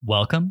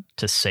Welcome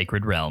to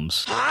Sacred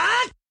Realms.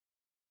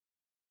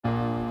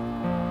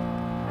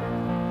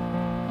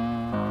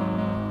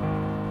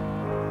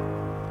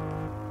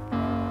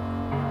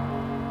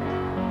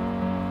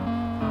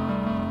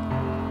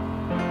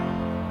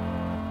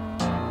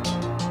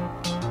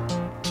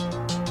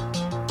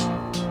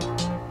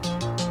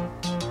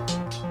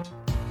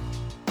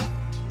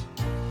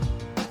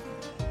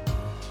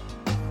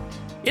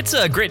 It's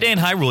a great day in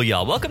Hyrule,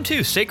 y'all. Welcome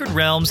to Sacred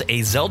Realms,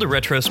 a Zelda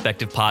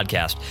retrospective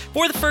podcast.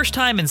 For the first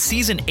time in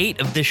Season 8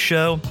 of this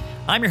show,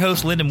 I'm your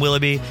host, Lyndon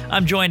Willoughby.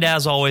 I'm joined,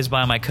 as always,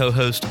 by my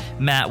co-host,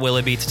 Matt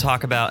Willoughby, to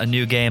talk about a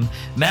new game.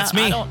 Matt, That's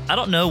me. I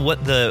don't know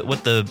what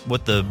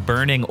the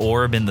burning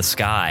orb in the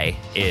sky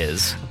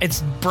is.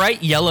 It's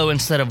bright yellow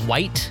instead of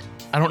white.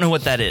 I don't know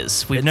what that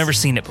is. We've never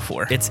seen it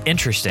before. It's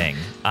interesting.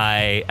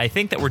 I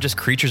think that we're just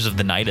creatures of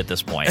the night at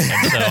this point.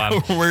 And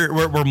so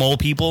we're mole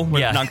people.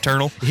 We're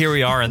nocturnal. Here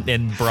we are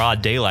in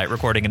broad daylight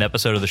recording an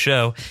episode of the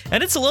show,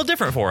 and it's a little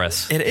different for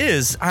us. It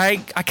is.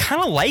 I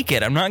kind of like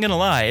it. I'm not gonna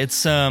lie.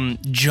 It's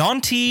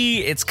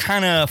jaunty. It's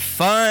kind of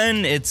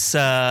fun. It's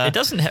it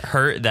doesn't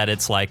hurt that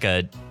it's like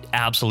a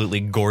absolutely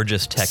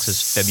gorgeous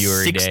Texas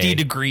February 60 day.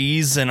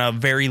 degrees and a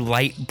very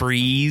light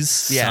breeze.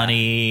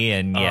 Sunny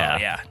and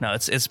No,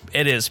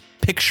 it is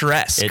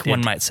picturesque,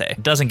 one might say.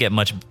 It doesn't get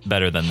much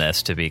better than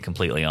this, to be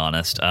completely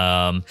honest.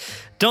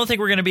 Don't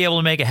think we're going to be able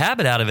to make a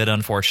habit out of it,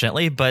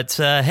 unfortunately. But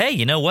hey,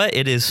 you know what?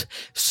 It is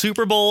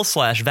Super Bowl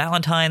 /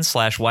 Valentine's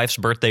 / wife's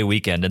birthday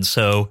weekend, and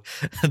so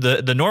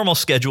the normal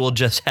schedule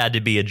just had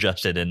to be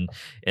adjusted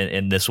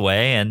in this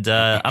way, and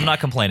I'm not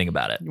complaining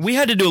about it. We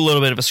had to do a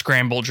little bit of a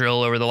scramble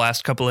drill over the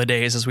last couple of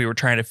days as we were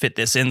trying to fit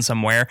this in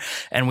somewhere,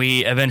 and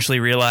we eventually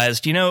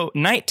realized,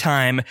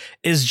 nighttime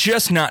is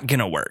just not going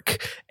to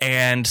work.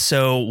 And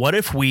so what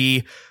if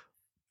we,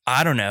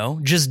 I don't know,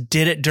 just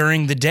did it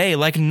during the day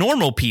like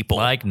normal people?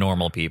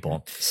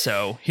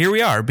 So here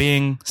we are,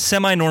 being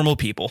semi-normal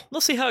people.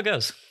 We'll see how it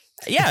goes.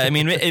 Yeah, I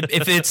mean,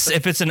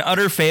 if it's an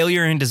utter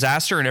failure and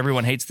disaster and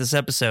everyone hates this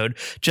episode,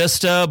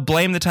 just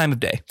blame the time of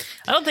day.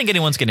 I don't think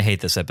anyone's going to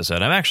hate this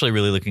episode. I'm actually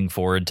really looking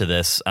forward to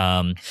this.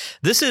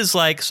 This is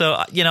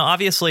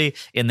obviously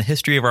in the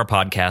history of our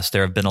podcast,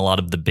 there have been a lot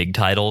of the big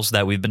titles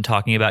that we've been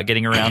talking about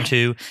getting around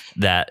to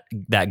that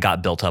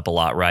got built up a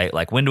lot, right?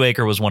 Like Wind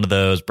Waker was one of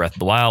those, Breath of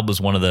the Wild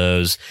was one of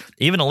those,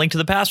 even A Link to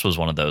the Past was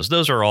one of those.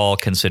 Those are all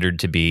considered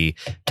to be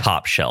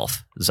top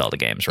shelf Zelda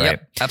games, right?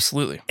 Yep,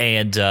 absolutely.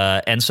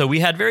 And so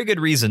we had very good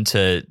reason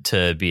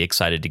to be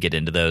excited to get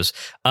into those.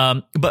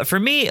 But for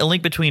me, A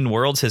Link Between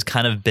Worlds has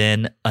kind of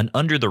been an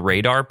under the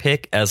radar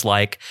pick, as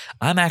like,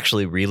 I'm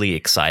actually really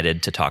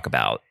excited to talk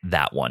about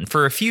that one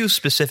for a few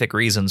specific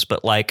reasons.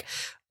 But like,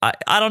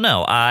 I don't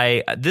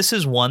know. This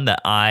is one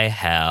that I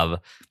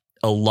have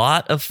a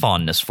lot of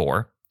fondness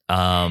for.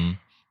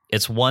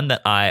 It's one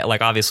that I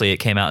like. Obviously, it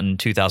came out in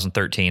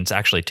 2013. It's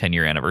actually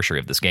 10-year anniversary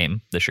of this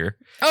game this year.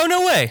 Oh,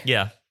 no way.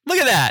 Yeah. Look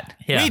at that.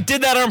 Yeah. We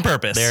did that on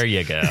purpose. There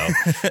you go.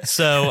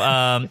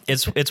 So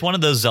it's one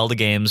of those Zelda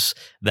games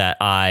that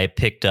I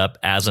picked up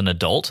as an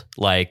adult,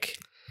 like,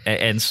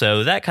 and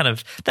so that kind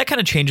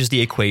of changes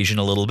the equation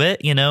a little bit.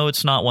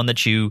 It's not one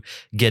that you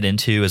get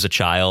into as a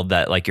child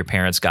that like your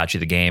parents got you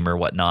the game or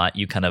whatnot.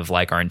 You kind of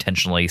like are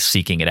intentionally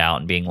seeking it out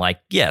and being like,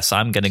 yes,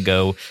 I'm going to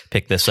go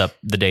pick this up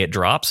the day it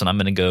drops and I'm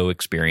going to go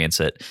experience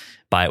it,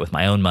 buy it with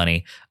my own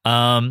money.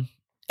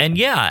 And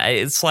yeah,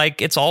 it's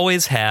like it's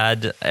always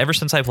had, ever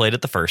since I played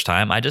it the first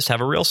time, I just have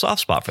a real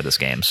soft spot for this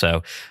game.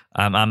 So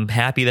I'm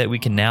happy that we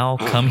can now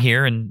come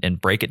here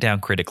and break it down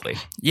critically.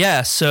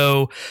 Yeah,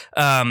 so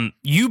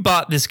you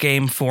bought this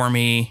game for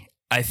me,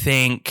 I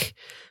think,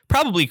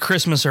 probably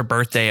Christmas or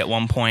birthday at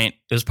one point.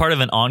 It was part of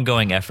an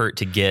ongoing effort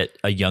to get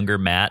a younger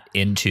Matt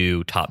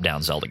into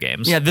top-down Zelda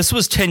games. Yeah, this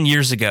was 10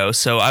 years ago,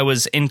 so I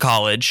was in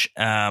college.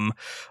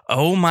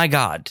 Oh my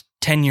God,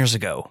 10 years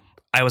ago.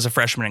 I was a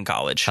freshman in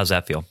college. How's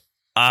that feel?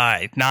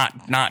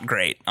 Not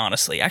great,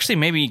 honestly. Actually,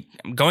 maybe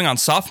going on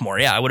sophomore.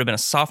 Yeah, I would have been a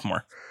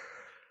sophomore.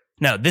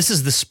 No, this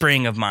is the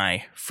spring of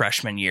my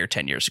freshman year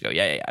 10 years ago.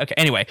 Yeah. Okay.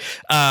 Anyway,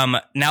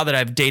 now that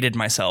I've dated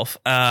myself,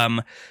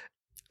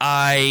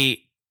 I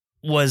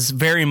was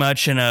very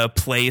much in a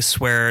place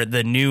where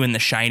the new and the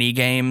shiny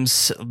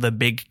games, the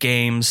big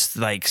games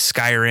like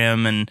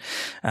Skyrim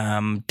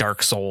and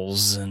Dark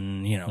Souls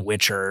and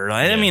Witcher.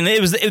 I mean,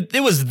 it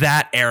was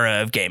that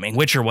era of gaming.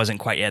 Witcher wasn't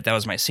quite yet. That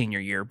was my senior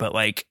year, but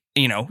like,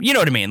 you know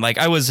what I mean? Like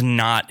I was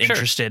not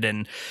interested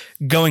in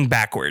going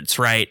backwards,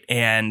 right?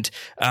 And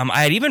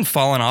I had even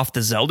fallen off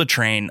the Zelda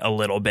train a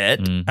little bit,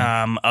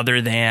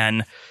 other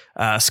than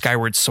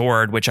Skyward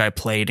Sword, which I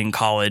played in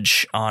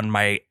college on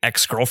my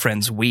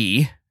ex-girlfriend's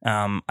Wii.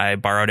 I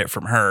borrowed it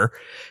from her,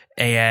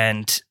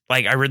 and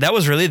like that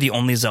was really the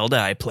only Zelda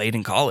I played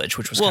in college,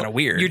 which was kind of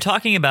weird. You're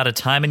talking about a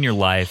time in your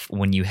life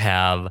when you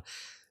have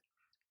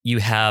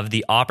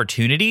the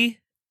opportunity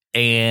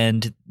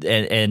and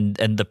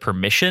the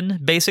permission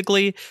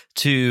basically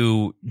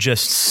to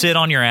just sit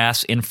on your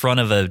ass in front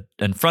of a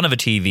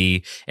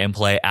TV and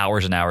play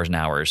hours and hours and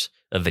hours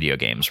of video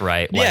games,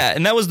 right? Like, yeah,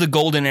 and that was the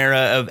golden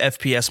era of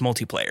FPS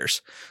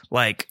multiplayers.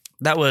 Like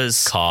that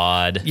was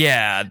COD.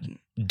 Yeah.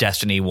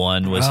 Destiny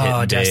 1 was hitting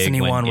big.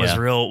 Destiny when- 1 was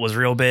yeah.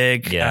 real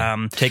big.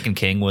 Yeah. Taken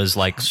King was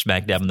like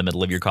smack dab in the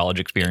middle of your college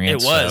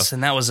experience. It was, so-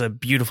 and that was a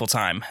beautiful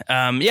time.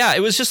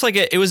 It was just like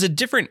it was a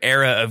different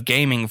era of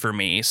gaming for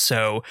me.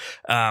 So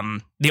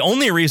the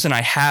only reason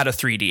I had a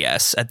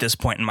 3DS at this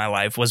point in my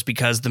life was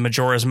because the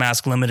Majora's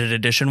Mask limited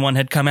edition one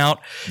had come out.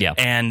 Yeah.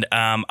 And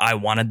I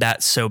wanted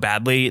that so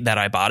badly that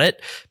I bought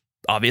it,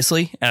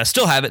 obviously. And I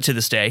still have it to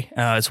this day.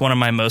 It's one of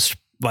my most,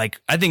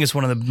 I think it's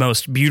one of the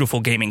most beautiful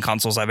gaming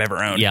consoles I've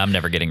ever owned. Yeah, I'm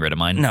never getting rid of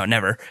mine. No,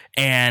 never.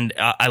 And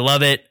I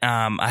love it.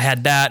 I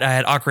had that. I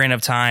had Ocarina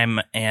of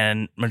Time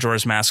and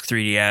Majora's Mask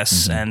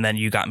 3DS, and then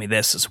you got me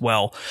this as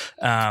well.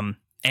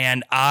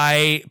 And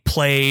I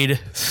played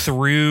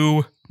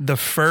through the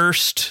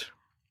first.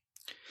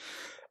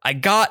 I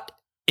got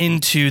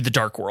into the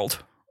Dark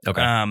World.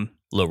 Okay.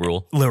 Low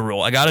Rule. Low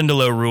Rule. I got into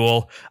Low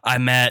Rule. I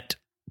met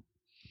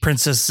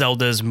Princess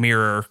Zelda's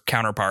mirror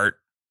counterpart.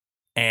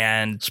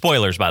 And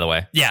Spoilers, by the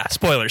way. yeah,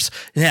 spoilers.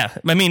 Yeah,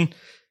 I mean,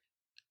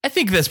 I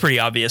think that's pretty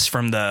obvious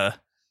from the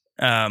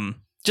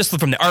just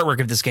from the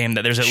artwork of this game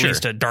that there's at Sure.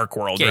 least a Dark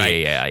World, Yeah,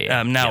 right?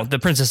 yeah. Now the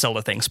Princess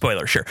Zelda thing,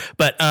 spoiler, sure,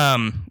 but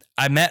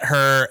I met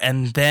her,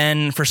 and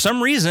then for some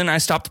reason I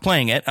stopped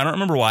playing it. I don't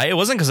remember why. It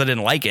wasn't because I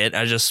didn't like it.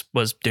 I just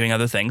was doing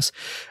other things,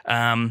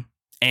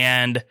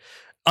 and.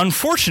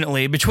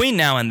 Unfortunately, between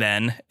now and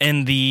then,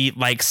 in the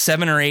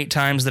 7 or 8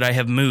 times that I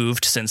have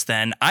moved since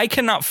then, I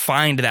cannot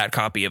find that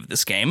copy of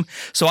this game.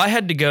 So I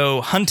had to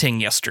go hunting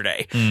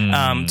yesterday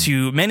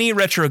to many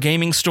retro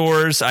gaming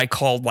stores. I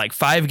called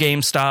 5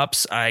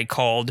 GameStops. I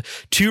called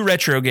 2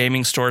 retro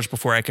gaming stores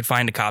before I could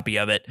find a copy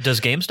of it.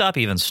 Does GameStop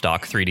even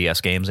stock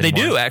 3DS games They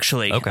anymore? do,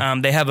 actually. Okay.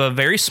 They have a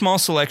very small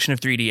selection of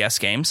 3DS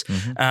games.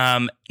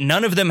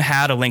 None of them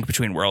had A Link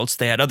Between Worlds.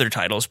 They had other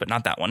titles, but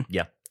not that one.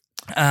 Yeah.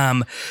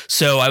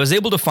 So I was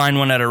able to find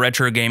one at a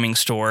retro gaming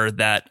store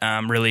that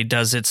really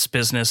does its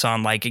business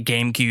on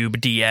GameCube,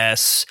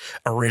 DS,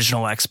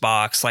 original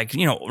Xbox,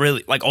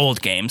 really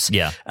old games.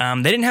 Yeah.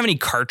 They didn't have any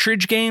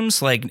cartridge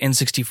games like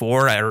N64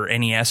 or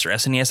NES or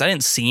SNES. I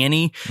didn't see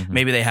any.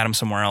 Maybe they had them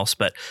somewhere else,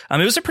 but it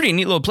was a pretty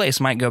neat little place.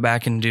 Might go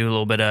back and do a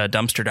little bit of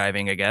dumpster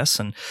diving, I guess.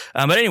 And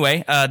but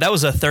anyway, that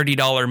was a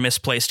 $30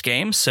 misplaced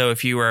game. So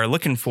if you are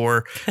looking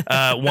for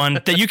one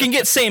that you can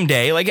get same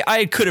day,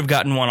 I could have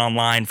gotten one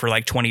online for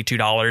 $22,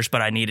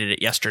 but I needed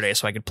it yesterday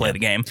so I could play the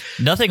game.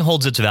 Nothing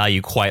holds its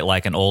value quite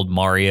like an old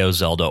Mario,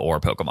 Zelda,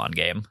 or Pokemon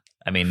game.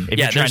 I mean, if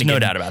you're trying there's to no get,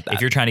 doubt about that.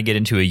 If you're trying to get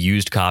into a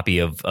used copy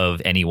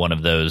of any one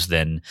of those,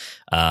 then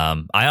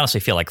I honestly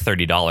feel like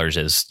 $30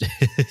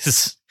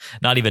 is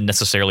not even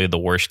necessarily the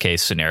worst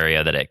case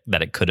scenario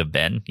that it could have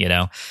been. You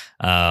know,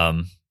 I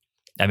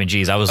mean,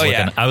 geez, I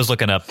was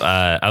looking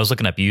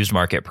up used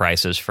market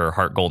prices for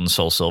Heart Gold and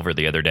Soul Silver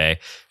the other day.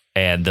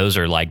 And those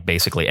are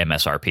basically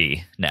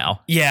MSRP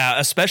now. Yeah,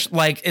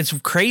 especially it's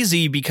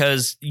crazy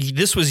because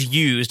this was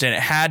used and it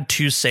had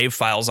 2 save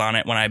files on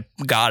it when I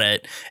got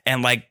it.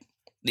 And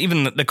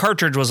even the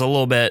cartridge was a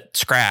little bit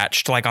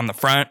scratched, on the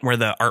front where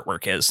the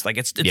artwork is.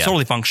 It's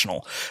totally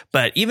functional.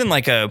 But even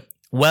a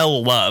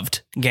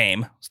well-loved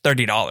game,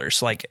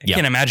 $30. I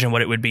can't imagine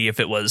what it would be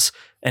if it was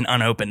an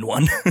unopened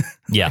one.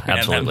 Yeah, Man,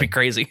 absolutely. that would be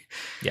crazy.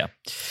 Yeah.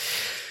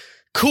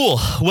 Cool.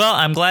 Well,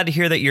 I'm glad to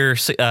hear that your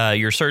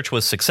search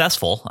was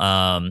successful.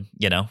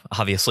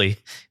 Obviously,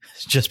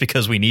 just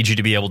because we need you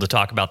to be able to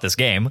talk about this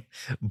game,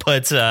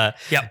 but yeah,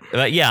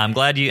 I'm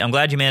glad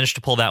you managed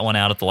to pull that one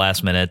out at the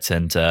last minute,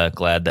 and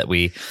glad that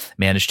we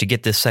managed to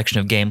get this section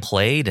of game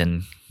played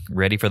and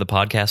ready for the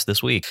podcast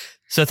this week.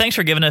 So thanks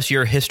for giving us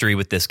your history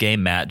with this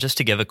game, Matt. Just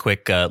to give a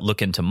quick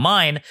look into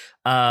mine.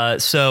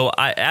 As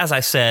I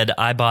said,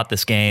 I bought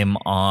this game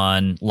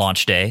on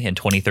launch day in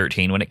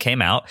 2013 when it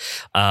came out.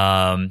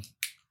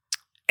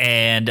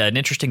 And an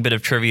interesting bit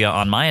of trivia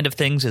on my end of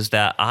things is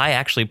that I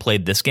actually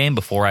played this game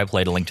before I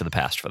played A Link to the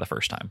Past for the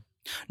first time.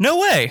 No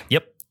way.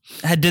 Yep.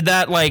 Did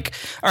that all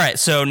right,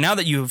 so now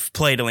that you've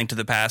played A Link to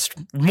the Past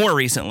more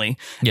recently,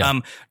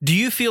 do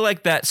you feel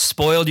like that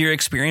spoiled your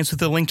experience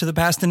with A Link to the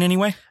Past in any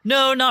way?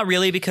 No, not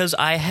really, because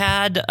I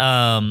had,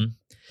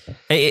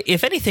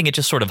 if anything, it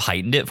just sort of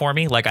heightened it for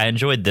me. I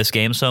enjoyed this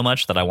game so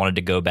much that I wanted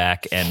to go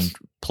back and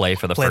play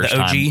for the first the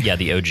OG? time. Yeah,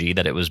 the OG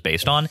that it was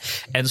based on.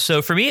 And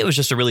so for me, it was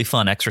just a really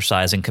fun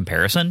exercise in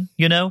comparison,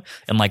 and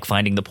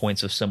finding the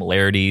points of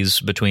similarities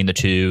between the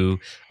two,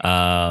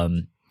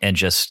 and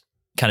just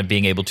kind of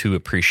being able to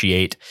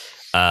appreciate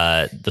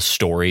the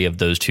story of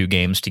those two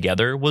games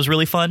together was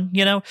really fun.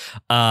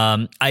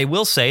 I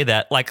will say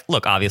that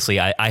look, obviously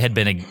I had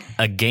been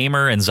a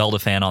gamer and Zelda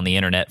fan on the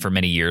internet for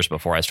many years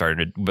before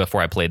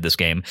I played this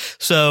game.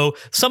 So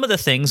some of the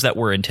things that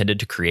were intended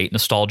to create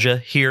nostalgia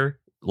here,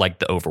 like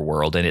the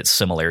overworld and its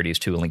similarities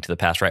to A Link to the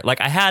Past, right?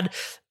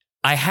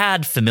 I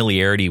had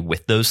familiarity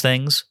with those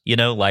things,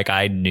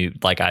 I knew,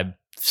 I've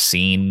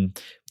seen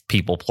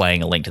people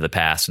playing A Link to the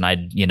Past, and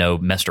I'd,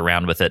 messed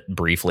around with it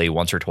briefly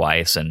once or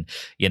twice. And,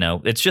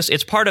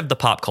 it's part of the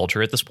pop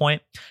culture at this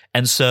point.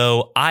 And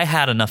so I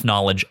had enough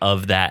knowledge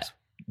of that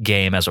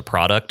game as a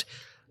product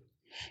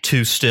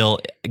to still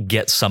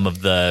get some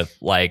of the,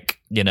 like,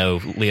 you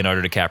know,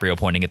 Leonardo DiCaprio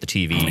pointing at the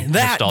TV.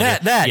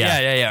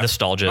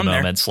 Nostalgia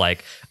moments.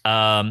 Like,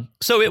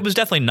 so it was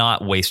definitely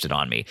not wasted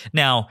on me.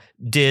 Now,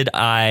 did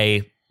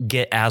I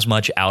get as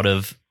much out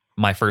of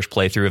my first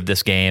playthrough of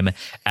this game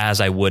as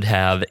I would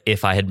have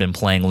if I had been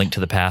playing Link to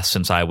the Past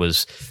since I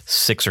was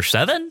 6 or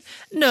 7?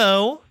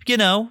 No, you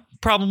know,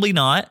 probably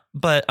not.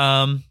 But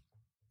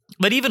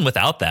even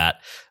without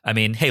that, I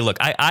mean, hey, look,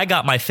 I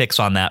got my fix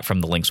on that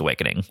from the Link's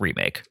Awakening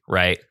remake,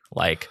 right?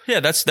 Like,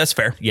 yeah, that's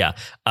fair. Yeah.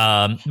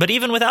 But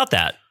even without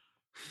that,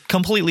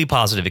 completely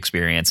positive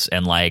experience.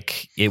 And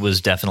like, it was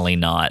definitely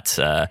not,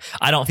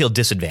 I don't feel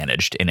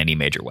disadvantaged in any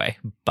major way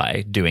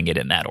by doing it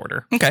in that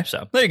order. Okay.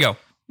 So there you go.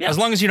 Yeah. As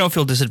long as you don't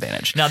feel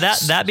disadvantaged. Now,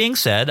 that being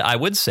said, I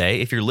would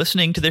say if you're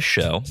listening to this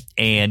show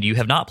and you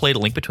have not played A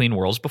Link Between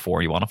Worlds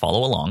before, you want to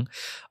follow along.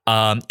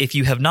 If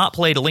you have not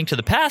played A Link to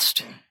the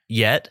Past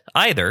yet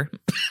either,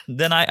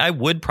 then I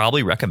would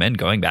probably recommend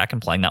going back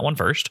and playing that one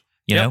first.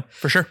 You know,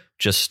 for sure.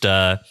 Just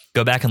go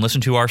back and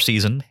listen to our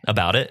season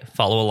about it,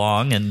 follow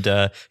along,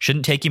 and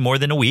shouldn't take you more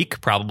than a week,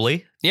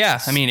 probably.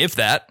 Yeah, I mean, if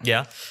that.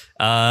 Yeah.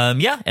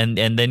 And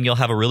then you'll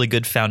have a really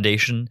good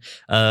foundation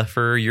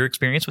for your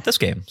experience with this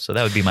game. So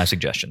that would be my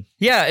suggestion.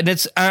 Yeah,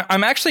 and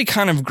I'm actually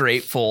kind of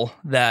grateful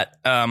that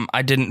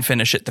I didn't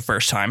finish it the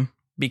first time,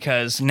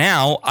 because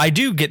now I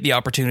do get the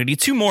opportunity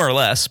to more or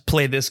less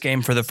play this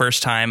game for the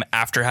first time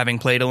after having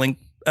played A Link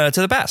to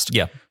the Past.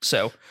 Yeah.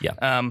 So, yeah.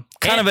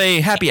 Kind of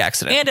a happy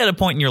accident. And at a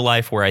point in your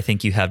life where I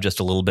think you have just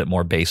a little bit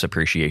more base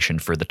appreciation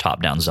for the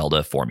top-down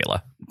Zelda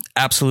formula.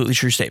 Absolutely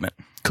true statement.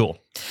 Cool.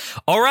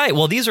 All right.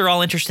 Well, these are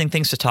all interesting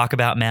things to talk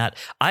about, Matt.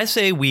 I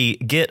say we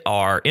get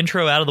our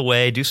intro out of the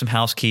way, do some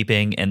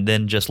housekeeping, and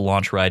then just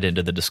launch right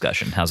into the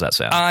discussion. How's that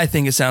sound? I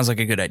think it sounds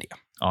like a good idea.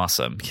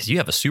 Awesome. Because you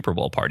have a Super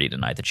Bowl party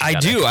tonight that you I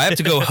do. I have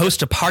to go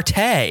host a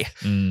party.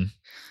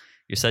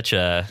 You're such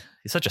a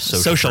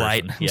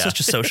socialite. Yeah. I'm such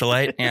a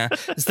socialite. Yeah.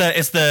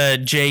 It's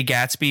the Jay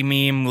Gatsby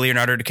meme,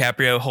 Leonardo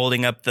DiCaprio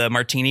holding up the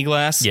martini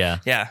glass. Yeah.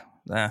 Yeah.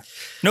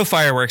 No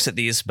fireworks at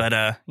these, but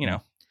you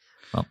know.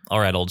 Well, all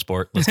right, old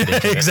sport. Let's get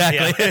into it.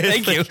 Exactly. Yeah.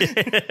 Thank you.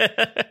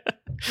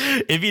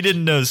 If you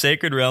didn't know,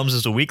 Sacred Realms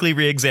is a weekly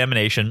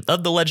re-examination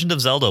of The Legend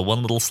of Zelda,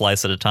 one little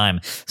slice at a time.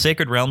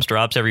 Sacred Realms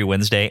drops every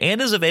Wednesday and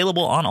is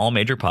available on all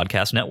major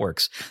podcast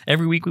networks.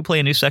 Every week we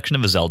play a new section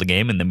of a Zelda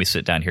game, and then we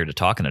sit down here to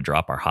talk and to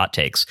drop our hot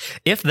takes.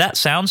 If that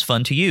sounds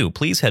fun to you,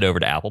 please head over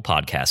to Apple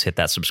Podcasts, hit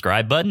that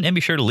subscribe button, and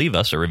be sure to leave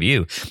us a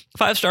review.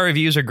 5-star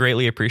reviews are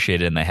greatly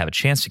appreciated, and they have a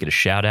chance to get a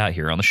shout out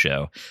here on the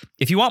show.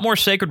 If you want more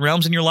Sacred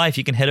Realms in your life,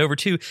 you can head over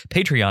to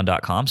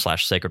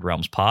patreon.com/Sacred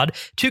Realms Pod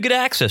to get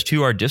access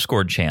to our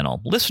Discord channel,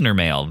 listener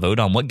mail, vote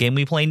on what game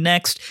we play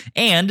next,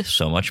 and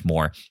so much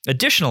more.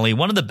 Additionally,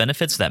 one of the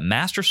benefits that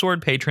Master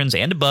Sword patrons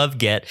and above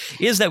get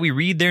is that we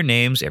read their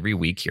names every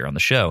week here on the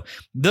show.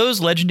 Those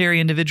legendary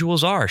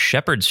individuals are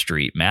Shepherd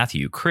Street,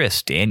 Matthew,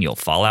 Chris, Daniel,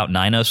 Fallout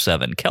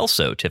 907,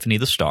 Kelso, Tiffany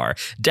the Star,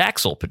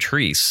 Daxel,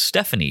 Patrice,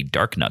 Stephanie,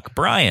 Darknuck,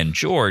 Brian,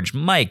 George,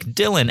 Mike,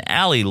 Dylan,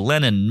 Allie,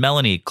 Lennon,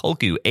 Melanie,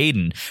 Kolku,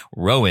 Aiden,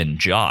 Rowan,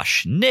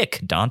 Josh, Nick,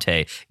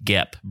 Dante,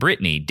 Gep,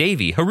 Brittany,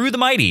 Davey, Haru the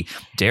Mighty,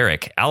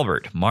 Derek,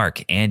 Albert,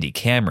 Mark, Andy,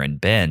 Cameron,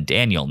 Ben,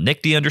 Daniel,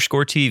 Nick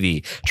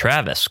D_TV,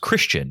 Travis,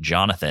 Christian,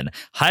 Jonathan,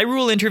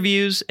 Hyrule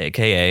Interviews,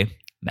 aka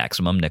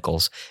Maximum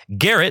Nichols,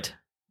 Garrett,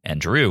 and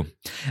Drew.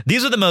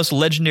 These are the most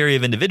legendary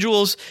of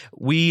individuals.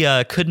 We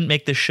couldn't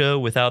make this show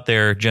without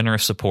their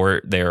generous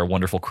support, their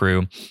wonderful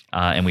crew,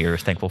 and we are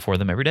thankful for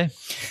them every day.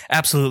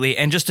 Absolutely.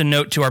 And just a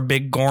note to our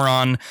big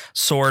Goron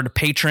Sword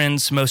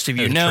patrons, most of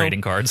you know.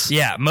 Trading cards.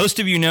 Yeah, most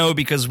of you know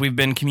because we've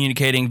been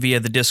communicating via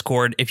the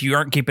Discord. If you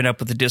aren't keeping up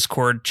with the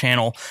Discord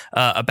channel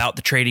about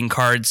the trading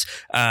cards,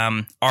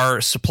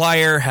 our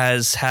supplier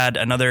has had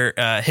another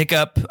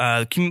hiccup.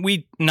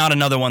 Not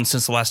another one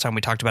since the last time we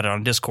talked about it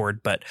on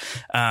Discord, but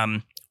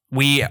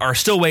we are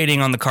still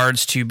waiting on the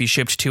cards to be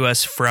shipped to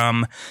us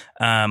from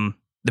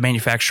the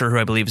manufacturer, who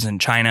I believe is in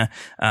China.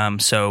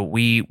 So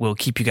we will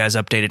keep you guys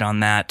updated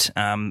on that.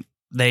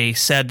 They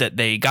said that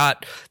they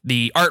got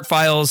the art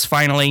files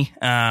finally,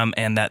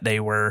 and that they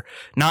were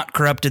not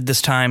corrupted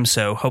this time.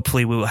 So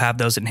hopefully we will have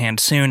those in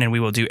hand soon, and we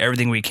will do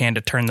everything we can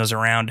to turn those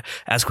around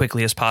as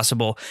quickly as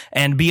possible.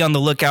 And be on the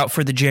lookout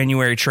for the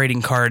January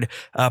trading card,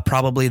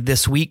 probably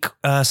this week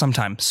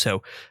sometime.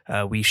 So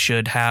we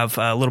should have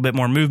a little bit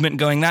more movement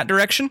going that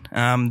direction.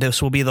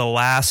 This will be the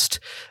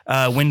last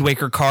Wind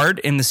Waker card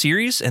in the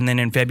series, and then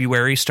in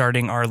February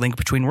starting our Link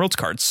Between Worlds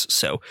cards.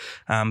 So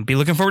be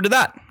looking forward to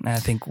that. I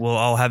think we'll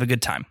all have a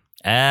good time.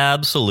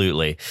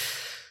 Absolutely.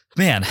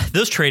 Man,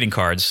 those trading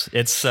cards,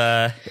 it's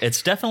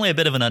definitely a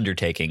bit of an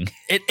undertaking.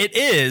 It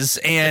is,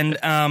 and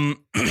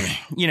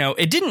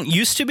it didn't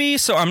used to be,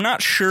 so I'm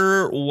not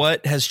sure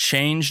what has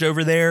changed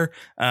over there.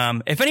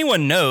 If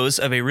anyone knows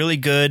of a really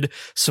good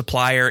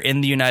supplier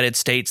in the United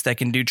States that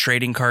can do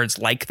trading cards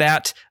like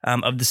that,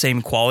 of the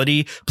same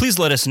quality, please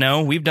let us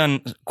know. We've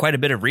done quite a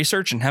bit of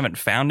research and haven't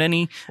found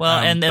any.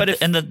 Well,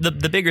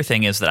 the bigger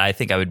thing is that I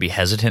think I would be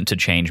hesitant to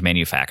change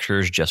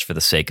manufacturers just for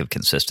the sake of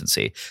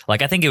consistency.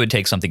 Like, I think it would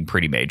take something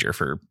pretty major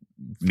for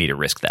me to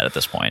risk that at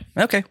this point.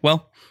 Okay,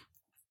 well,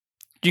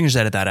 you can just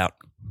edit that out.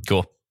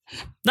 Cool.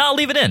 No, I'll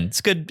leave it in.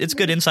 It's good. It's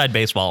good inside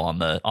baseball on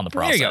the process.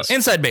 There you go.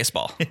 Inside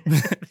baseball.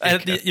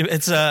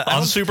 It's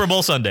on Super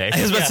Bowl Sunday.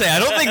 I was about to say I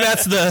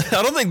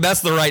don't think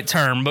that's the right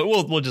term, but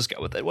we'll just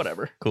go with it.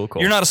 Whatever. Cool.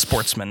 You're not a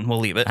sportsman. We'll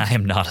leave it. I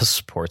am not a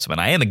sportsman.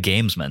 I am a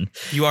gamesman.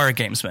 You are a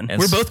gamesman.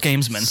 We're both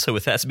gamesmen. So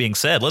with that being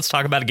said, let's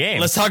talk about a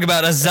game. Let's talk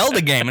about a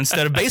Zelda game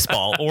instead of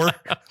baseball or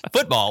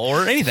football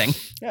or anything.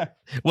 Yeah.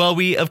 Well,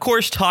 we, of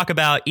course, talk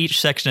about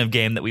each section of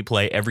game that we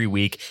play every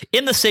week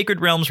in the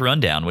Sacred Realms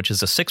Rundown, which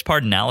is a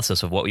 6-part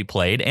analysis of what we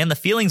played and the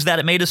feelings that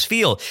it made us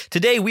feel.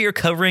 Today, we are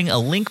covering A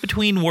Link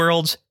Between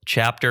Worlds,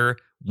 Chapter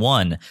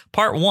 1.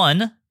 Part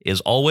 1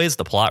 is always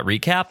the plot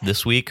recap,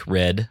 this week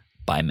read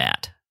by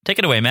Matt. Take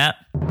it away, Matt.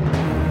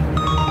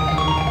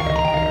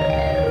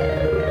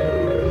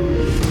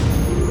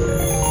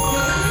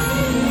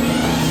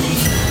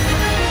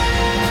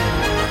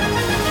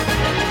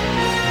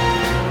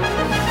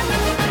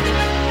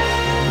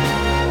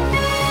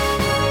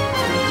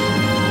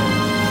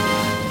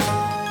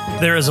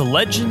 There is a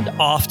legend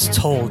oft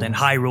told in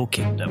Hyrule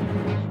Kingdom.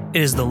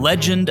 It is the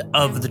legend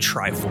of the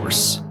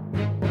Triforce.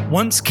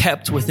 Once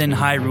kept within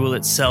Hyrule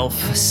itself,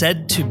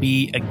 said to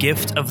be a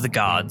gift of the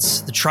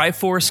gods, the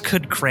Triforce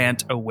could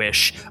grant a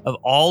wish of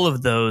all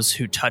of those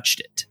who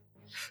touched it.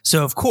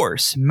 So, of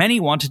course, many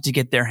wanted to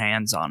get their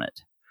hands on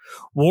it.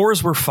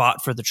 Wars were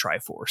fought for the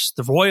Triforce.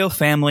 The royal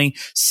family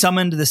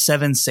summoned the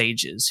 7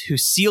 sages, who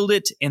sealed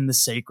it in the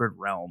Sacred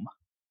Realm.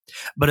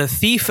 But a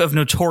thief of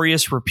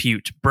notorious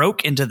repute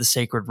broke into the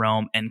Sacred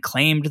Realm and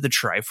claimed the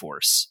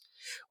Triforce.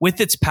 With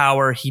its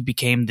power, he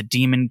became the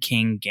Demon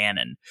King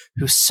Ganon,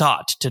 who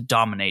sought to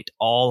dominate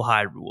all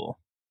Hyrule.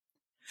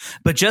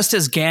 But just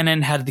as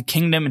Ganon had the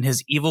kingdom in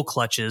his evil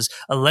clutches,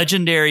 a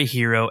legendary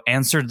hero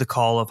answered the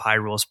call of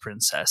Hyrule's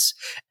princess.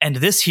 And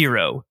this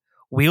hero,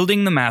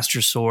 wielding the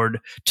Master Sword,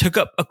 took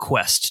up a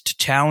quest to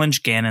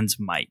challenge Ganon's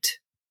might.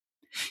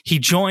 He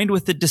joined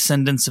with the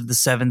descendants of the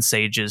 7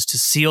 sages to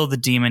seal the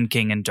Demon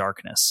King in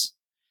darkness.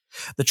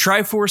 The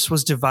Triforce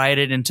was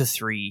divided into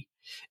 3,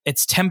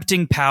 its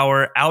tempting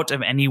power out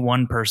of any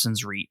one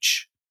person's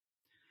reach.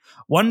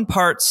 One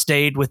part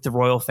stayed with the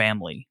royal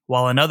family,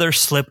 while another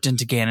slipped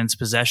into Ganon's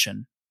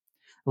possession.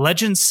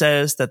 Legend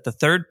says that the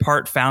 3rd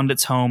part found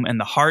its home in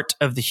the heart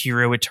of the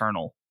Hero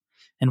Eternal,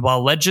 and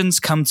while legends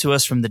come to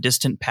us from the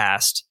distant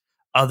past,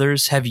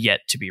 others have yet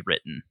to be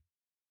written.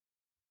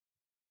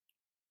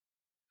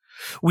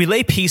 We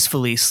lay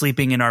peacefully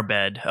sleeping in our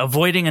bed,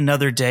 avoiding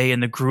another day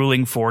in the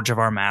grueling forge of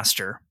our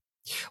master.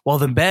 While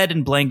the bed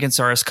and blankets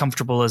are as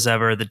comfortable as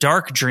ever, the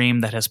dark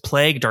dream that has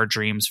plagued our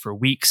dreams for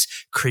weeks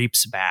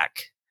creeps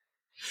back.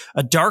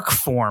 A dark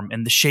form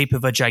in the shape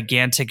of a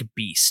gigantic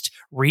beast,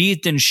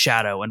 wreathed in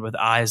shadow and with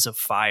eyes of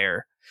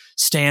fire,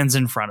 stands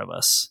in front of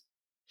us.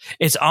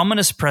 Its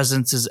ominous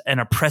presence is an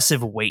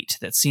oppressive weight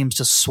that seems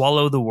to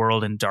swallow the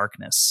world in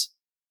darkness.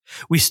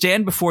 We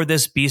stand before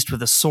this beast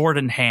with a sword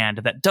in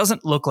hand that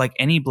doesn't look like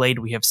any blade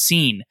we have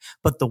seen,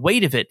 but the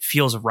weight of it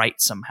feels right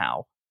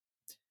somehow.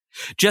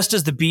 Just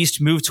as the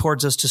beast moves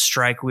towards us to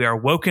strike, we are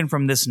woken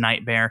from this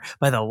nightmare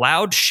by the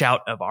loud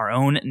shout of our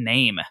own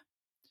name.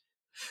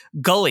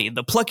 Gully,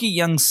 the plucky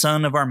young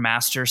son of our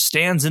master,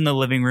 stands in the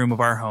living room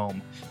of our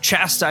home,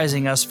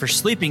 chastising us for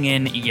sleeping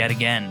in yet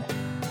again.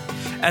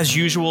 As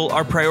usual,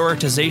 our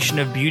prioritization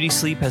of beauty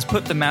sleep has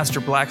put the master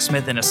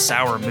blacksmith in a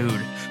sour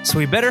mood, so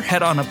we better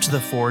head on up to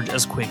the forge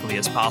as quickly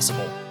as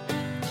possible.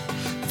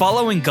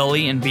 Following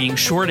Gully and being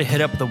sure to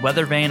hit up the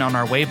weather vane on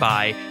our way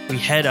by, we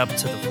head up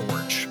to the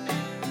forge.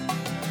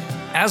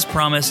 As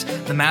promised,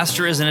 the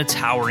master is in a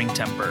towering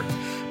temper,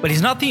 but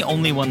he's not the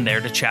only one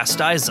there to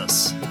chastise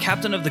us. The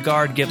captain of the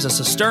guard gives us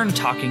a stern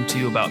talking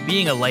to about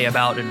being a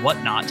layabout and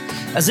whatnot,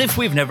 as if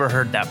we've never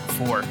heard that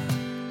before.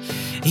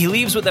 He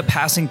leaves with a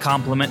passing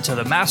compliment to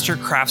the master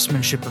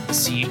craftsmanship of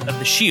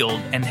the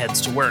shield and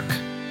heads to work.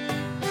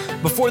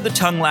 Before the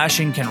tongue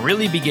lashing can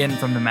really begin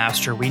from the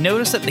master, we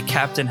notice that the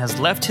captain has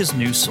left his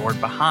new sword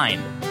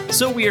behind,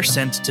 so we are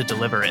sent to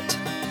deliver it.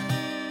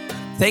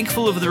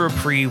 Thankful of the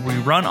reprieve, we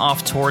run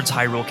off towards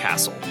Hyrule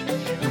Castle.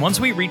 And once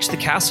we reach the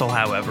castle,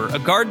 however, a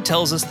guard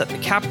tells us that the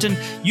captain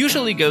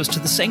usually goes to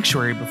the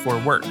sanctuary before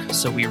work,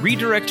 so we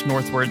redirect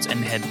northwards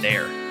and head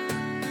there.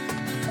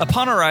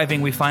 Upon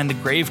arriving, we find the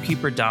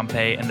gravekeeper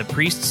Dampé and the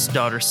priest's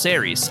daughter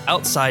Ceres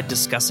outside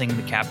discussing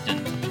the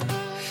captain.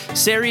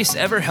 Ceres,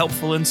 ever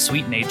helpful and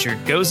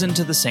sweet-natured, goes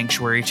into the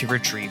sanctuary to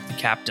retrieve the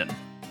captain.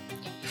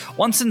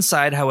 Once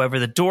inside, however,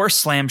 the door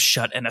slams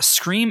shut and a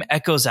scream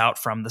echoes out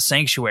from the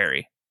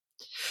sanctuary.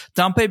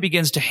 Dompe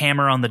begins to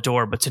hammer on the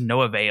door, but to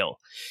no avail.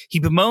 He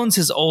bemoans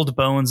his old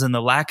bones and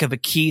the lack of a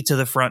key to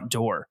the front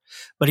door.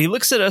 But he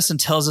looks at us and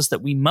tells us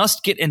that we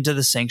must get into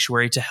the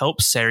sanctuary to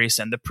help Ceres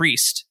and the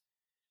priest.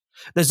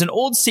 There's an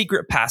old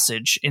secret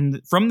passage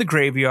from the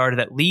graveyard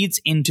that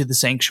leads into the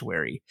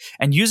sanctuary,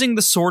 and using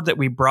the sword that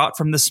we brought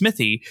from the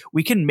smithy,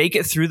 we can make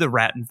it through the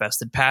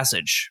rat-infested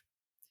passage.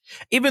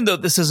 Even though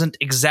this isn't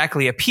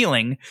exactly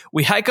appealing,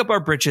 we hike up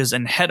our britches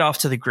and head off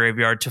to the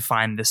graveyard to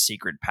find this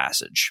secret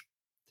passage.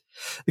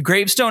 The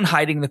gravestone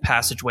hiding the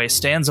passageway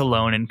stands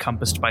alone,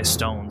 encompassed by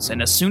stones,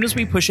 and as soon as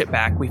we push it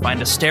back, we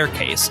find a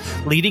staircase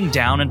leading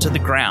down into the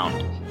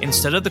ground,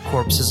 instead of the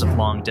corpses of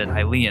long-dead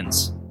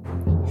Hylians.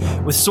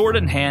 With sword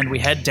in hand, we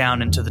head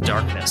down into the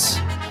darkness.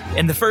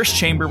 In the first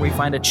chamber, we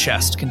find a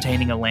chest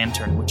containing a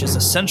lantern, which is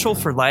essential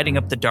for lighting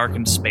up the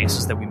darkened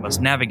spaces that we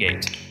must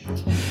navigate.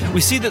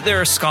 We see that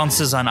there are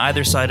sconces on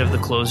either side of the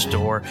closed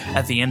door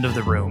at the end of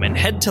the room, and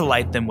head to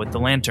light them with the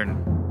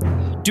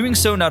lantern. Doing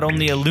so not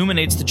only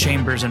illuminates the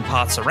chambers and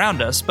pots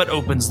around us, but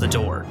opens the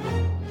door.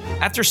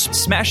 After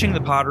smashing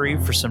the pottery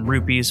for some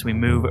rupees, we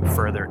move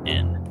further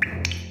in.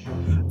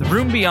 The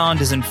room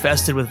beyond is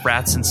infested with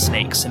rats and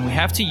snakes, and we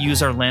have to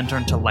use our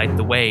lantern to light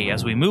the way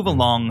as we move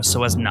along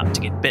so as not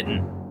to get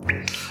bitten.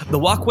 The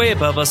walkway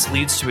above us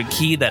leads to a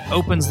key that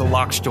opens the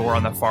locked door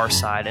on the far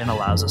side and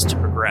allows us to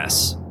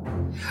progress.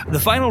 The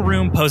final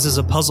room poses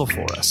a puzzle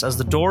for us, as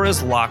the door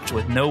is locked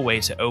with no way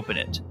to open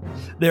it.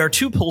 There are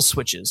 2 pull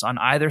switches on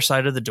either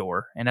side of the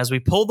door, and as we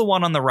pull the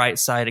one on the right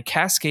side, a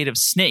cascade of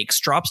snakes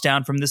drops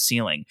down from the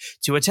ceiling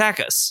to attack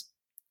us.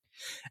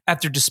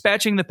 After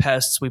dispatching the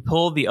pests, we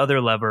pull the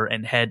other lever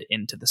and head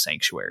into the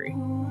sanctuary.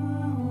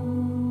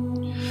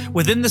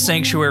 Within the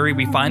sanctuary,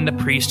 we find the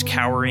priest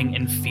cowering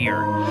in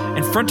fear.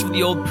 In front of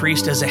the old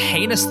priest is a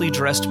heinously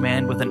dressed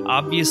man with an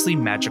obviously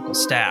magical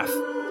staff.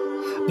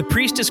 The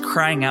priest is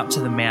crying out to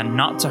the man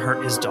not to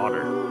hurt his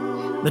daughter.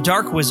 The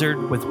dark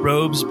wizard, with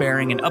robes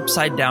bearing an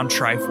upside-down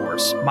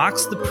Triforce,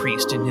 mocks the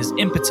priest in his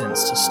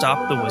impotence to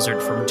stop the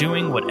wizard from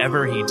doing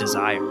whatever he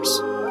desires.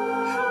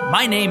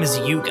 My name is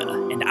Yuga,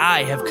 and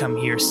I have come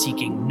here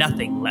seeking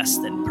nothing less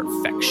than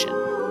perfection.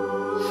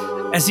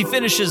 As he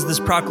finishes this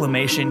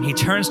proclamation, he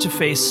turns to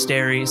face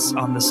Ceres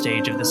on the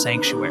stage of the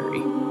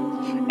sanctuary.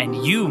 And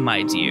you,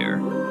 my dear,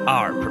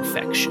 are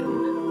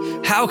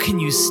perfection. How can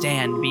you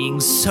stand being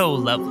so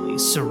lovely,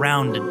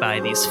 surrounded by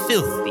these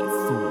filthy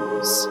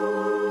fools?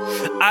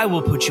 I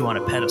will put you on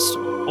a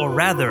pedestal, or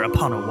rather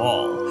upon a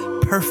wall,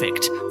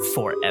 perfect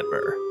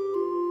forever.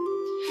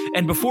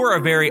 And before our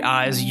very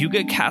eyes,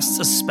 Yuga casts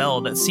a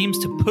spell that seems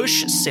to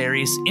push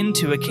Ceres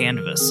into a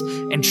canvas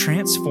and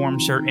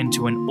transforms her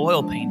into an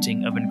oil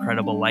painting of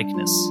incredible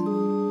likeness.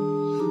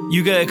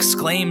 Yuga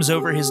exclaims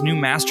over his new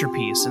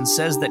masterpiece and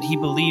says that he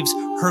believes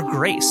her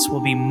grace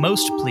will be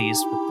most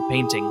pleased with the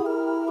painting.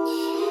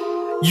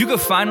 Yuga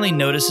finally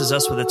notices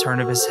us with a turn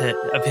of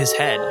his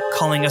head,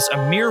 calling us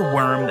a mere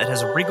worm that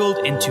has wriggled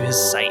into his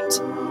sight.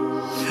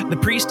 The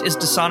priest is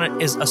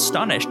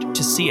astonished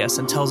to see us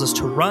and tells us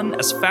to run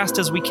as fast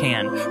as we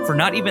can, for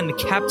not even the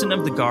captain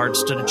of the guard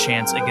stood a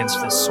chance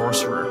against this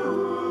sorcerer.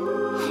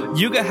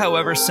 Yuga,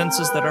 however,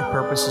 senses that our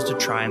purpose is to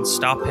try and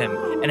stop him,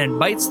 and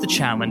invites the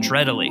challenge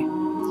readily.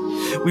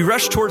 We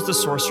rush towards the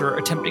sorcerer,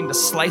 attempting to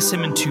slice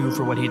him in two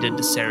for what he did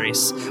to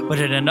Ceres, but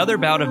in another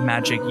bout of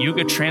magic,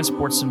 Yuga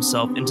transports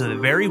himself into the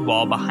very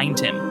wall behind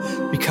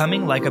him,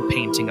 becoming like a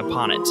painting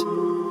upon it.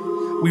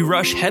 We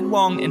rush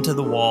headlong into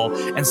the wall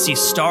and see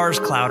stars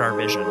cloud our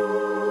vision.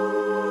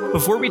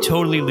 Before we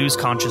totally lose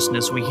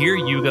consciousness, we hear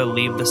Yuga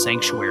leave the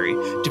sanctuary,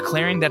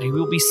 declaring that he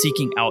will be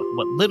seeking out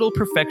what little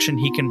perfection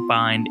he can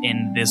find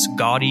in this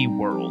gaudy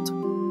world.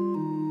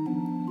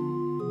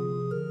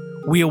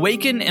 We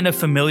awaken in a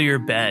familiar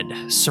bed,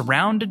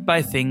 surrounded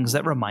by things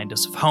that remind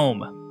us of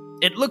home.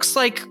 It looks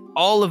like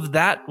all of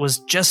that was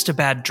just a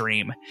bad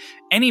dream.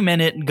 Any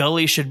minute,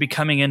 Gully should be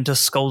coming in to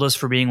scold us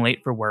for being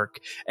late for work,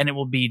 and it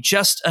will be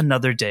just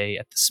another day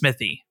at the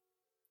smithy.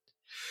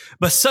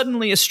 But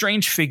suddenly, a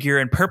strange figure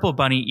in purple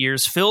bunny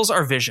ears fills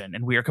our vision,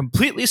 and we are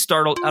completely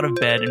startled out of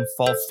bed and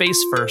fall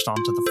face first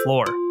onto the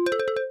floor.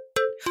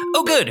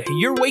 Oh good,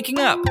 you're waking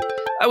up.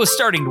 I was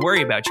starting to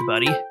worry about you,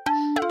 buddy.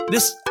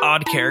 This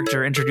odd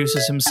character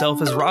introduces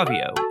himself as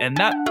Ravio, and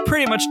that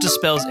pretty much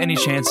dispels any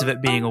chance of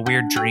it being a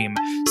weird dream,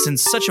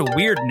 since such a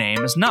weird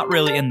name is not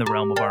really in the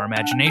realm of our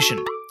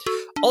imagination.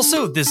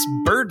 Also, this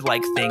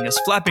bird-like thing is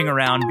flapping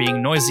around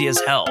being noisy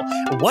as hell.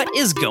 What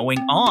is going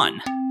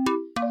on?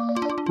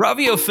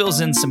 Ravio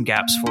fills in some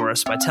gaps for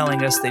us by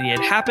telling us that he had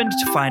happened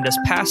to find us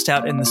passed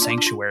out in the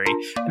sanctuary,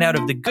 and out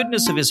of the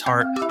goodness of his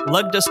heart,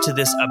 lugged us to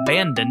this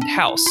abandoned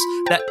house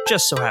that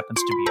just so happens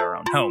to be our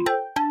own home.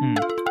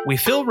 We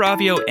fill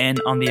Ravio in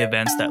on the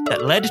events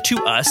that led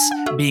to us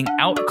being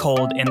out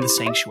cold in the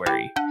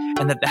sanctuary,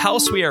 and that the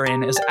house we are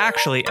in is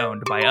actually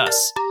owned by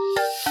us.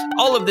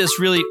 All of this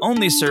really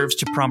only serves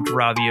to prompt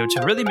Ravio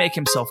to really make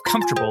himself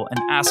comfortable and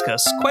ask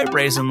us, quite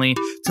brazenly,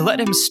 to let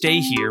him stay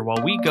here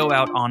while we go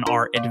out on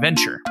our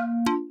adventure.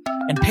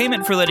 In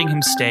payment for letting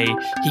him stay,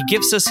 he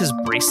gives us his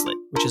bracelet,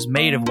 which is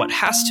made of what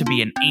has to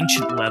be an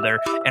ancient leather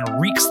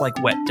and reeks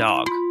like wet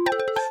dog.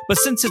 But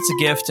since it's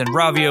a gift and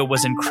Ravio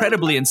was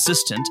incredibly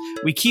insistent,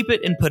 we keep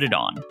it and put it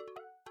on.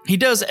 He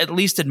does at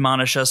least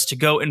admonish us to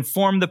go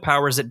inform the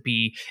powers that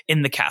be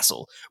in the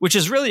castle, which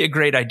is really a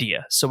great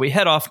idea, so we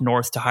head off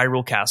north to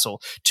Hyrule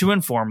Castle to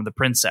inform the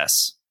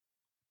princess.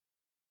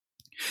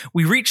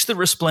 We reach the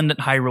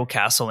resplendent Hyrule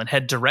Castle and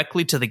head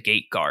directly to the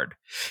gate guard.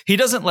 He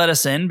doesn't let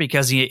us in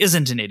because he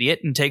isn't an idiot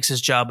and takes his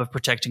job of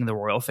protecting the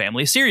royal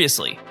family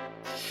seriously.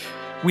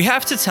 We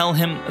have to tell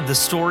him the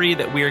story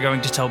that we are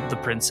going to tell the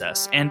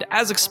princess, and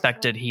as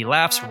expected, he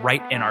laughs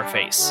right in our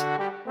face.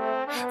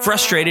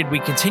 Frustrated, we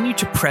continue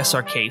to press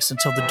our case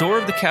until the door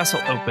of the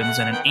castle opens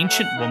and an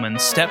ancient woman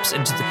steps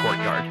into the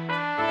courtyard.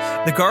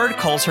 The guard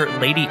calls her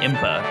Lady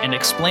Impa and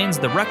explains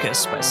the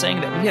ruckus by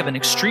saying that we have an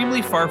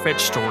extremely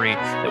far-fetched story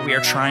that we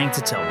are trying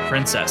to tell the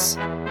princess.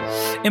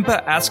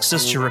 Impa asks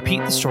us to repeat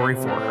the story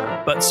for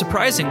her, but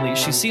surprisingly,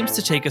 she seems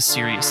to take us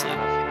seriously,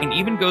 and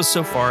even goes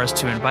so far as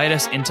to invite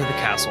us into the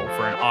castle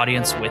for an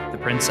audience with the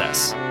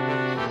princess.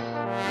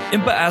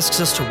 Impa asks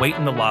us to wait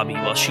in the lobby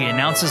while she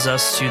announces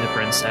us to the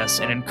princess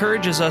and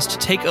encourages us to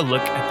take a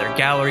look at their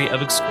gallery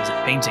of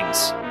exquisite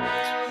paintings.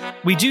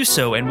 We do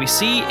so, and we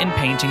see in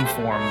painting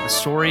form the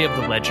story of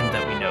the legend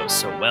that we know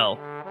so well.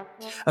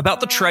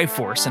 About the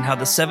Triforce and how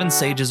the 7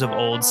 sages of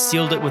old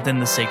sealed it within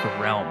the sacred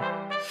realm.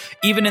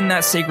 Even in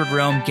that sacred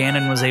realm,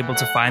 Ganon was able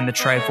to find the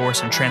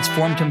Triforce and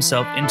transformed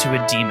himself into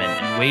a demon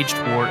and waged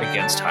war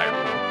against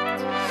Hyrule.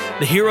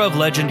 The hero of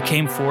legend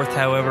came forth,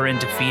 however, and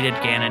defeated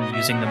Ganon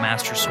using the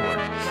Master Sword,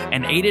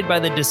 and aided by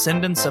the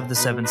descendants of the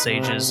 7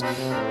 sages.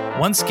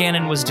 Once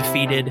Ganon was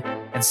defeated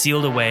and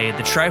sealed away,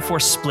 the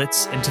Triforce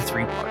splits into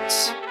 3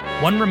 parts.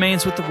 One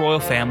remains with the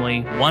royal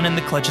family, one in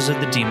the clutches of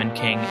the Demon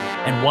King,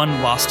 and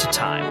one lost to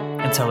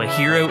time, until a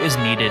hero is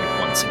needed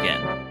once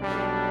again.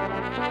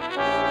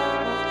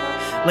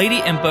 Lady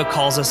Impa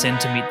calls us in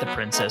to meet the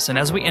princess, and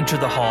as we enter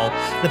the hall,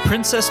 the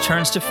princess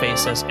turns to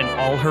face us in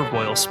all her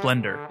royal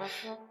splendor.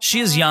 She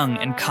is young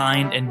and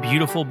kind and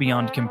beautiful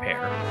beyond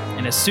compare,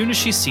 and as soon as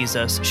she sees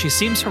us, she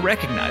seems to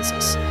recognize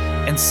us,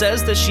 and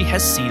says that she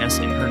has seen us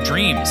in her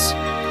dreams.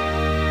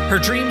 Her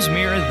dreams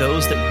mirror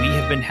those that we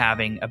have been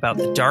having about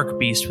the dark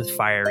beast with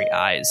fiery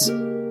eyes.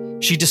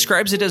 She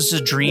describes it as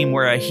a dream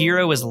where a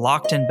hero is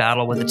locked in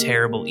battle with a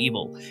terrible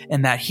evil,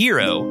 and that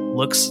hero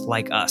looks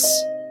like us.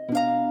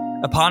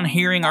 Upon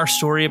hearing our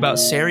story about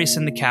Ceres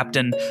and the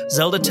captain,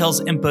 Zelda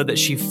tells Impa that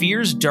she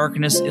fears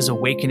darkness is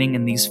awakening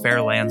in these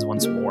fair lands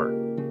once more.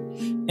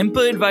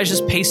 Impa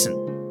advises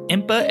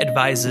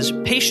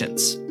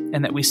patience,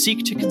 and that we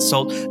seek to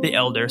consult the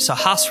elder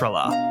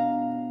Sahasrahla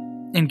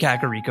in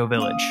Kakariko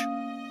Village.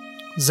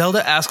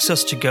 Zelda asks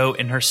us to go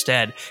in her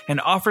stead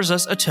and offers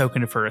us a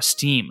token of her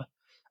esteem,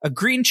 a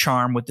green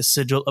charm with the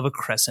sigil of a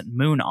crescent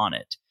moon on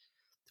it.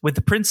 With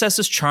the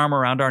princess's charm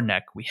around our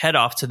neck, we head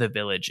off to the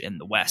village in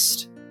the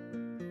west.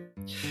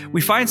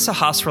 We find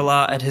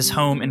Sahasrahla at his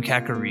home in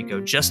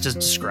Kakariko, just as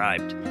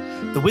described.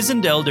 The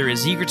wizened elder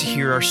is eager to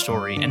hear our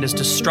story and is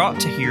distraught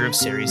to hear of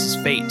Ceres'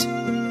 fate.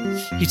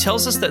 He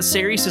tells us that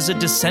Ceres is a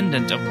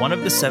descendant of one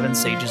of the 7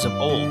 sages of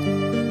old,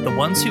 the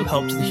ones who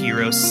helped the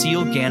hero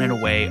seal Ganon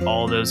away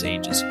all those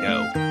ages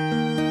ago.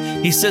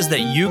 He says that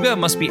Yuga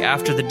must be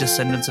after the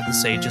descendants of the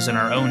sages in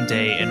our own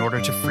day in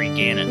order to free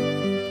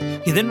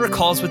Ganon. He then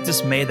recalls with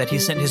dismay that he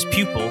sent his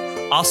pupil,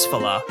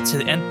 Asfala,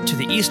 to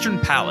the Eastern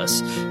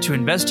Palace to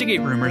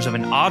investigate rumors of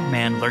an odd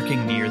man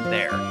lurking near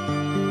there.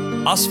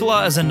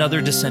 Asfala is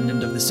another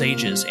descendant of the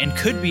sages and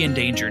could be in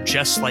danger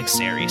just like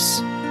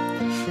Ceres.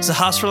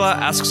 Sahasrahla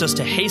asks us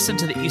to hasten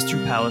to the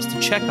Eastern Palace to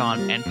check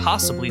on and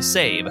possibly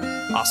save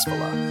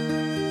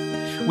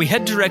Asfala. We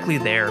head directly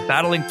there,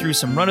 battling through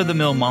some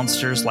run-of-the-mill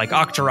monsters like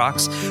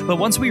Octoroks, but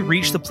once we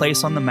reach the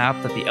place on the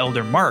map that the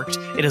Elder marked,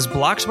 it is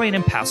blocked by an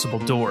impassable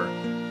door.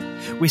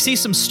 We see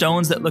some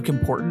stones that look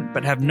important,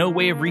 but have no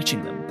way of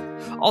reaching them.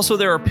 Also,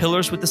 there are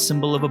pillars with the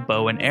symbol of a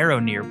bow and arrow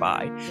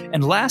nearby.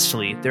 And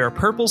lastly, there are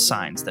purple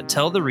signs that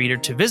tell the reader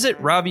to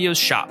visit Ravio's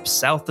shop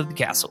south of the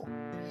castle.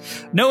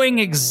 Knowing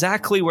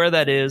exactly where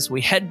that is,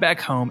 we head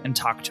back home and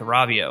talk to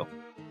Ravio.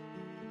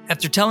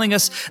 After telling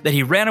us that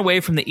he ran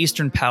away from the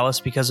Eastern Palace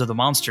because of the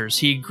monsters,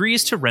 he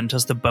agrees to rent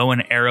us the bow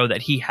and arrow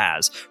that he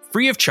has,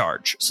 free of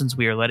charge, since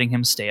we are letting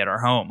him stay at our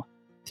home.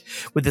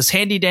 With this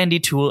handy-dandy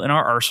tool in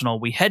our arsenal,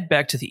 we head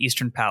back to the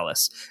Eastern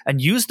Palace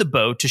and use the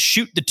bow to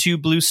shoot the 2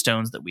 blue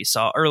stones that we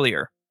saw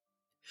earlier.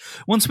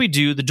 Once we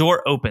do, the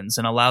door opens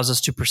and allows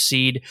us to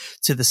proceed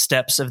to the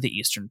steps of the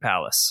Eastern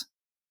Palace.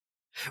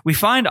 We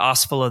find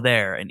Asfala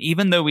there, and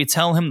even though we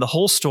tell him the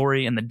whole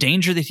story and the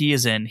danger that he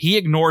is in, he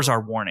ignores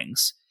our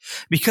warnings.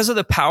 Because of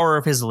the power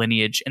of his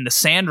lineage and the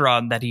sand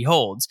rod that he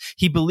holds,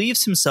 he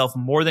believes himself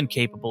more than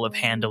capable of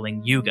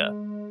handling Yuga.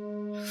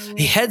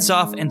 He heads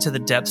off into the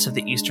depths of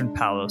the Eastern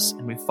Palace,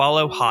 and we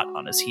follow hot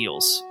on his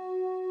heels.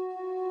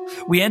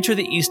 We enter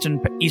the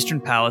Eastern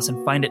Palace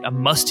and find it a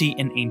musty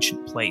and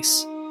ancient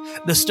place.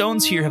 The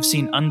stones here have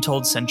seen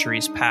untold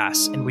centuries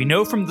pass, and we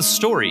know from the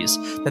stories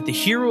that the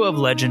hero of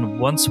legend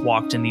once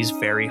walked in these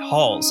very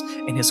halls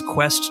in his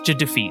quest to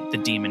defeat the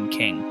Demon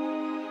King.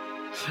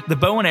 The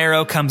bow and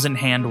arrow comes in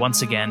hand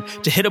once again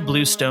to hit a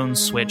blue stone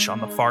switch on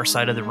the far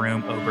side of the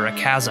room over a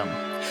chasm.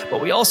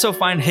 But we also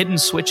find hidden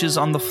switches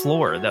on the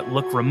floor that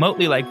look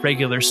remotely like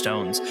regular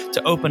stones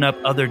to open up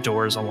other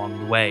doors along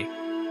the way.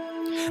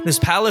 This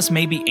palace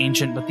may be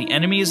ancient, but the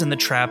enemies and the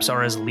traps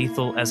are as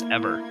lethal as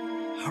ever.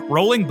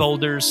 Rolling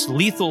boulders,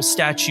 lethal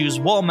statues,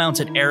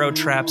 wall-mounted arrow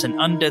traps, and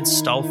undead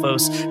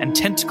Stalfos and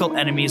tentacle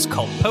enemies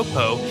called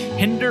Popo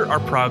hinder our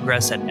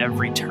progress at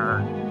every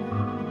turn.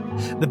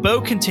 The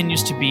bow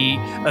continues to be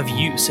of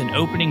use in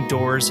opening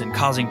doors and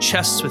causing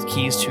chests with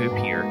keys to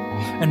appear,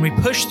 and we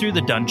push through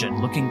the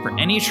dungeon looking for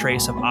any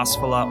trace of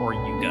Asfala or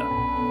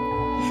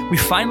Yuga. We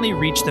finally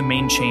reach the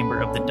main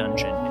chamber of the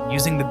dungeon, and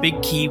using the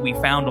big key we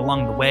found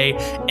along the way,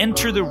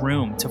 enter the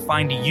room to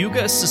find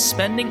Yuga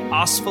suspending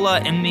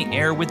Asfala in the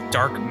air with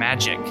dark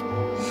magic.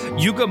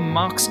 Yuga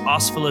mocks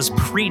Asfala's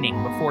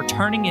preening before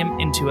turning him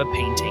into a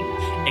painting,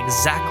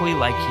 exactly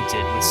like he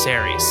did with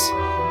Ceres.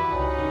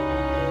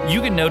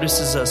 Yuga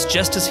notices us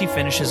just as he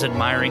finishes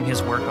admiring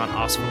his work on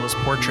Asfala's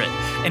portrait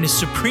and is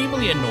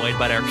supremely annoyed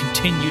by our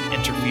continued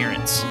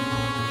interference.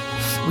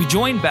 We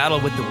join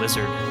battle with the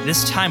wizard,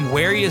 this time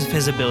wary of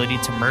his ability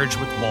to merge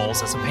with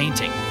walls as a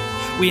painting.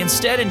 We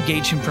instead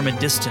engage him from a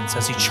distance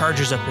as he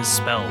charges up his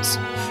spells.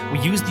 We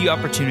use the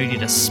opportunity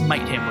to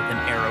smite him with an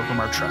arrow from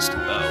our trusty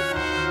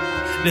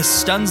bow. This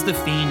stuns the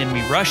fiend and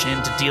we rush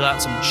in to deal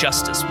out some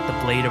justice with the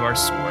blade of our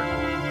sword.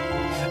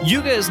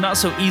 Yuga is not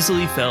so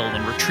easily felled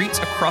and retreats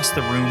across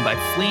the room by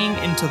fleeing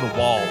into the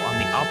wall on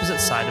the opposite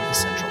side of the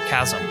central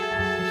chasm.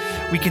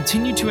 We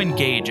continue to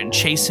engage and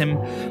chase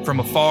him from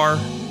afar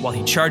while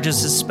he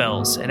charges his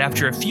spells, and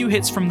after a few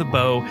hits from the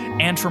bow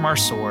and from our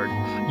sword,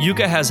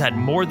 Yuga has had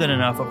more than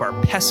enough of our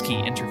pesky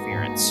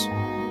interference.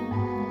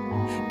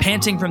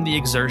 Panting from the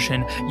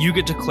exertion,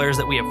 Yuga declares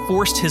that we have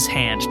forced his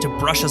hand to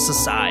brush us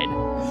aside.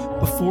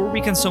 Before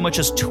we can so much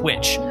as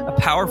twitch, a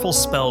powerful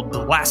spell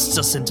blasts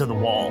us into the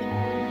wall.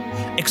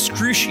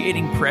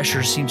 Excruciating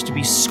pressure seems to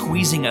be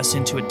squeezing us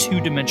into a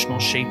two-dimensional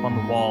shape on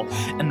the wall,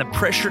 and the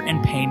pressure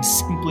and pain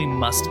simply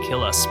must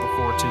kill us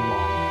before too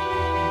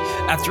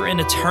long. After an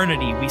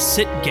eternity, we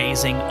sit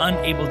gazing,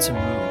 unable to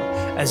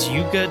move, as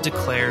Yuga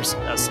declares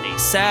us a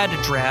sad,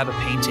 drab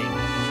painting,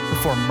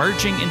 before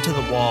merging into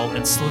the wall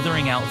and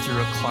slithering out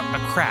through a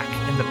crack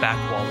in the back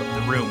wall of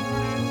the room.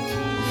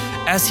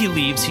 As he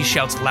leaves, he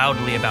shouts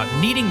loudly about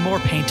needing more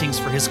paintings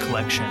for his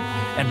collection,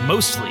 and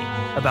mostly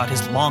about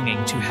his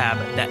longing to have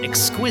that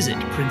exquisite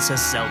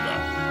Princess Zelda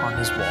on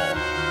his wall.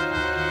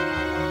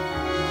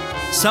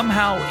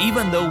 Somehow,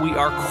 even though we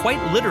are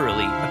quite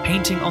literally a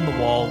painting on the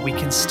wall, we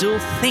can still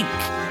think,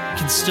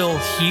 can still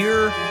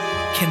hear,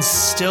 can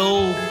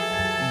still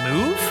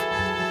move?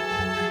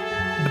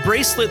 The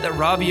bracelet that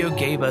Ravio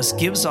gave us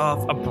gives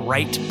off a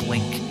bright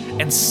blink,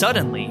 and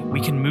suddenly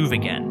we can move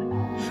again.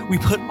 We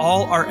put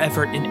all our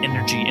effort and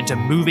energy into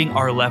moving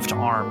our left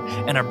arm,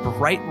 and a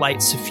bright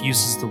light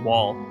suffuses the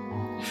wall.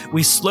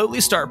 We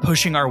slowly start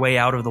pushing our way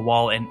out of the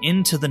wall and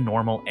into the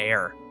normal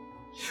air.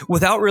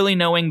 Without really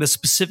knowing the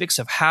specifics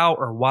of how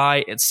or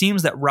why, it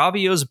seems that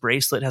Ravio's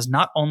bracelet has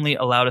not only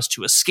allowed us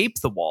to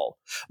escape the wall,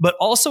 but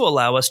also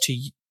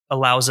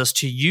allows us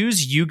to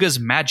use Yuga's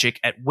magic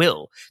at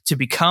will to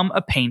become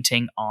a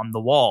painting on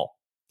the wall.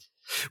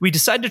 We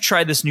decide to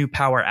try this new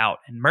power out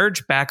and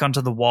merge back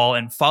onto the wall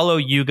and follow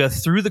Yuga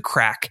through the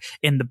crack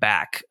in the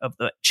back of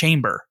the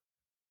chamber.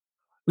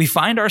 We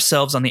find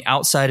ourselves on the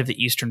outside of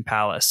the Eastern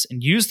Palace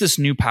and use this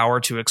new power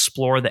to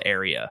explore the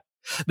area.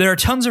 There are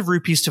tons of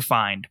rupees to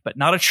find, but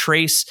not a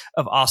trace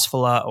of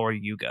Asfala or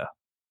Yuga.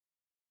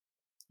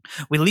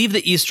 We leave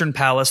the Eastern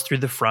Palace through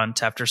the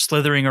front after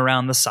slithering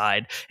around the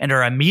side and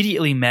are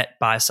immediately met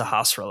by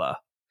Sahasrahla.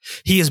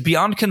 He is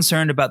beyond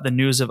concerned about the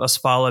news of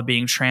Asfala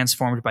being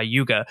transformed by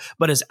Yuga,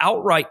 but is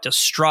outright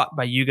distraught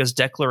by Yuga's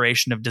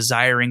declaration of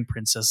desiring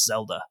Princess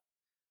Zelda.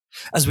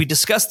 As we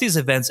discuss these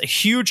events, a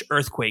huge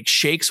earthquake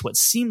shakes what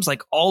seems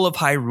like all of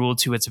Hyrule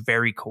to its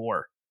very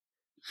core.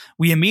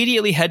 We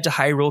immediately head to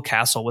Hyrule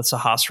Castle with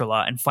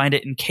Sahasrahla and find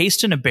it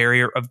encased in a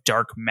barrier of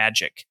dark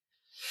magic.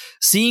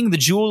 Seeing the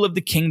jewel of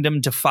the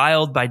kingdom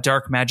defiled by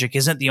dark magic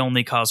isn't the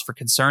only cause for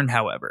concern,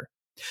 however.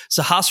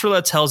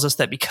 Sahasrahla tells us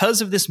that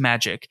because of this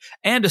magic,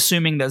 and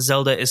assuming that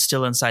Zelda is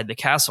still inside the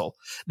castle,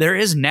 there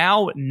is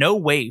now no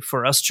way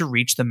for us to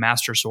reach the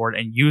Master Sword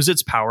and use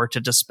its power to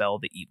dispel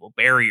the evil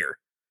barrier.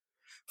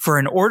 For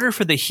in order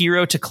for the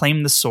hero to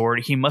claim the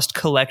sword, he must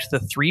collect the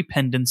 3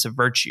 pendants of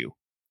virtue.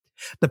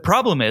 The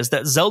problem is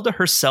that Zelda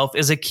herself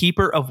is a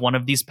keeper of one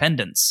of these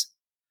pendants.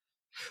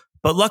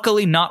 But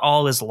luckily, not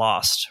all is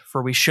lost,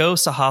 for we show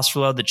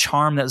Sahasrahla the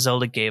charm that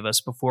Zelda gave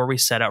us before we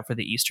set out for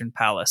the Eastern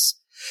Palace,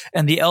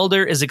 and the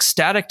Elder is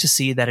ecstatic to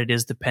see that it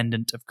is the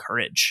Pendant of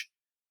Courage.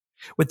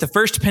 With the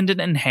first pendant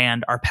in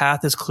hand, our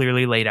path is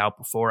clearly laid out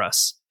before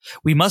us.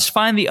 We must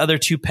find the other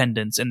 2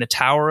 pendants in the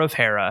Tower of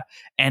Hera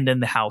and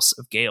in the House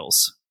of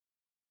Gales.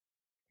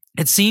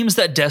 It seems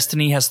that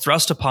destiny has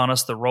thrust upon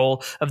us the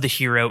role of the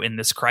hero in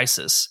this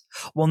crisis.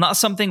 While not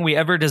something we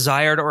ever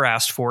desired or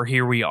asked for,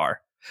 here we are.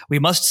 We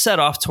must set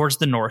off towards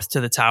the north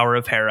to the Tower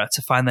of Hera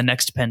to find the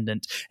next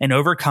pendant and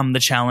overcome the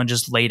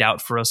challenges laid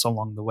out for us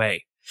along the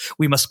way.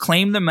 We must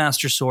claim the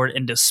Master Sword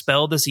and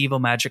dispel this evil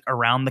magic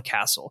around the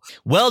castle.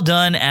 Well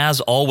done, as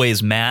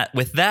always, Matt.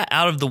 With that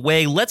out of the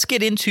way, let's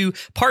get into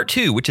part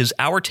 2, which is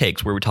our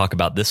takes, where we talk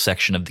about this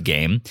section of the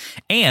game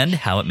and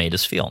how it made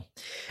us feel.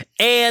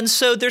 And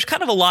so there's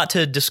kind of a lot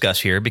to discuss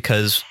here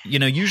because,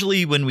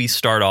 usually when we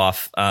start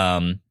off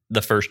when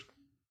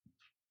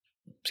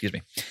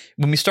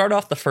we start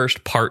off the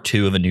first part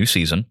 2 of a new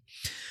season,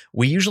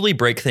 we usually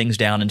break things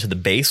down into the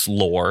base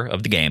lore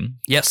of the game.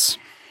 Yes.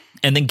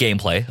 And then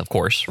gameplay, of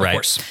course, right? Of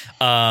course.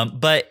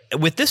 But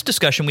with this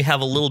discussion, we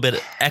have a little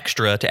bit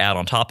extra to add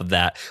on top of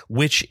that,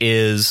 which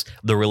is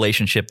the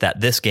relationship that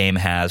this game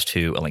has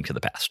to A Link to the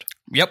Past.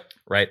 Yep.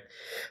 Right.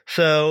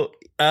 So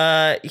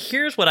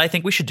here's what I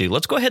think we should do.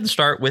 Let's go ahead and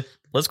start with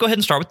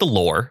the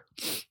lore,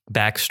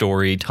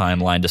 backstory,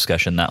 timeline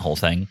discussion, that whole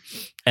thing.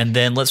 And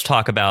then let's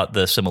talk about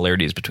the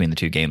similarities between the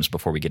two games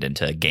before we get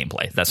into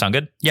gameplay. Does that sound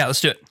good? Yeah,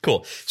 let's do it.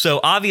 Cool. So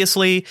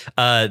obviously,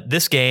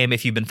 this game,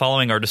 if you've been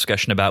following our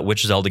discussion about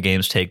which Zelda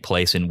games take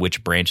place in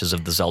which branches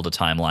of the Zelda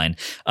timeline,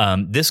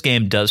 this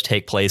game does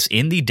take place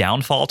in the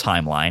Downfall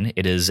timeline.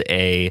 It is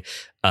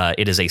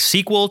a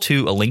sequel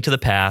to A Link to the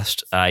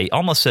Past. I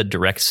almost said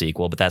direct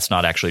sequel, but that's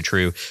not actually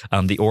true.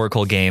 The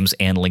Oracle games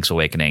and Link's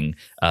Awakening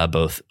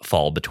both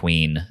fall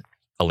between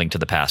A Link to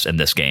the Past and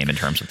this game in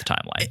terms of the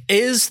timeline.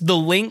 Is the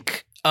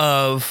Link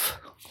of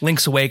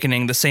Link's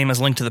Awakening the same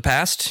as Link to the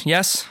Past?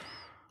 Yes?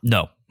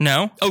 No.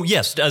 No? Oh,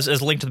 yes. As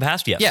Link to the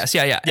Past, yes. Yes,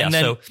 yeah. And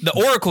then the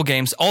Oracle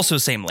games also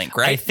same Link,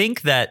 right? I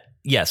think that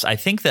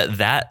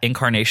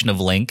incarnation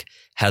of Link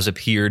has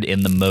appeared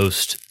in the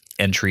most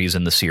entries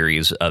in the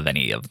series of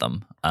any of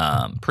them.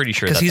 Pretty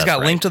sure because he's got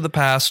right. Link to the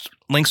Past,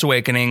 Link's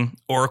Awakening,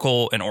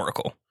 Oracle, and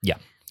Oracle. Yeah.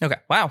 Okay.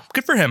 Wow.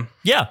 Good for him.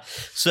 Yeah.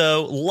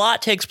 So a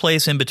lot takes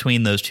place in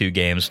between those two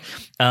games.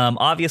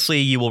 Obviously,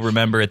 you will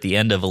remember at the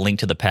end of A Link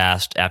to the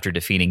Past, after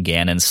defeating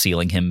Ganon,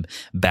 sealing him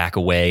back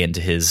away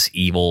into his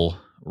evil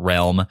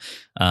realm.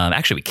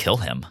 Actually, we kill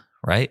him,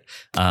 right?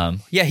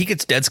 Yeah, he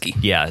gets deadski.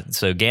 Yeah.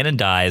 So Ganon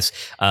dies.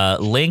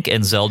 Link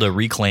and Zelda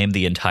reclaim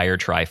the entire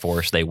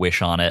Triforce. They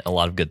wish on it. A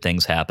lot of good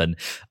things happen.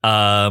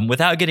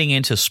 Without getting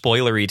into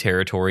spoilery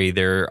territory,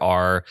 there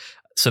are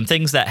some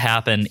things that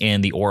happen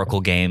in the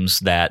Oracle games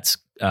that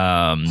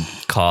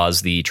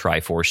cause the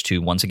Triforce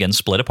to once again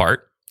split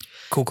apart.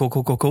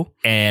 Cool.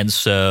 And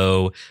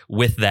so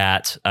with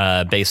that,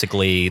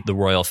 basically the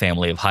royal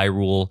family of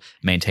Hyrule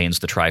maintains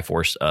the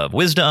Triforce of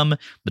Wisdom.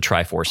 The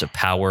Triforce of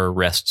Power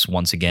rests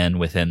once again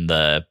within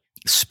the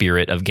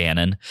spirit of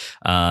Ganon.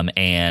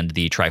 And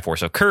the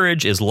Triforce of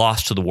Courage is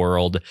lost to the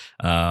world.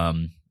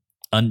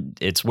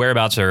 Its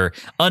whereabouts are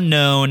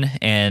unknown,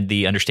 and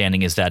the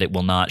understanding is that it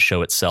will not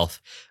show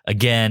itself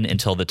again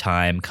until the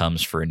time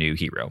comes for a new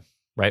hero,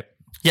 right?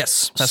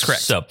 Yes, that's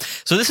correct. So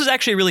this is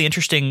actually a really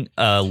interesting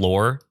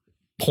lore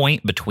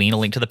point between A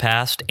Link to the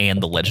Past and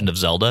The Legend of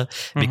Zelda,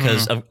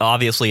 because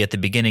obviously at the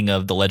beginning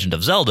of The Legend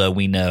of Zelda,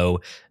 we know,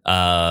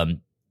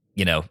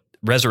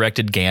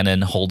 resurrected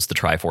Ganon holds the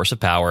Triforce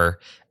of Power,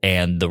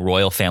 and the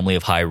royal family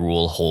of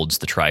Hyrule holds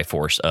the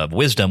Triforce of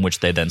Wisdom, which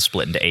they then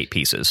split into 8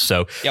 pieces.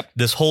 So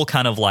this whole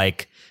kind of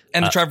like...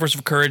 And the Triforce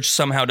of Courage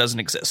somehow doesn't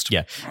exist.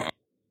 Yeah.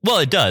 Well,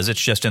 it does.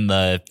 It's just in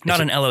the...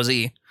 Not an LOZ.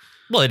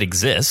 Well, it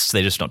exists.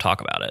 They just don't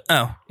talk about it.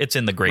 Oh. It's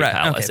in the Great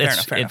Palace. Okay,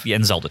 fair enough.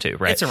 In Zelda 2,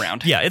 right? It's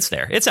around. Yeah, it's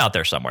there. It's out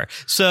there somewhere.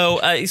 So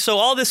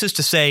all this is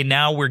to say,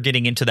 now we're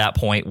getting into that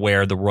point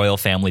where the royal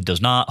family does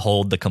not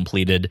hold the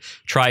completed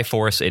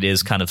Triforce. It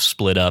is kind of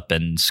split up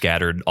and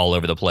scattered all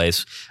over the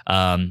place.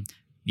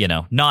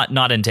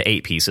 Not into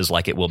 8 pieces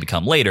like it will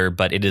become later,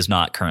 but it is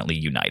not currently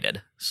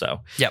united.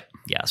 So, yeah.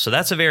 So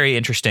that's a very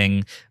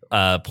interesting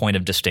point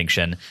of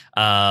distinction.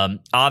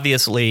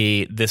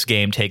 Obviously, this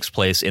game takes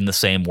place in the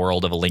same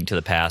world of A Link to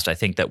the Past. I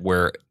think that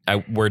we're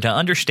to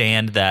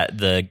understand that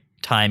the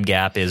time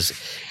gap is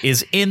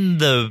in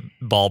the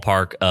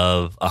ballpark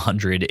of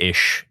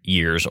 100-ish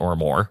years or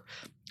more.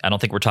 I don't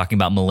think we're talking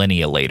about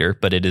millennia later,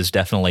 but it is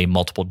definitely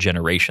multiple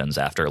generations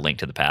after A Link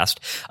to the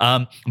Past.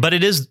 But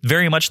it is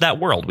very much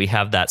that world. We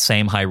have that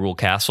same Hyrule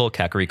Castle.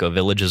 Kakariko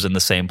Village is in the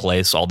same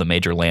place. All the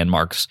major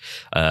landmarks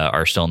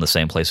are still in the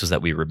same places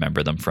that we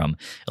remember them from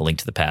A Link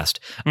to the Past.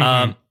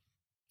 And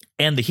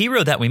the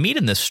hero that we meet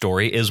in this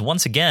story is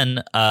once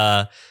again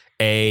a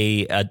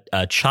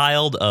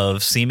child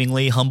of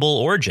seemingly humble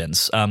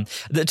origins.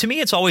 To me,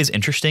 it's always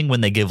interesting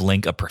when they give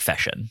Link a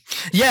profession.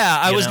 Yeah,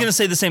 I was going to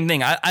say the same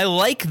thing. I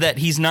like that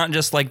he's not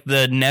just like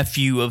the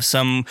nephew of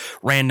some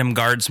random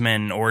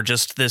guardsman or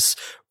just this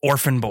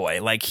orphan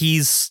boy. Like,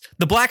 he's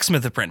the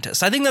blacksmith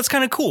apprentice. I think that's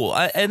kind of cool.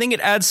 I think it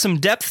adds some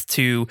depth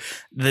to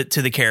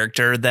the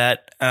character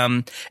that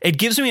it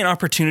gives me an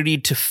opportunity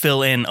to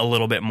fill in a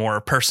little bit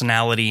more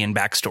personality and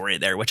backstory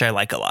there, which I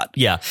like a lot.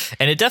 Yeah,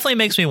 and it definitely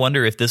makes me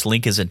wonder if this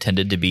Link is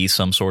intended to be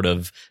some sort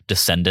of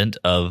descendant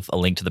of A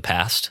Link to the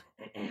Past.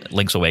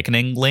 Link's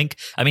Awakening Link.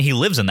 I mean, he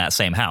lives in that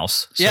same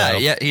house. So.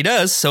 Yeah, he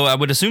does. So I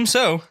would assume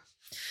so.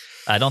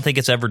 I don't think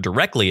it's ever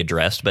directly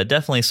addressed, but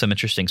definitely some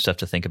interesting stuff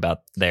to think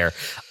about there.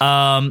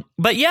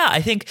 But yeah,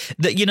 I think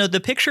that, the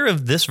picture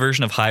of this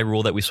version of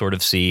Hyrule that we sort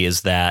of see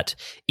is that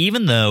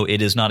even though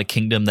it is not a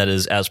kingdom that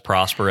is as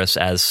prosperous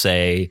as,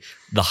 say,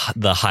 the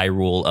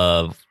Hyrule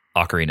of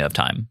Ocarina of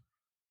Time,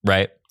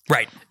 right?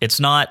 Right. It's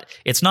not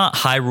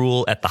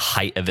Hyrule at the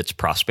height of its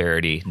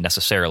prosperity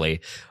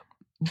necessarily,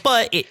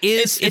 but it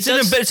is. It's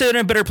in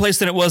a better place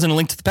than it was in A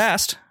Link to the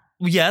Past.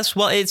 Yes,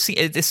 well, it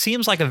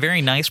seems like a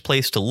very nice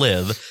place to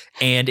live,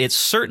 and it's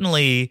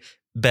certainly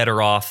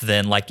better off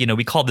than, like,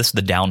 we call this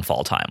the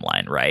downfall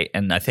timeline, right?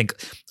 And I think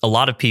a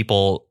lot of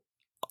people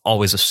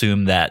always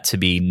assume that to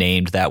be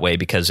named that way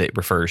because it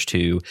refers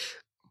to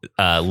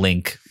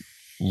Link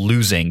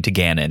losing to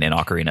Ganon in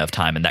Ocarina of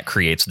Time, and that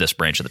creates this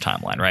branch of the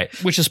timeline, right?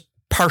 Which is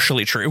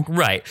partially true.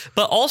 Right.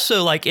 But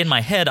also, like, in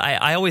my head,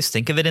 I always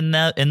think of it in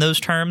those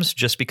terms,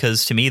 just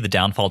because to me the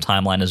downfall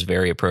timeline is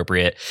very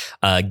appropriate,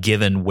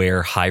 given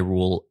where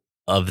Hyrule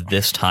of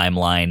this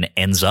timeline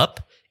ends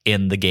up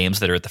in the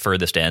games that are at the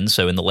furthest end.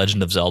 So in The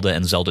Legend of Zelda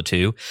and Zelda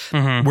 2,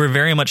 we're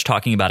very much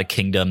talking about a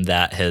kingdom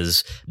that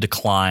has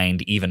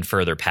declined even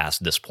further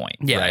past this point.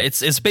 Yeah, right?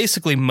 it's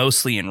basically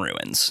mostly in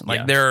ruins. Like,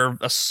 Yeah. there are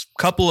a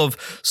couple of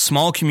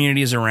small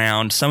communities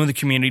around. Some of the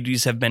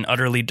communities have been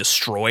utterly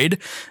destroyed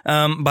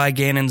by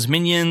Ganon's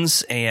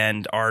minions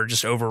and are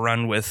just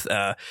overrun with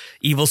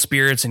evil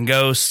spirits and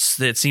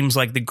ghosts. It seems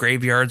like the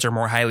graveyards are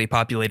more highly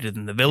populated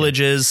than the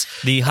villages.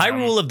 The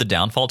Hyrule of the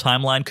downfall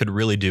timeline could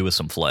really do with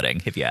some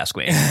flooding, if you ask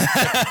me.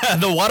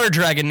 The water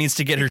dragon needs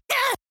to get her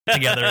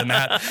together in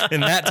that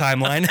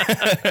timeline.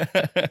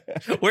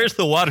 Where's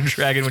the water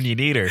dragon when you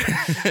need her?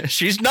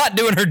 She's not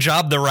doing her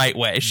job the right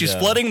way. She's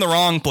No. flooding the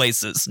wrong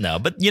places. No,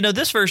 but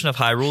this version of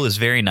Hyrule is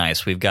very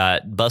nice. We've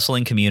got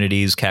bustling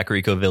communities.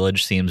 Kakariko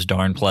Village seems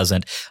darn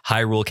pleasant.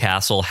 Hyrule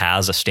Castle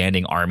has a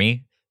standing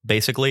army,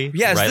 basically.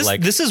 Yes,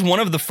 right? this is one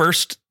of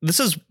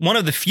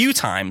the few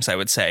times, I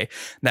would say,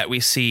 that we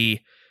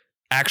see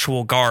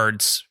actual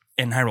guards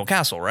in Hyrule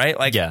Castle, right?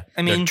 Like, yeah,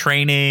 I mean, they're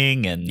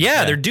training and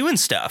they're doing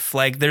stuff.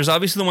 Like, there's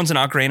obviously the ones in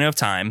Ocarina of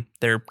Time.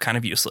 They're kind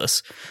of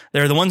useless.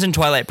 There are the ones in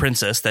Twilight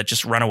Princess that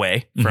just run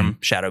away from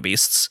shadow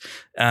beasts.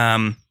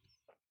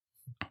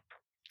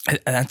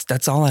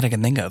 That's all that I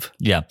can think of.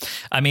 Yeah.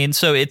 I mean,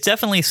 so it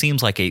definitely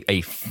seems like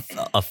a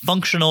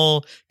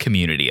functional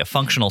community, a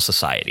functional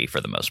society for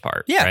the most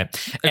part. Yeah,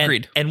 right?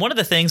 agreed. And one of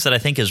the things that I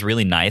think is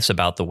really nice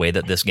about the way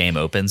that this game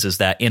opens is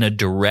that in a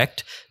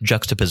direct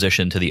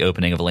juxtaposition to the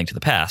opening of A Link to the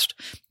Past,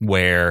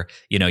 where,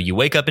 you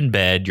wake up in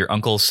bed, your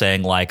uncle's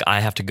saying, like, I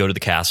have to go to the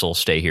castle,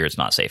 stay here, it's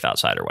not safe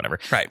outside or whatever.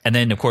 Right. And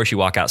then, of course, you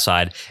walk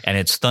outside and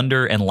it's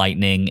thunder and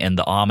lightning and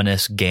the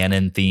ominous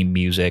Ganon theme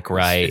music,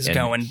 right? It's and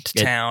going to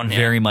town. It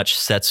very much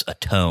sets a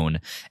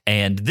tone.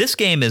 And this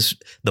game is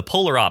the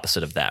polar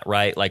opposite of that,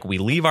 right? Like, we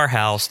leave our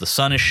house, the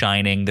sun is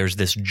shining, there's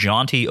this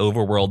jaunty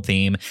overworld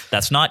theme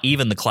that's not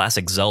even the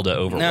classic Zelda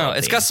overworld No,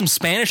 it's theme. got some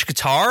Spanish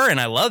guitar, and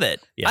I love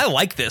it. Yeah. I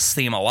like this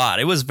theme a lot.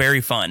 It was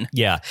very fun.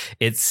 Yeah,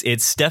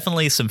 it's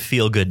definitely some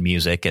feel good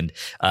music, and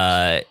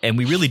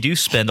we really do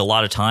spend a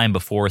lot of time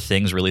before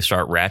things really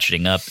start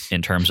ratcheting up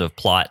in terms of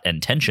plot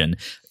and tension.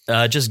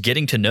 Just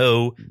getting to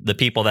know the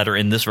people that are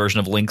in this version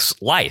of Link's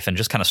life and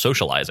just kind of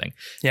socializing.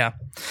 Yeah.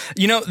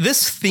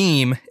 This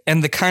theme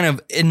and the kind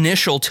of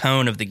initial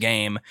tone of the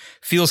game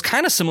feels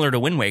kind of similar to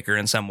Wind Waker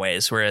in some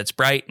ways, where it's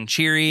bright and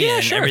cheery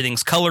and sure.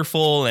 everything's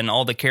colorful and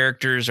all the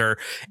characters are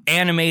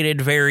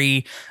animated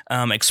very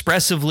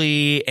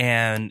expressively,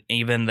 and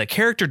even the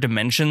character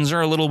dimensions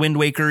are a little Wind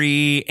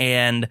Wakery,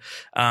 and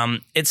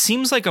it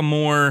seems like a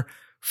more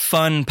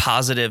fun,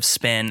 positive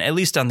spin, at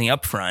least on the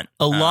upfront.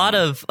 A lot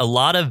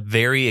of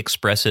very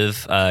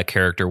expressive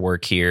character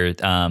work here.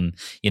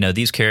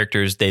 These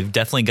characters, they've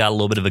definitely got a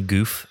little bit of a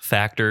goof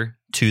factor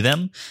to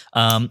them.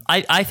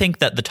 I think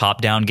that the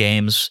top-down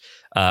games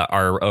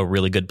are a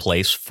really good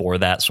place for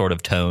that sort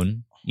of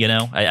tone.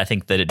 I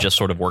think that it just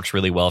sort of works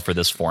really well for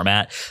this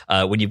format.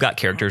 When you've got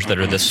characters that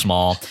are this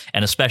small,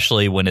 and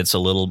especially when it's a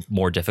little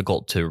more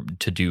difficult to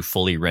do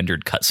fully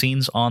rendered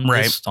cutscenes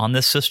on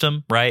this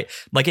system, right?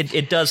 Like,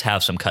 it does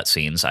have some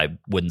cutscenes. I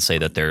wouldn't say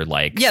that they're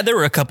like... Yeah, there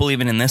were a couple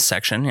even in this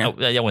section. Yeah.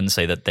 I wouldn't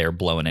say that they're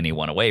blowing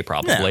anyone away,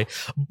 probably.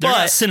 No, they're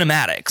not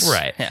cinematics.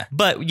 Right. Yeah.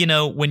 But,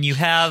 when you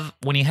have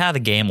a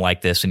game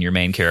like this and your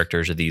main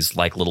characters are these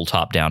like little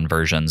top-down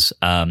versions,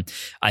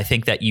 I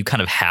think that you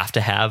kind of have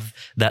to have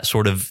that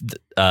sort of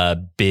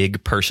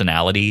big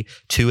personality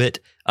to it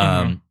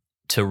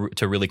to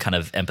really kind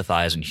of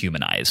empathize and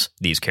humanize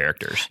these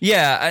characters.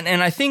 Yeah,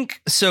 and I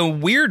think so.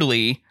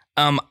 Weirdly,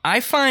 I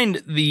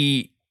find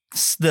the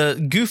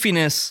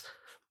goofiness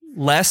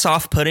less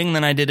off-putting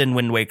than I did in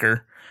Wind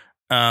Waker.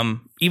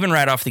 Even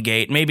right off the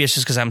gate. Maybe it's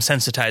just because I'm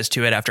sensitized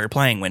to it after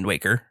playing Wind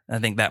Waker. I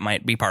think that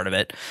might be part of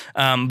it.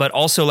 But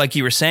also, like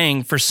you were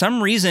saying, for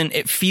some reason,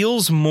 it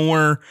feels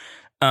more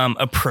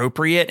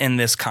appropriate in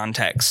this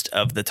context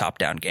of the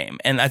top-down game.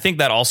 And I think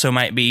that also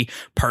might be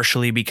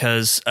partially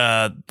because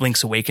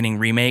Link's Awakening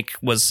Remake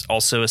was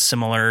also a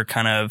similar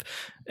kind of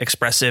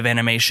expressive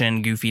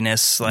animation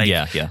goofiness. Like,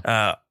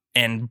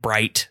 and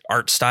bright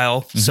art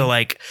style. So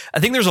like, I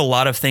think there's a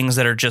lot of things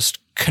that are just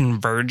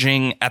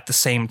converging at the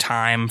same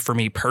time for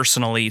me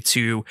personally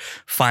to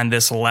find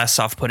this less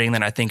off-putting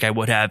than I think I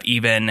would have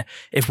even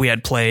if we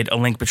had played A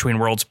Link Between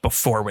Worlds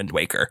before Wind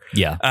Waker.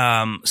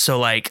 Yeah. So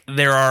like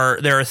there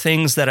are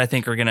things that I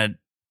think are going to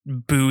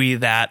buoy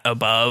that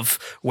above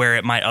where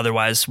it might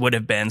otherwise would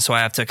have been. So I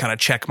have to kind of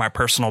check my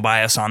personal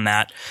bias on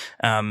that.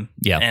 And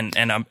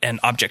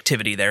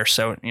objectivity there.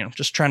 So,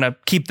 just trying to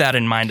keep that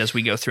in mind as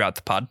we go throughout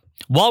the pod.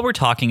 While we're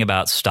talking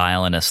about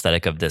style and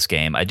aesthetic of this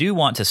game, I do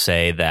want to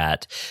say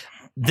that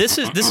this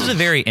is a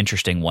very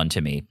interesting one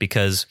to me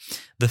because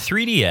the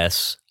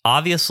 3DS,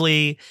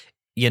 obviously,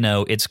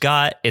 it's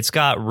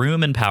got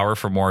room and power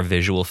for more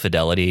visual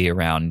fidelity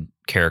around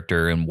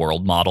character and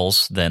world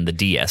models than the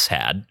DS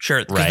had.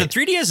 Sure, because the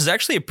 3DS is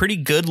actually a pretty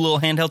good little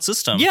handheld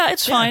system. Yeah,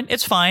 it's fine.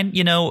 It's fine.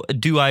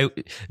 Do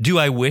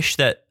I wish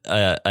that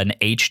an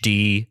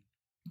HD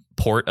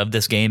port of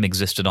this game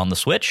existed on the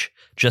Switch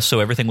just so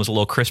everything was a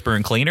little crisper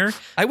and cleaner?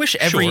 I wish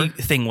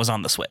everything was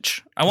on the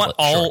Switch. I want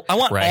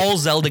all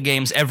Zelda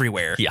games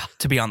everywhere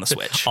to be on the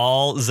Switch.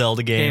 All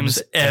Zelda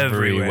games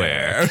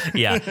everywhere.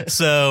 Yeah.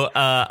 So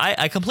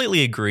I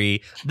completely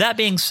agree. That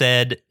being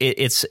said,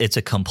 it's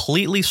a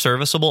completely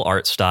serviceable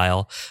art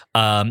style.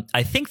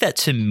 I think that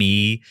to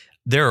me,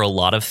 there are a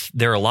lot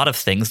of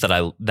things that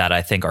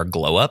I think are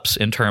glow ups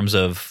in terms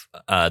of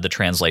the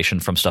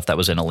translation from stuff that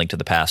was in A Link to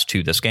the Past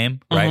to this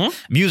game. Right,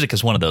 music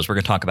is one of those. We're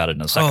going to talk about it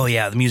in a second. Oh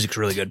yeah, the music's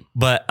really good.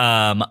 But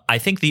I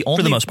think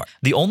for the most part,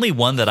 the only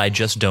one that I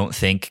just don't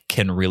think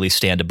can really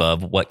stand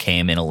above what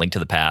came in A Link to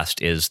the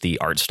Past is the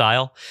art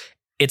style.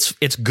 It's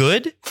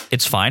good.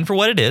 It's fine for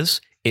what it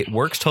is. It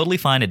works totally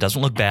fine. It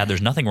doesn't look bad.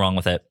 There's nothing wrong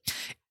with it.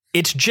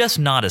 It's just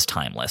not as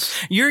timeless.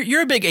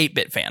 You're a big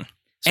 8-bit fan.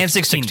 And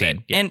 16-bit.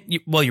 Yeah. And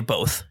you're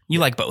both. You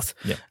like both.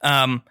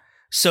 Yeah.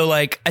 So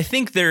like, I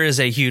think there is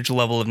a huge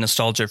level of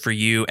nostalgia for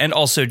you and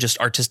also just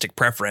artistic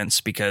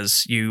preference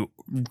because you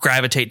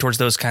gravitate towards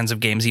those kinds of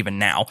games even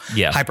now.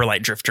 Yeah. Hyper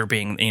Light Drifter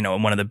being,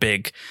 one of the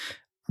big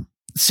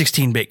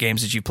 16-bit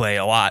games that you play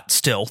a lot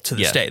still to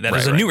this day. That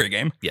is a newer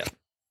game. Yeah.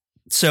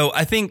 So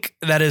I think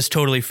that is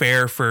totally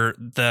fair for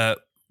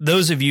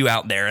those of you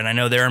out there, and I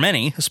know there are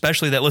many,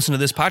 especially that listen to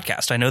this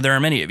podcast. I know there are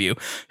many of you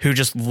who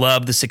just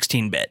love the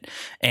 16-bit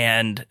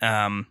and,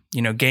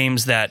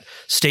 games that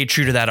stay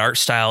true to that art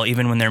style,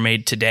 even when they're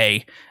made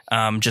today,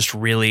 just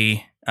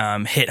really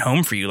hit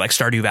home for you. Like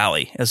Stardew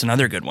Valley is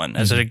another good one,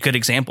 as a good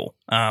example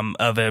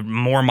of a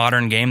more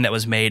modern game that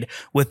was made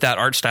with that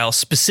art style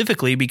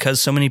specifically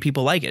because so many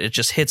people like it. It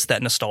just hits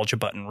that nostalgia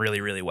button really,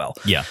 really well.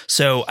 Yeah.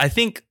 So I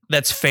think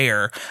that's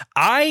fair.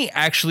 I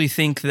actually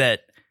think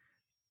that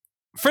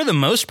for the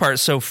most part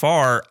so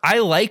far, I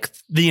like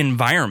the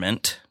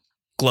environment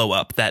glow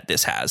up that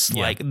this has.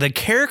 Yeah. Like the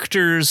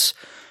characters,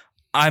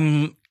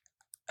 I'm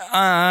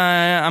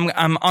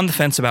on the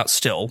fence about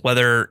still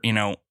whether,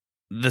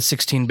 the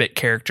 16-bit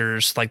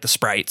characters like the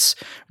sprites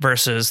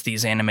versus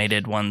these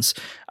animated ones.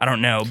 I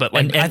don't know, but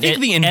like I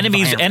think the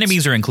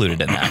enemies are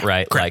included in that,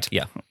 right? Correct. Like,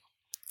 yeah.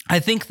 I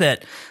think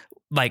that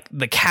like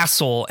the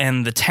castle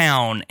and the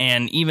town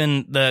and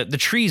even the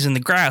trees and the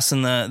grass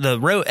and the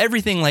road,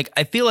 everything, like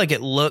I feel like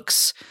it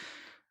looks,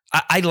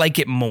 I like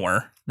it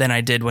more than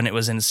I did when it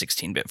was in a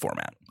 16-bit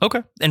format.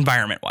 Okay.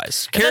 Environment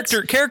wise,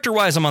 character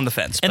wise, I'm on the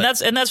fence. And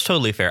that's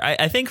totally fair.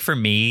 I think for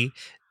me,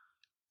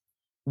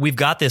 we've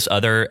got this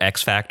other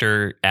X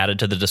factor added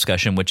to the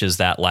discussion, which is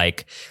that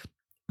like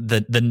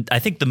I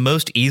think the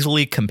most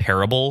easily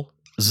comparable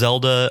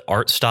Zelda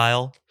art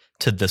style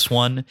to this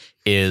one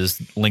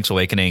is Link's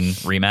Awakening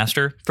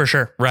remaster, for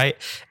sure, right?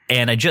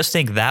 And I just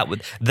think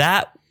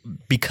that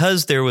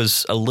because there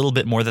was a little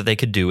bit more that they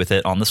could do with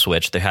it on the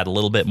Switch, they had a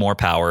little bit more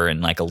power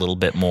and like a little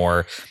bit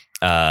more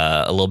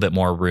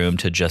room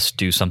to just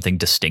do something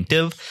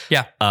distinctive.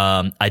 Yeah.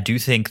 I do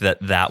think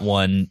that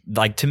one,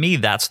 like to me,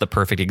 that's the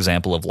perfect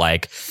example of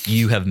like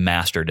you have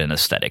mastered an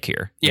aesthetic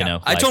here. Yeah,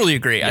 I totally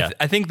agree. Yeah.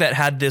 I think that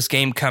had this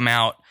game come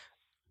out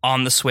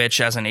on the Switch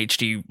as an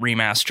HD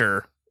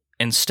remaster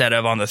instead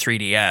of on the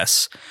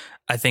 3DS,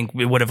 I think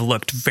it would have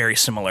looked very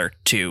similar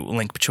to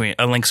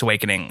Link's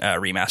Awakening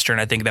remaster, and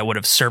I think that would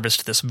have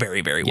serviced this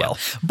very, very well.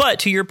 But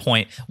to your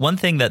point, one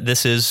thing that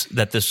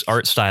this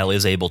art style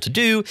is able to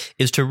do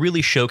is to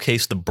really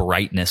showcase the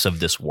brightness of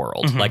this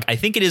world. Mm-hmm. Like I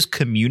think it is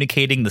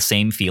communicating the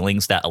same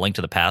feelings that A Link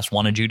to the Past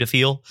wanted you to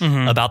feel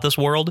about this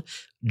world,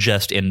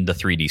 just in the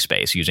 3D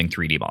space using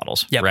 3D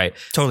models. Yep, right?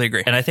 Totally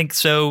agree. And I think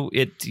so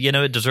it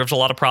deserves a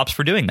lot of props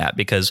for doing that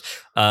because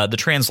the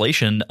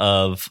translation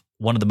of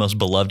one of the most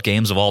beloved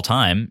games of all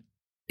time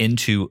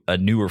into a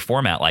newer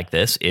format like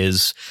this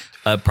is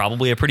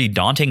probably a pretty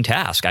daunting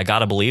task. I got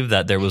to believe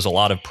that there was a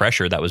lot of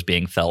pressure that was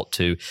being felt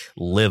to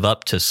live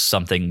up to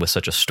something with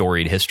such a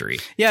storied history.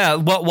 Yeah,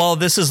 while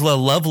this is a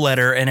love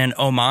letter and an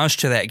homage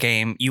to that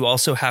game, you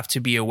also have to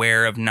be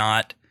aware of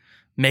not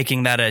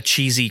making that a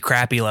cheesy,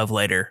 crappy love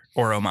letter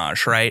or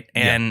homage, right?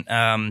 And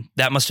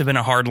that must have been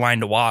a hard line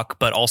to walk,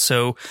 but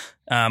also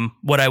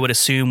what I would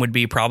assume would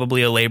be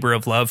probably a labor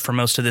of love for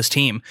most of this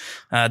team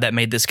that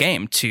made this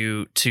game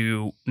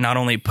to not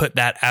only put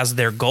that as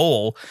their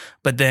goal,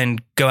 but then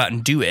go out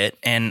and do it.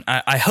 And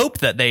I hope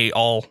that they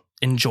all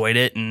enjoyed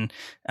it and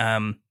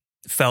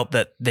felt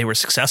that they were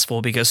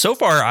successful, because so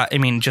far, I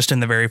mean, just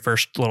in the very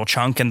first little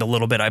chunk and the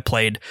little bit I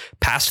played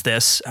past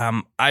this,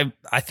 I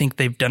think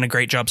they've done a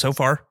great job so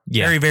far.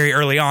 Yeah. Very, very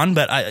early on,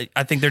 but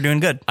I think they're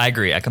doing good. I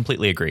agree. I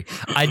completely agree.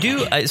 I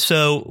do.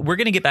 So we're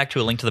going to get back to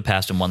A Link to the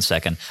Past in 1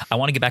 second. I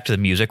want to get back to the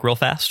music real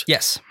fast.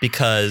 Yes.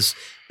 Because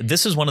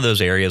this is one of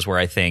those areas where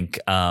I think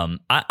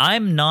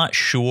I'm not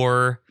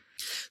sure.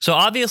 So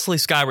obviously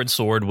Skyward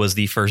Sword was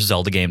the first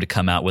Zelda game to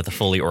come out with a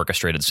fully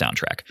orchestrated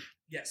soundtrack.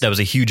 Yes. That was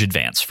a huge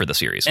advance for the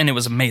series. And it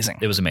was amazing.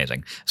 It was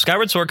amazing.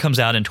 Skyward Sword comes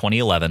out in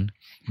 2011.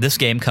 This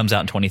game comes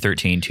out in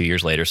 2013, 2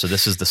 years later. So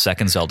this is the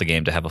second Zelda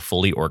game to have a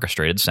fully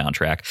orchestrated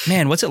soundtrack.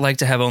 Man, what's it like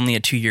to have only a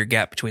 2-year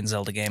gap between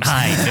Zelda games?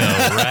 I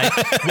know, right?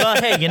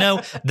 Well, hey,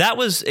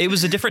 it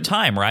was a different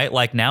time, right?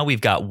 Like now we've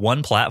got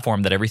one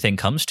platform that everything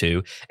comes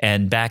to.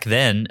 And back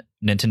then,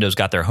 Nintendo's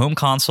got their home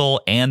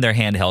console and their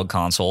handheld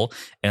console,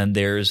 and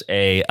there's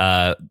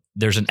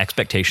an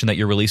expectation that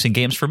you're releasing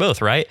games for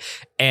both, right?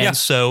 And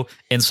so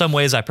in some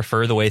ways I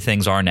prefer the way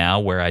things are now,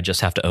 where I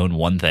just have to own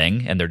one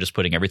thing and they're just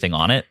putting everything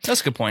on it.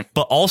 That's a good point.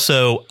 But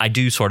also I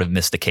do sort of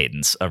miss the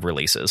cadence of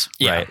releases,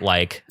 right?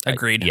 Like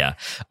agreed. Yeah.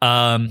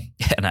 And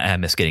I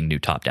miss getting new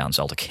top-down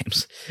Zelda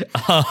games.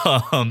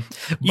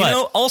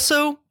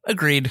 Also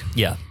agreed.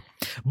 Yeah.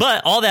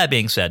 But all that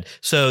being said,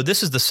 so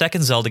this is the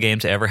second Zelda game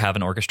to ever have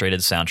an orchestrated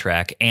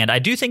soundtrack, and I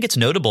do think it's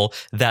notable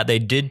that they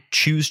did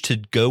choose to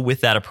go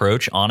with that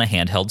approach on a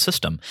handheld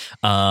system.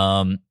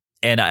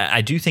 And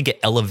I do think it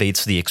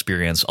elevates the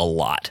experience a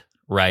lot,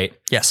 right?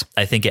 Yes.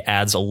 I think it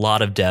adds a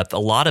lot of depth. A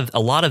lot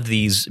of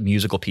these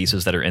musical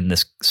pieces that are in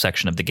this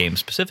section of the game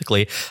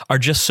specifically are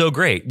just so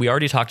great. We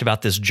already talked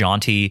about this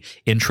jaunty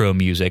intro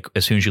music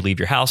as soon as you leave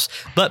your house,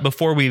 but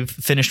before we've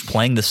finished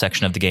playing this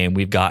section of the game,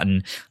 we've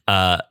gotten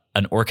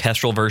an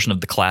orchestral version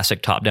of the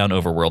classic top-down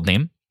overworld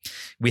theme.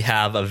 We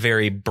have a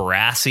very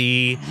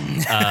brassy,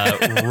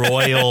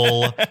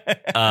 royal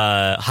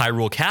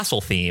Hyrule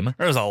Castle theme.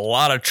 There's a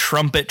lot of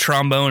trumpet,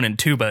 trombone, and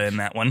tuba in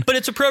that one. But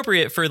it's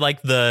appropriate for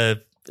like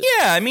the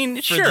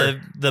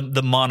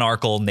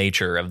monarchical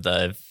nature of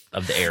the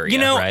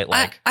area, right?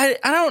 Like I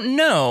don't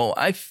know.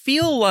 I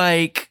feel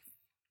like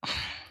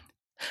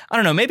I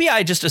don't know. Maybe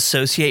I just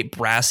associate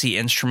brassy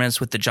instruments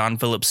with the John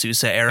Philip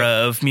Sousa era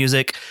of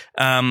music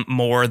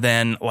more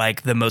than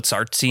like the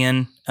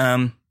Mozartian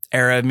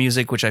era of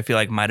music, which I feel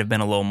like might have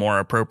been a little more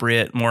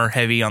appropriate, more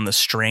heavy on the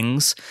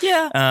strings,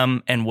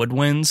 and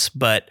woodwinds.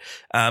 But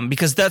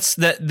because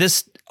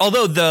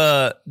although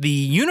the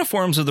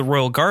uniforms of the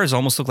Royal Guards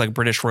almost look like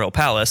British Royal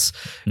Palace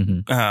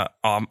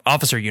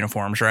officer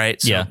uniforms, right?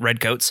 So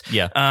red coats.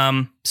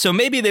 Yeah. So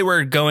maybe they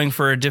were going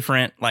for a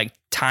different like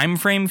time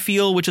frame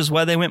feel, which is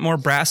why they went more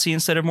brassy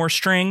instead of more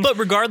string. But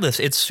regardless,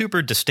 it's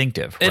super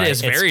distinctive. It right?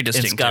 is very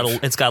distinctive.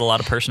 It's got a lot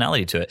of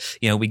personality to it.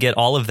 We get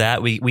all of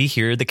that. We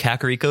hear the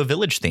Kakariko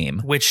Village theme,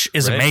 which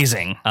is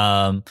amazing.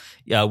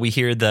 We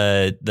hear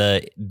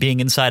the being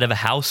inside of a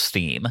house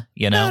theme.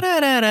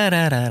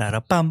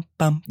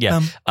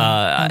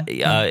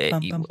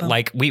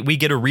 Like we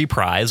get a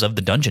reprise of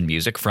the dungeon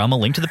music from A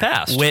Link to the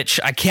Past, which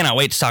I cannot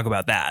wait to talk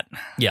about that.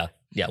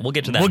 Yeah, we'll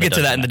get to that. We'll get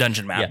to that in the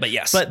dungeon map, but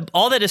yes. But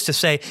all that is to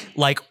say,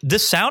 like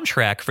this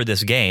soundtrack for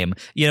this game,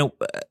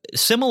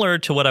 similar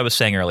to what I was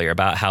saying earlier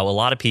about how a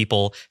lot of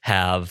people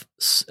have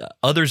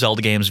other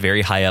Zelda games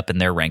very high up in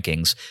their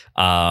rankings.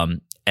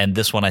 And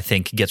this one, I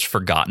think, gets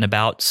forgotten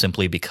about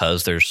simply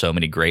because there's so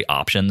many great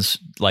options.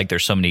 Like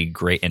there's so many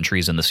great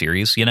entries in the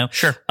series,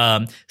 Sure.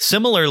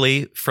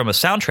 Similarly, from a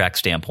soundtrack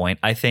standpoint,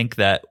 I think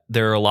that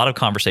there are a lot of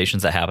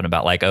conversations that happen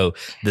about like, oh,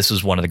 this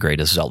is one of the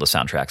greatest Zelda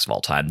soundtracks of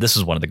all time. This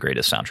is one of the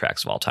greatest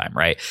soundtracks of all time,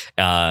 right?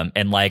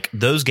 And like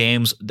those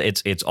games,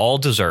 it's all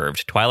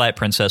deserved. Twilight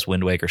Princess,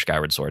 Wind Waker,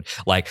 Skyward Sword,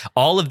 like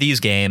all of these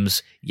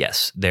games,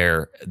 yes,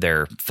 they're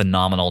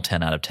phenomenal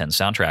 10 out of 10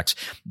 soundtracks.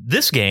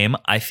 This game,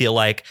 I feel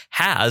like,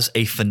 has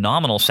a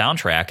phenomenal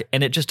soundtrack,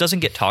 and it just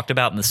doesn't get talked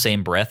about in the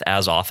same breath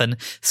as often,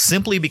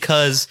 simply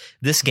because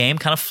this game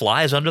kind of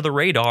flies under the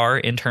radar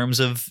in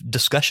terms of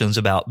discussions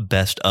about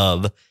best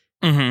of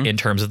in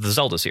terms of the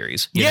Zelda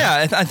series.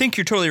 I think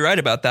you're totally right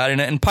about that.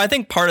 And I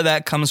think part of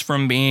that comes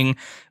from being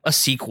a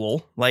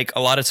sequel. Like a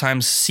lot of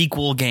times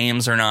sequel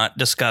games are not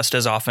discussed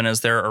as often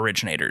as their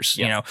originators.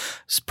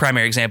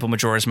 Primary example,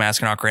 Majora's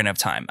Mask and Ocarina of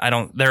Time.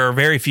 There are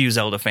very few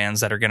Zelda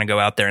fans that are going to go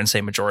out there and say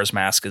Majora's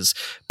Mask is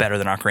better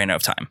than Ocarina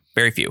of Time.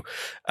 Very few.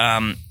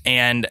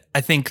 And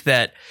I think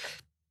that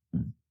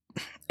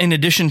in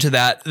addition to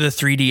that, the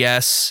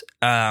 3DS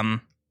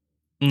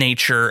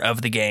nature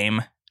of the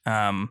game,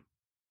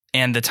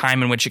 and the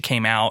time in which it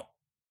came out,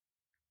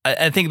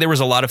 I think there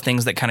was a lot of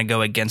things that kind of go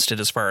against it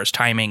as far as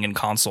timing and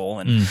console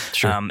and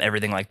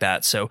everything like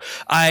that. So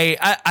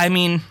I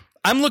mean,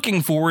 I'm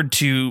looking forward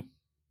to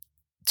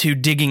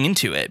digging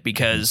into it,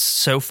 because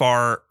so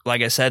far,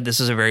 like I said, this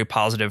is a very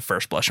positive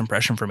first blush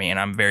impression for me, and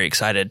I'm very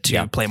excited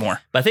to play more.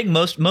 But I think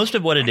most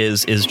of what it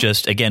is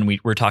just, again,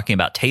 we're talking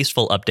about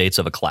tasteful updates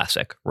of a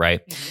classic,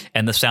 right?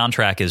 And the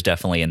soundtrack is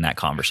definitely in that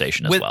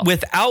conversation as well.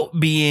 Without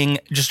being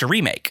just a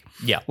remake.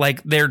 Yeah.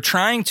 Like, they're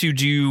trying to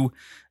do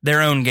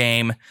their own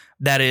game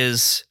that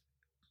is,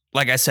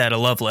 like I said, a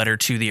love letter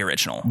to the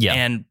original. Yeah.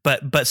 And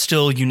but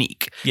still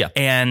unique. Yeah.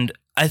 And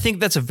I think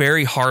that's a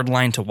very hard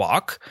line to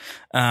walk.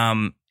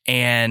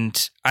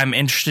 And I'm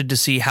interested to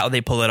see how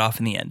they pull it off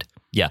in the end.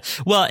 Yeah.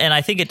 Well, and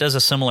I think it does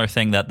a similar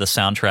thing that the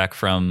soundtrack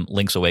from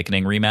Link's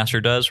Awakening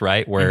remaster does,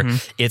 right? Where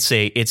it's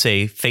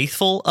a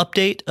faithful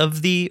update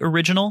of the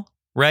original,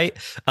 right?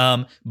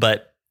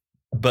 But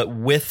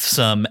with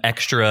some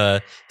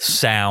extra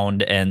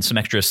sound and some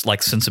extra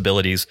like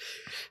sensibilities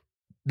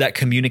that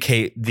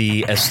communicate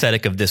the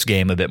aesthetic of this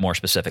game a bit more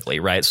specifically,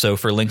 right? So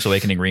for Link's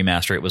Awakening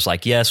Remaster, it was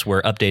like, yes,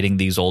 we're updating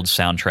these old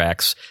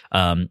soundtracks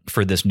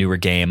for this newer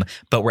game,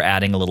 but we're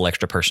adding a little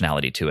extra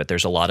personality to it.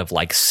 There's a lot of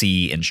like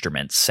C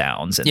instrument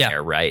sounds in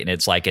there, right? And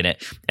it's like in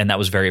it, and that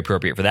was very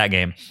appropriate for that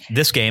game.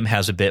 This game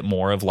has a bit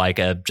more of like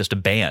just a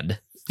band.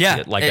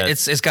 Yeah, like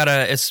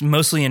it's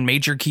mostly in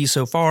major key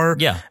so far.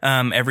 Yeah.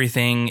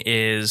 Everything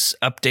is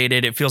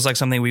updated. It feels like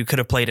something we could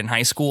have played in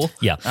high school.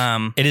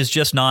 Yeah. It is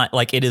just not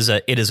like it is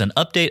an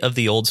update of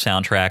the old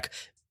soundtrack,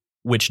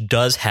 which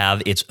does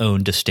have its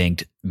own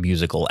distinct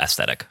musical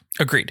aesthetic.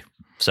 Agreed.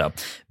 So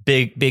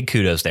big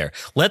kudos there.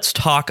 Let's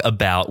talk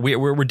about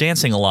we're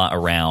dancing a lot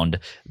around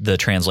the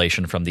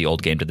translation from the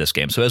old game to this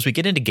game. So as we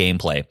get into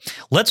gameplay,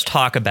 let's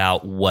talk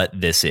about what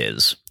this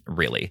is.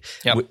 Really,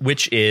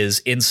 which is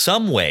in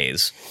some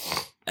ways,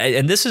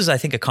 and this is, I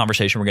think, a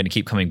conversation we're going to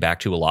keep coming back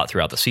to a lot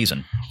throughout the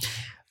season.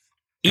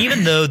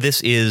 Even though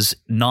this is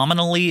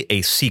nominally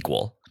a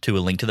sequel to A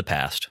Link to the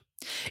Past,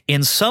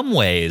 in some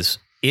ways,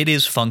 it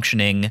is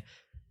functioning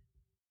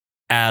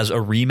as a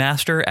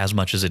remaster as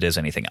much as it is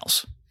anything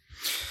else.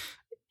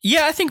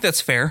 Yeah, I think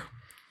that's fair.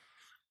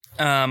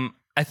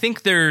 I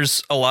think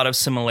there's a lot of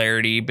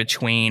similarity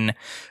between,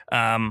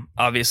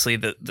 obviously,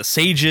 the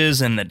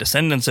sages and the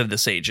descendants of the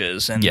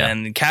sages, and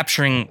then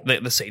capturing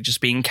the sages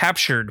being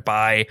captured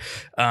by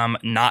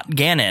not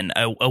Ganon,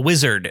 a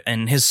wizard,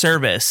 and his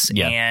service.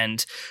 Yeah.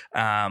 And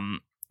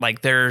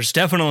like there's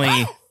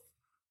definitely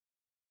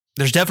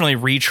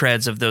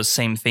retreads of those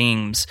same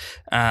themes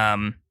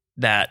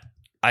that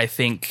I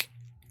think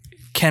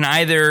can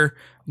either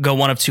go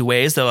one of two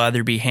ways. They'll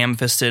either be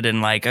ham-fisted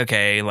and like,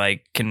 okay,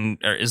 like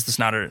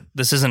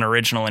this isn't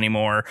original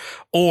anymore,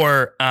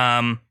 or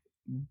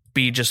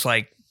be just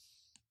like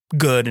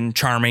good and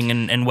charming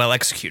and well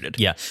executed.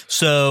 Yeah.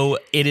 So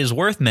it is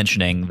worth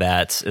mentioning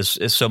that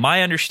so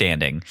my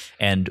understanding,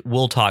 and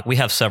we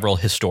have several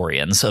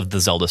historians of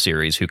the Zelda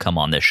series who come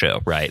on this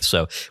show, right?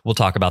 So we'll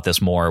talk about this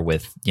more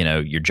with,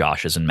 your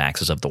Joshes and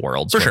Maxes of the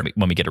world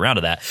when we get around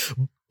to that.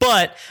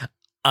 But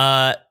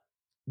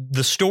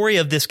the story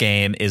of this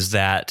game is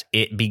that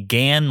it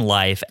began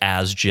life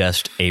as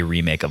just a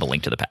remake of A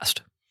Link to the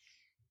Past.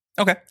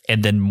 Okay.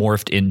 And then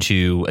morphed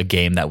into a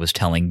game that was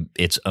telling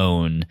its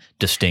own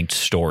distinct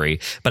story.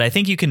 But I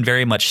think you can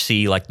very much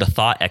see like the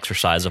thought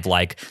exercise of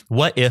like,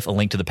 what if A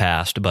Link to the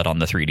Past, but on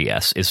the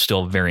 3DS is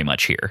still very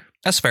much here.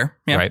 That's fair.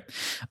 Yeah. Right.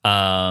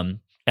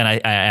 And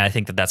I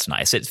think that that's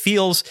nice. It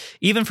feels,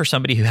 even for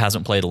somebody who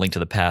hasn't played A Link to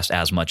the Past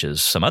as much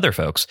as some other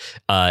folks,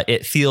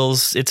 it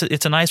feels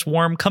it's a nice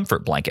warm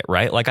comfort blanket,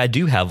 right? Like I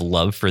do have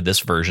love for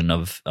this version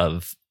of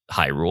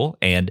Hyrule,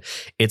 and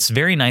it's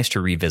very nice to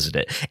revisit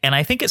it. And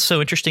I think it's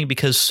so interesting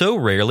because so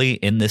rarely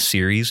in this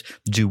series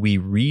do we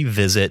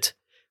revisit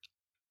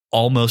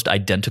almost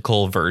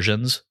identical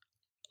versions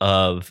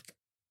of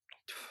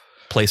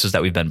places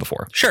that we've been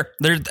before. Sure.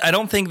 I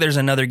don't think there's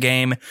another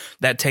game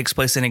that takes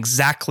place in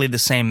exactly the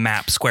same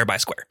map, square by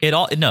square. It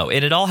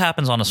all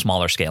happens on a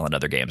smaller scale in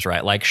other games,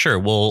 right? Like, sure,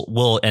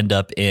 we'll end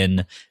up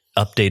in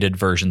updated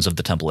versions of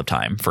the Temple of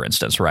Time, for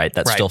instance, right?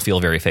 That still feel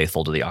very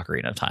faithful to the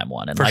Ocarina of Time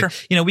one. And for sure.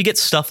 We get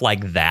stuff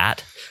like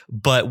that,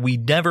 but we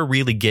never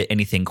really get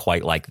anything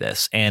quite like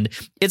this. And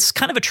it's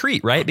kind of a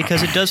treat, right?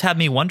 Because it does have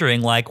me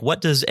wondering, like,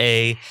 what does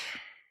a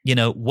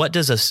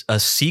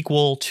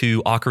sequel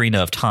to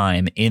Ocarina of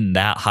Time in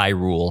that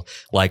Hyrule,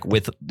 like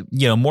with,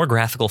 more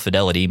graphical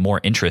fidelity,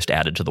 more interest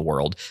added to the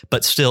world,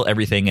 but still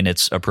everything in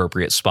its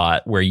appropriate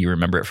spot where you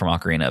remember it from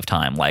Ocarina of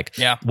Time? Like,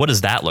 what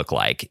does that look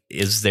like?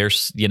 Is there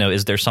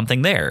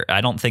something there? I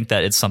don't think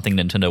that it's something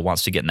Nintendo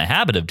wants to get in the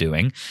habit of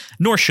doing,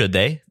 nor should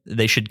they.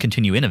 They should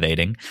continue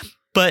innovating.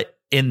 But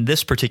in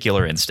this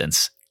particular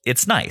instance,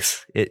 it's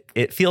nice.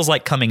 It feels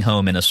like coming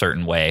home in a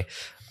certain way.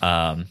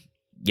 And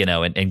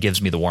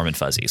gives me the warm and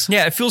fuzzies.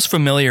 Yeah, it feels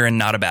familiar and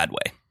not a bad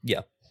way.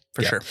 Yeah,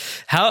 for sure.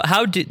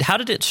 How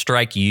did it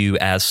strike you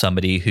as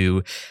somebody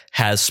who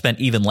has spent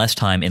even less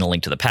time in A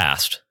Link to the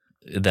Past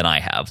than I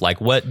have? Like,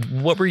 what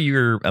were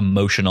your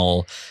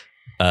emotional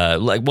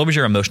what was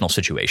your emotional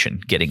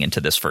situation getting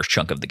into this first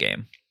chunk of the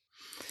game?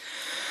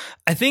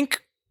 I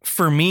think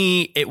for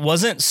me, it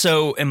wasn't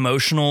so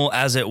emotional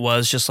as it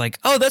was just like,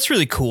 oh, that's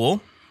really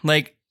cool.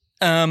 Like,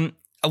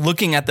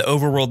 looking at the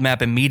overworld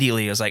map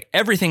immediately, I was like,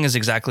 everything is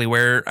exactly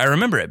where I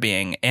remember it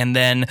being. And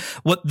then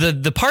what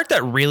the part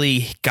that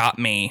really got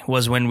me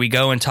was when we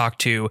go and talk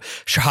to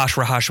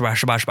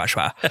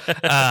Shahashra,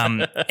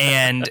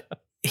 and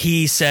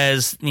he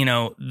says, you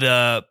know,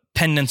 the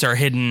pendants are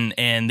hidden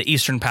in the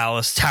Eastern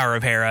Palace, Tower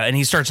of Hera, and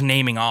he starts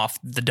naming off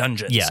the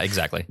dungeons. Yeah,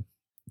 exactly.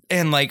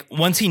 And like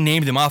once he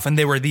named them off and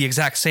they were the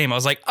exact same, I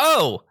was like,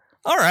 oh,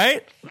 all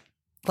right.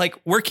 Like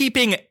we're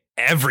keeping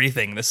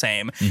everything the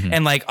same. Mm-hmm.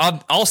 And like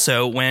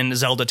also when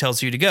Zelda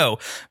tells you to go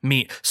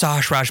meet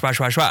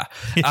Shwa,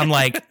 I'm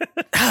like,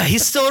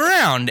 he's still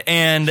around.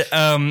 And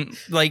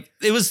like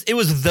it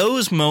was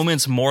those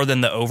moments more than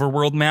the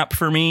overworld map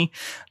for me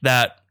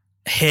that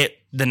hit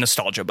the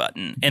nostalgia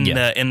button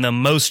in the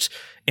most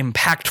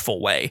impactful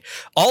way.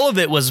 All of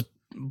it was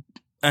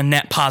a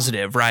net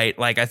positive, right?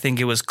 Like I think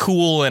it was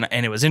cool and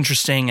it was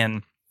interesting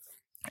and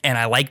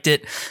I liked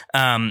it.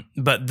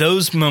 But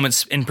those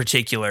moments in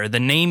particular, the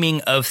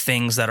naming of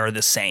things that are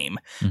the same,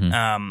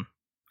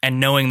 and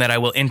knowing that I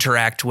will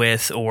interact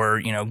with or,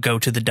 you know, go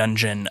to the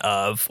dungeon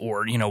of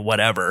or, you know,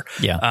 whatever,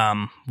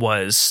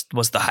 was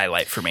the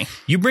highlight for me.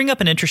 You bring up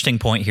an interesting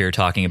point here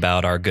talking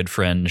about our good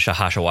friend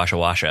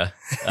Shahashawashawasha.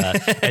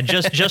 And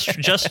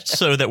just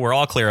so that we're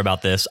all clear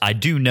about this, I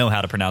do know how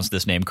to pronounce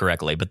this name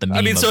correctly, but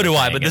I mean, so do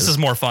I, but this is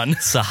more fun.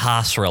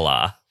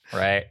 Sahasrahla,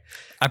 right?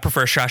 I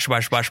prefer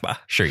Shashbashbashba.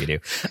 Sure you do.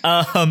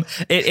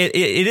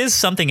 It is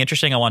something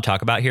interesting I want to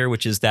talk about here,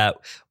 which is that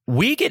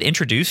we get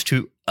introduced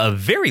to a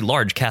very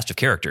large cast of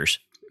characters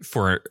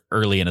for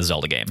early in a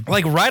Zelda game.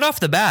 Like right off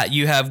the bat,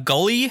 you have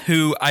Gully,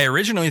 who I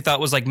originally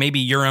thought was like maybe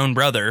your own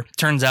brother.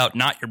 Turns out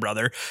not your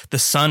brother, the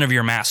son of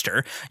your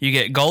master. You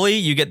get Gully,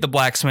 you get the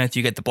blacksmith,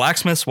 you get the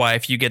blacksmith's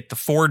wife, you get the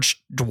forged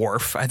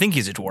dwarf. I think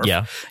he's a dwarf.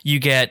 Yeah. You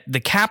get the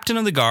captain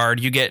of the guard,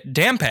 you get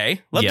Dampé.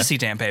 Love to see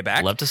Dampé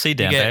back. Love to see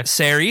Dampé. You get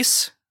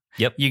Ceres.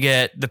 Yep. You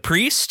get the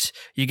priest,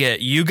 you get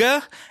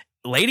Yuga,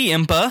 Lady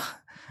Impa,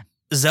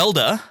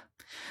 Zelda,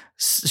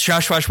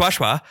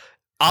 Shashwashwashwa,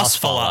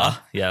 Asfala,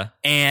 yeah,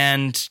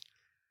 and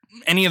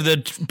any of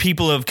the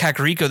people of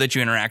Kakariko that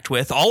you interact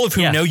with, all of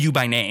whom know you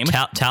by name.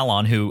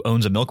 Talon, who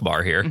owns a milk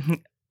bar here.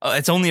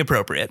 It's only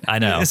appropriate. I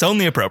know. It's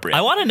only appropriate.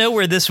 I want to know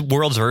where this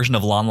world's version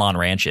of Lon Lon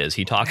Ranch is.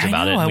 He talks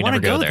about it. And we never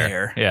go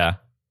there. Yeah. That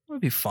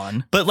would be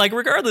fun. But like,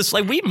 regardless,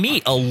 like we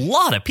meet a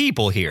lot of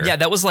people here. Yeah,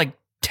 that was like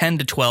 10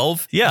 to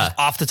 12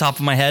 off the top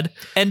of my head.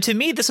 And to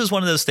me, this is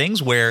one of those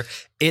things where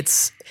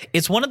it's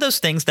one of those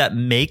things that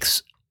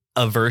makes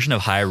a version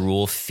of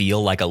Hyrule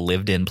feel like a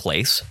lived-in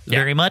place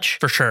very much.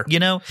 For sure. You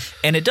know?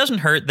 And it doesn't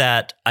hurt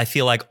that I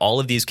feel like all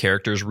of these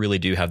characters really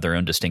do have their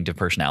own distinctive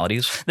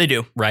personalities. They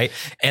do. Right?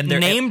 And they're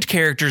named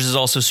characters is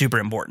also super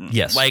important.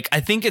 Yes. Like,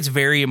 I think it's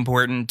very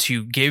important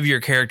to give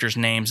your characters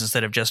names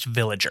instead of just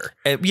villager.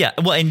 Yeah.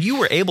 Well, and you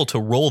were able to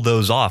roll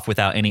those off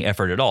without any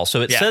effort at all.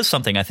 So it says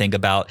something, I think,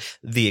 about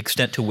the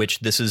extent to which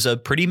this is a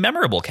pretty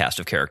memorable cast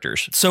of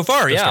characters. So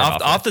far,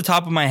 off the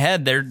top of my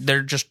head,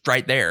 they're just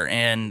right there.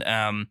 And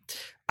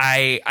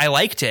I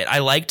liked it. I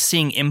liked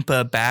seeing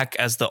Impa back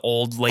as the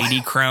old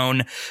lady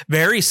crone,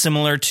 very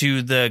similar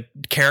to the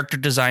character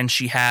design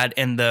she had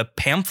in the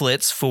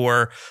pamphlets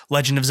for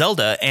Legend of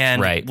Zelda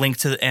and Link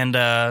to and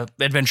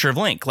Adventure of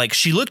Link. Like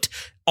she looked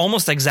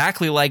almost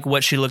exactly like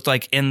what she looked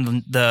like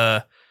in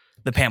the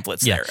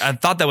pamphlets there. I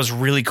thought that was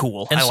really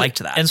cool. I liked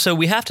that. And so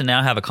we have to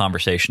now have a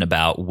conversation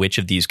about which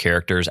of these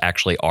characters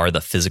actually are the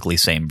physically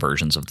same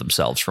versions of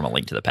themselves from A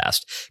Link to the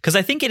Past. Because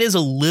I think it is a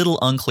little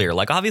unclear.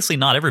 Like, obviously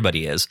not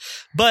everybody is.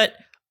 But,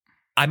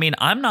 I mean,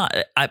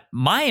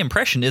 my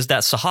impression is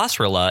that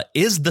Sahasrahla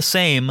is the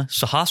same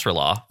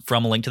Sahasrahla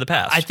from A Link to the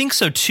Past. I think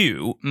so,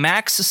 too.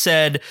 Max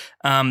said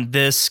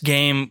this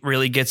game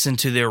really gets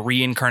into the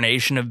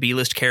reincarnation of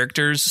B-list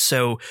characters,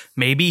 so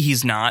maybe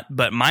he's not.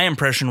 But my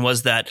impression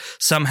was that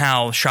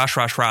somehow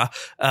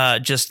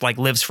Shashwashra just like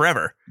lives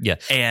forever. Yeah.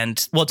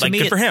 And well, to me,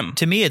 good for him.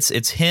 To me,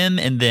 it's him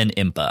and then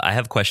Impa. I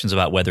have questions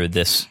about whether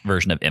this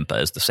version of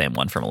Impa is the same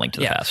one from A Link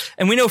to the Past.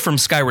 And we know from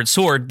Skyward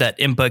Sword that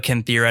Impa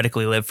can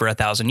theoretically live for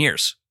 1,000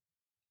 years.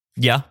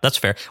 Yeah, that's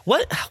fair.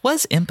 What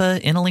was Impa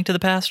in A Link to the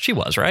Past? She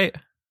was, right?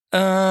 Hold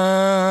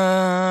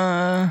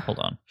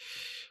on.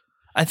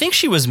 I think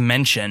she was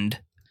mentioned.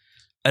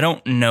 I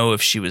don't know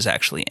if she was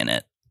actually in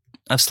it.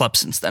 I've slept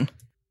since then.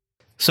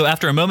 So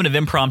after a moment of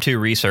impromptu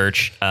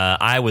research,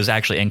 I was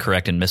actually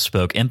incorrect and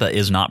misspoke. Impa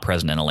is not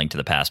present in A Link to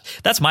the Past.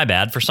 That's my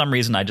bad. For some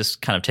reason, I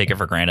just kind of take it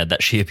for granted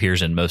that she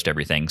appears in most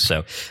everything.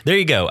 So there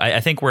you go. I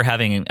think we're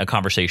having a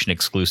conversation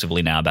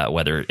exclusively now about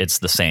whether it's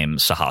the same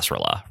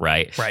Sahasrahla,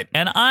 right? Right.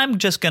 And I'm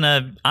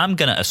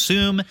gonna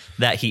assume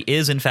that he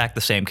is in fact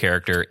the same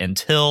character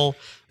until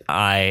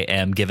I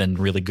am given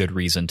really good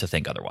reason to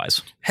think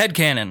otherwise.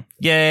 Headcanon.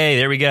 Yay,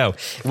 there we go.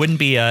 Wouldn't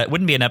be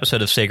an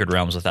episode of Sacred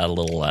Realms without a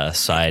little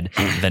side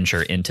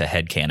venture into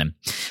headcanon.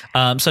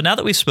 So now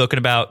that we've spoken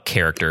about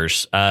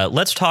characters,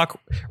 let's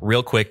talk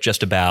real quick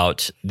just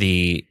about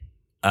the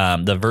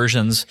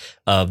versions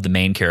of the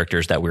main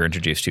characters that we're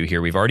introduced to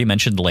here. We've already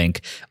mentioned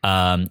Link.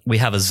 We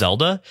have a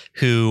Zelda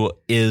who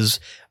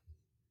is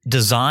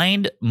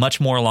designed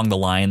much more along the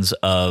lines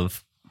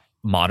of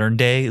modern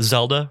day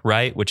Zelda,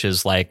 right? Which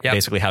is like Yep.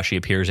 basically how she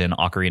appears in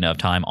Ocarina of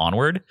Time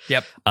onward.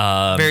 Yep.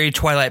 Um, Very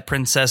Twilight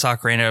Princess,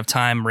 Ocarina of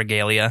Time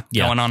regalia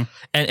Yeah. going on.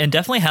 and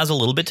definitely has a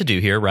little bit to do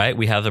here, right?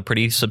 We have a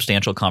pretty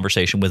substantial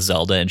conversation with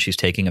Zelda, and she's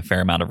taking a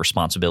fair amount of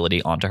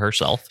responsibility onto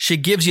herself. She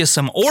gives you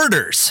some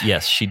orders.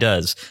 Yes, she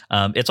does.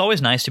 It's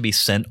always nice to be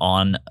sent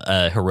on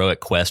a heroic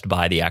quest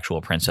by the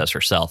actual princess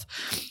herself.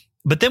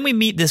 But then we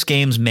meet this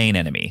game's main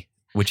enemy,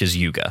 which is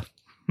Yuga.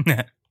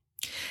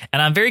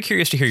 And I'm very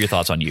curious to hear your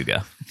thoughts on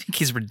Yuga. I think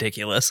he's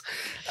ridiculous.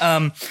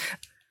 I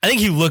think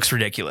he looks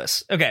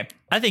ridiculous. Okay.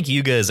 I think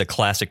Yuga is a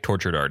classic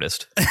tortured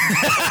artist. And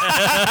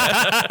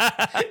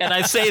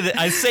I say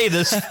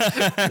this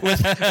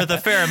with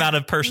a fair amount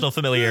of personal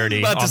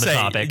familiarity on the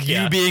topic.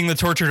 You being the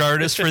tortured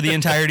artist for the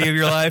entirety of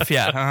your life.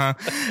 Yeah.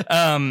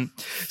 Uh-huh.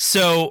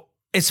 So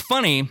it's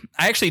funny.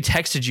 I actually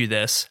texted you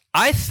this.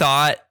 I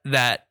thought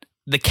that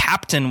the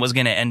captain was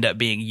going to end up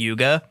being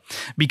Yuga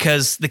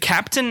because the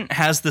captain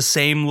has the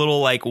same little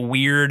like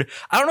weird,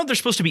 I don't know if they're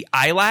supposed to be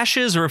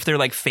eyelashes or if they're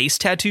like face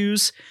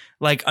tattoos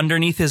like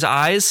underneath his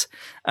eyes.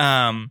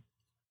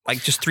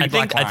 Like just three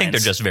black lines. I think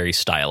they're just very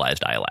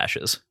stylized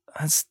eyelashes.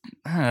 That's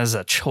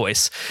a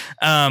choice.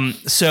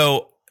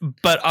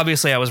 But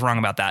obviously I was wrong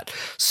about that.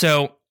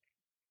 So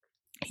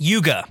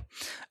Yuga,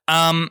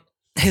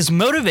 his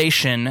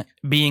motivation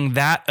being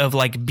that of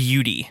like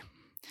beauty,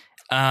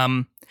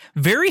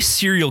 very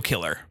serial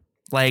killer,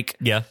 like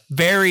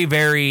very,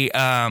 very,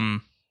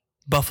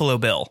 Buffalo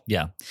Bill.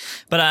 Yeah.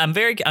 But I'm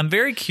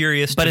very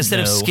curious. But to instead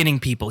of know skinning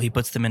people, he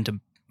puts them into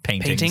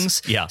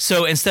paintings. Yeah.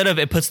 So instead of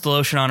it puts the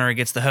lotion on or it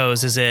gets the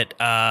hose, is it,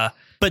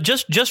 But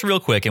just real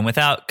quick, and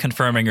without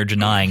confirming or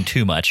denying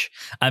too much,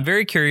 I'm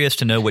very curious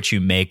to know what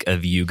you make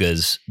of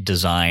Yuga's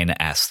design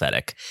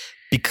aesthetic,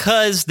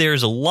 because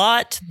there's a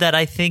lot that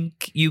I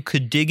think you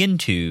could dig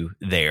into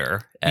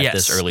there at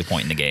this early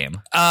point in the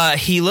game.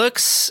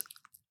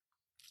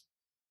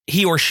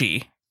 He or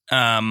she,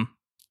 I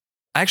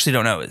actually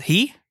don't know.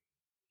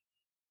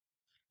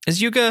 Is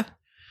Yuga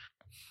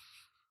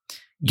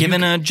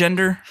given a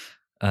gender?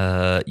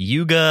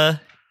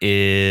 Yuga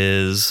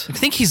is... I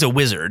think he's a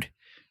wizard,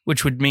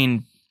 which would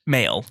mean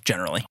male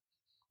generally.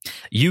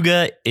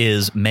 Yuga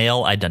is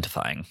male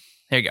identifying.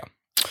 There you go.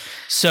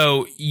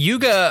 So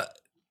Yuga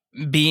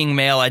being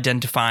male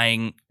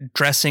identifying,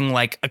 dressing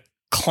like a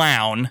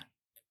clown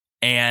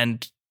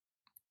and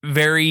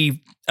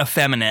very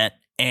effeminate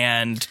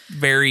and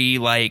very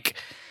like...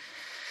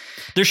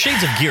 There's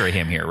shades of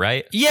Girahim here,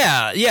 right?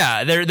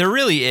 Yeah, there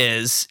really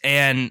is.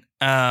 And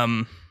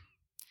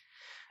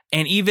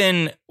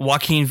even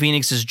Joaquin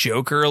Phoenix's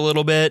Joker a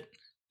little bit,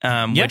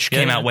 which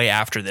came out way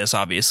after this,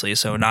 obviously,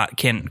 so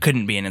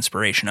couldn't be an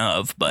inspiration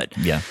of, but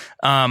he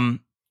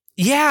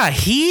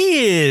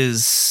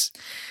is.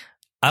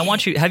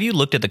 Have you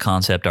looked at the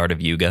concept art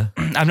of Yuga?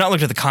 I've not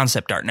looked at the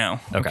concept art, no.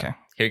 Okay.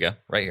 Here you go,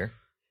 right here.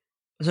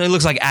 So it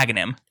looks like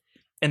Aghanim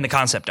in the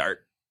concept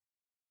art.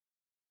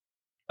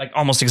 Like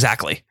almost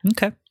exactly.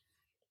 Okay.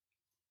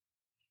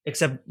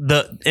 Except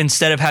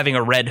instead of having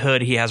a red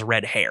hood, he has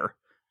red hair.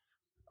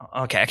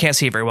 Okay, I can't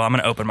see it very well. I'm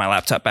going to open my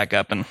laptop back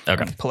up and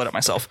pull it up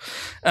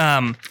myself.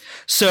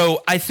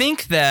 So I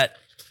think that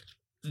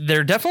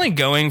they're definitely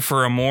going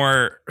for a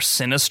more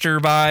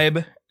sinister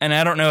vibe. And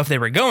I don't know if they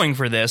were going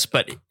for this,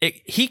 but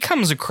he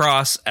comes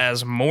across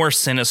as more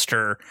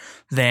sinister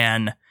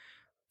than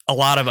a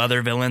lot of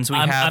other villains we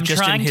have, I'm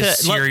just in trying his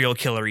to- serial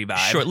killery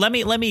vibe. Sure. Let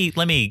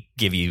me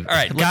give you. All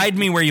right, guide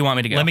me where you want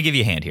me to go. Let me give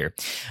you a hand here.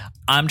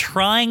 I'm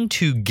trying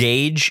to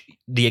gauge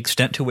the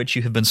extent to which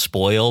you have been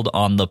spoiled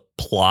on the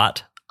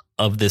plot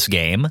of this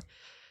game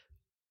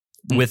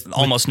with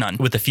almost none.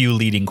 With a few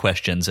leading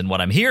questions. And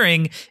what I'm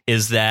hearing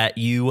is that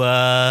you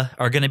are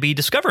going to be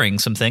discovering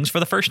some things for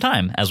the first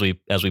time as we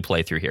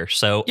play through here.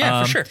 So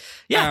yeah, for sure.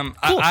 Yeah,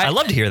 cool. I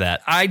love to hear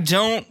that. I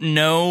don't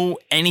know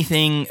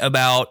anything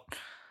about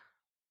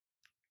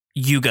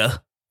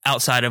Yuga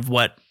outside of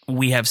what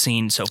we have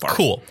seen so far.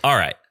 Cool. All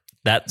right.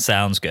 That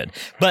sounds good.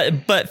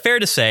 But fair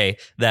to say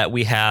that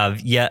we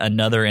have yet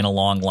another in a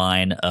long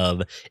line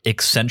of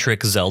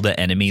eccentric Zelda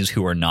enemies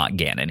who are not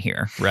Ganon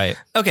here, right?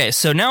 Okay,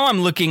 so now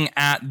I'm looking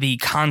at the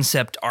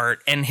concept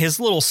art, and his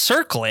little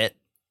circlet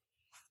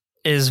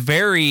is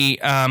very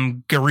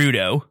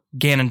Gerudo,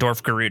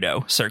 Ganondorf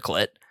Gerudo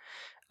circlet.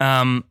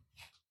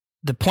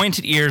 The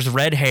pointed ears,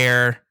 red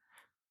hair,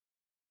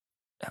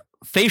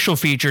 facial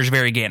features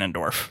very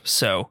Ganondorf.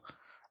 So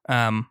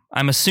I'm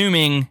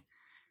assuming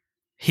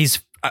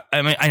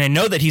I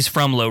know that he's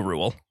from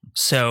Lorule.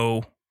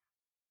 So,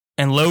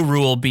 and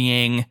Lorule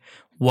being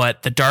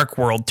what the Dark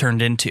World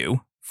turned into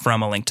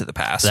from A Link to the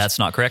Past. That's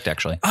not correct,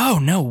 actually. Oh,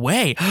 no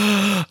way.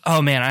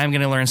 Oh man, I'm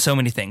going to learn so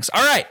many things.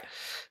 All right.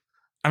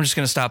 I'm just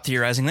going to stop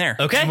theorizing there.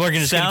 Okay, we're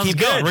going to keep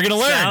going. We're going to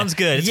learn. Sounds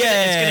good.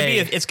 Yay.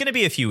 It's going to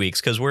be a few weeks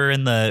because we're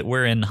in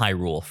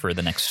Hyrule for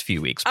the next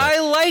few weeks. But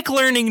I like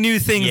learning new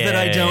things that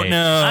I don't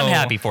know. I'm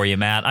happy for you,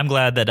 Matt. I'm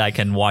glad that I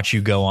can watch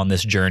you go on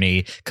this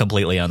journey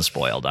completely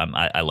unspoiled.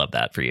 I love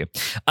that for you.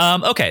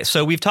 Okay,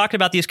 so we've talked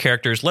about these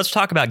characters. Let's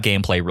talk about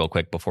gameplay real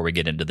quick before we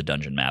get into the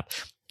dungeon map.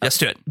 Let's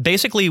do it.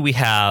 Basically, we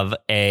have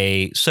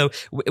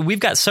we've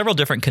got several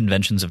different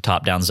conventions of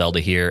top-down Zelda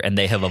here, and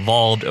they have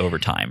evolved over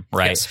time,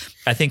 right? Yes.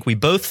 I think we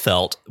both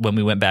felt when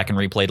we went back and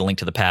replayed A Link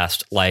to the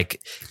Past,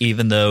 like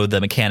even though the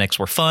mechanics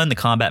were fun, the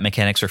combat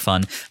mechanics are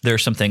fun, there are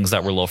some things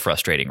that were a little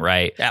frustrating,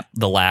 right? Yep.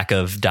 The lack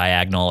of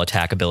diagonal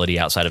attack ability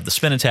outside of the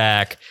spin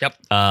attack. Yep.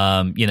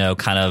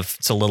 Kind of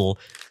it's a little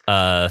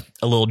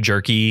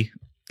jerky.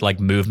 Like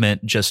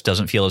movement just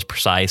doesn't feel as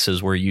precise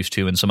as we're used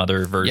to in some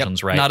other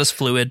versions, right? Not as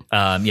fluid.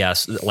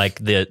 Yes, like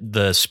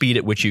the speed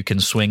at which you can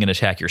swing and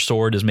attack your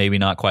sword is maybe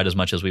not quite as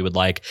much as we would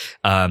like.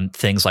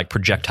 Things like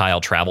projectile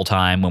travel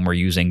time when we're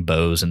using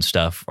bows and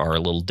stuff are a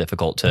little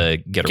difficult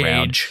to get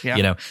around.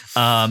 Yeah.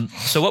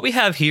 So what we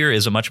have here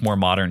is a much more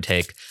modern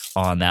take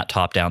on that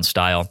top-down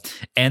style.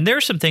 And there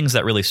are some things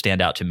that really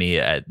stand out to me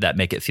that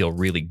make it feel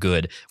really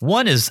good.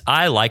 One is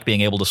I like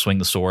being able to swing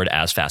the sword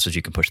as fast as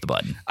you can push the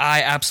button.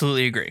 I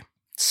absolutely agree.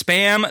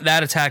 Spam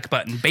that attack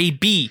button,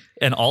 baby.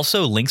 And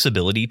also Link's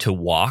ability to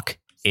walk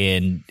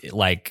in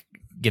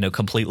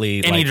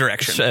completely any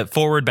direction,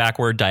 forward,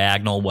 backward,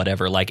 diagonal,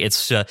 whatever. Like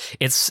it's a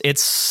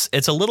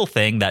little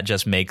thing that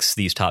just makes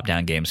these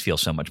top-down games feel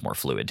so much more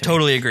fluid.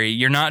 Totally agree.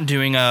 You're not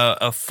doing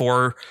a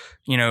four.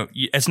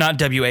 It's not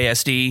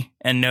WASD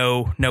and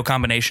no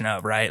combination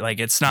of, right? Like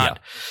it's not.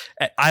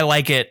 Yeah. I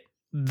like it.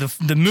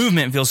 The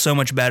movement feels so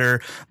much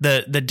better.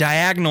 The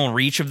diagonal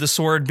reach of the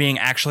sword being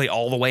actually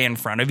all the way in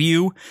front of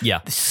you. Yeah.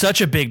 Such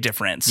a big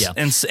difference. Yeah.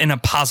 In a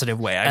positive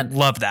way. I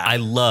love that. I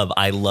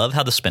love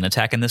how the spin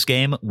attack in this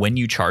game, when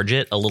you charge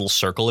it, a little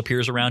circle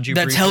appears around you.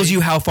 That briefly. tells you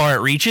how far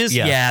it reaches.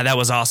 Yeah. That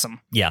was awesome.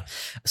 Yeah.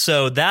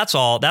 So that's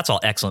all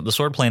excellent. The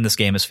sword play in this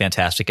game is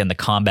fantastic, and the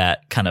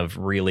combat kind of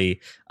really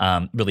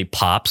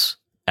pops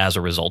as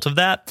a result of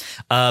that.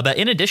 But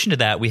in addition to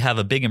that, we have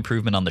a big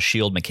improvement on the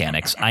shield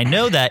mechanics. I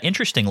know that,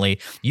 interestingly,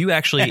 you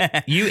actually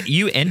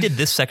you ended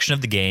this section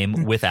of the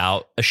game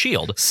without a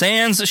shield.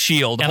 Sans a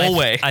shield, whole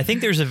way. I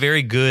think there's a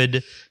very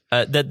good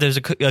there's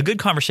a good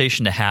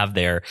conversation to have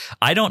there.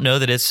 I don't know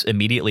that it's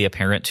immediately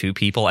apparent to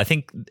people. I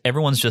think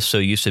everyone's just so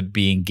used to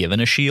being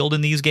given a shield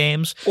in these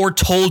games. Or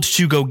told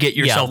to go get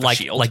yourself a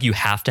shield. Like you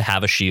have to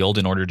have a shield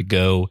in order to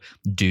go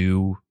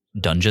do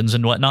dungeons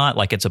and whatnot.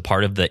 Like it's a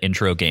part of the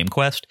intro game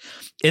quest.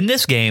 In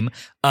this game,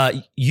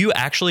 you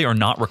actually are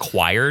not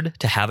required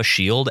to have a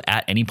shield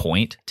at any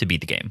point to beat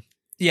the game.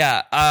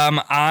 Yeah,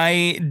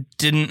 I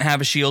didn't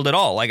have a shield at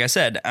all. Like I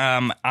said,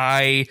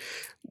 I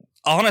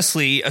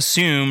honestly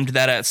assumed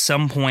that at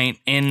some point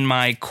in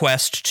my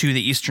quest to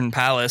the Eastern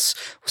Palace,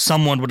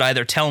 someone would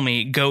either tell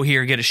me, go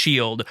here, get a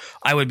shield.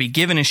 I would be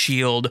given a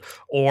shield,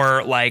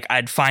 or like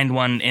I'd find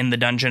one in the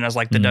dungeon as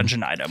like the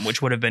dungeon item,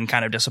 which would have been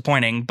kind of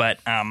disappointing. But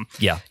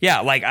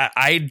like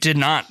I did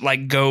not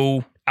like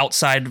go out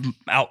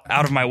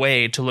of my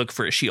way to look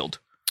for a shield.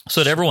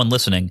 So to everyone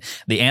listening,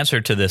 the answer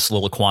to this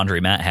little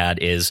quandary Matt had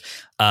is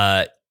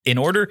in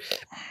order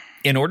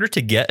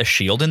to get a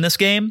shield in this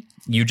game,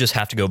 you just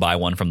have to go buy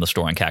one from the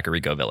store in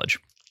Kakariko Village.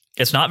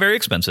 It's not very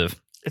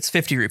expensive. It's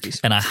 50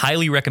 rupees. And I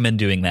highly recommend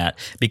doing that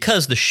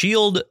because the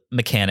shield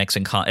mechanics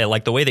and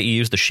like the way that you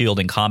use the shield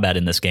in combat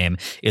in this game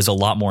is a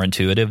lot more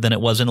intuitive than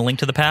it was in A Link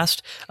to the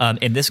Past.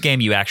 In this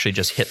game, you actually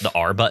just hit the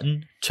R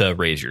button to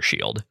raise your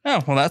shield.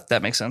 Oh, well,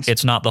 that makes sense.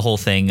 It's not the whole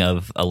thing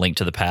of A Link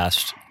to the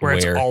Past where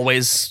it's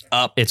always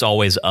up. It's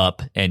always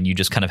up, and you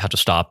just kind of have to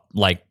stop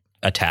like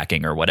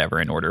attacking or whatever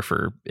in order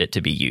for it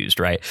to be used,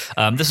 right?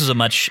 This is a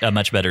much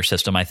better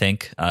system, I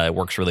think. It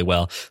works really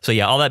well. So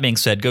yeah, all that being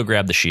said, go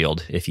grab the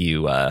shield if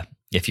you're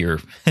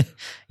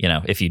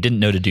if you didn't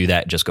know to do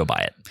that, just go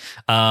buy it.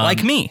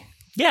 Like me.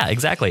 Yeah,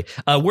 exactly.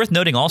 Worth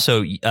noting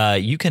also,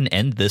 you can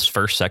end this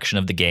first section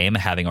of the game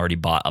having already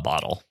bought a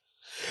bottle.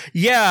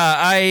 Yeah,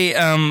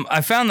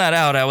 I found that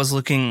out.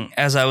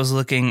 As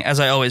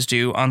I always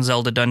do, on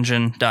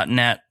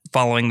ZeldaDungeon.net,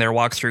 following their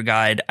walkthrough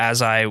guide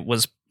as I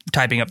was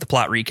typing up the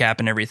plot recap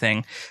and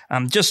everything.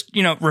 Just,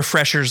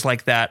 refreshers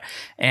like that.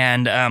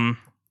 And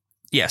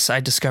yes,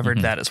 I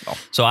discovered that as well.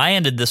 So I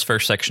ended this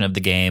first section of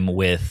the game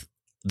with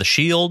the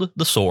shield,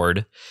 the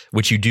sword,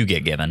 which you do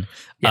get given,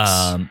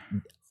 yes.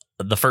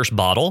 The first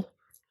bottle,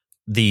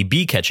 the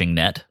bee catching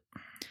net,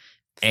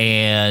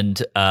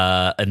 and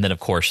then of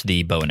course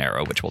the bow and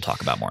arrow, which we'll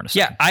talk about more in a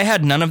second. Yeah, I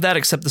had none of that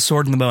except the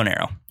sword and the bow and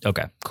arrow.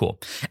 Okay, cool.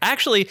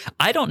 Actually,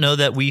 I don't know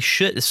that we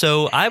should.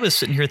 So I was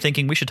sitting here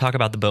thinking we should talk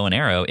about the bow and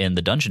arrow in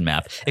the dungeon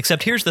map.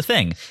 Except here's the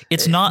thing: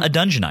 it's not a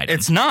dungeon item.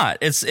 It's not.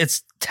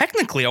 It's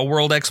technically a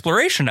world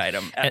exploration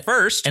item at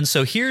first. And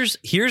so here's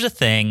a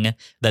thing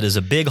that is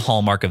a big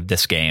hallmark of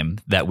this game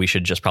that we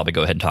should just probably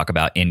go ahead and talk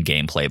about in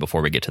gameplay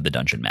before we get to the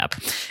dungeon map.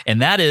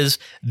 And that is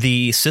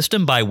the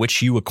system by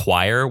which you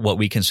acquire what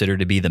we consider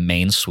to be the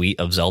main suite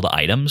of Zelda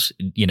items,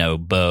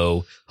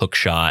 bow,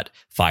 hookshot,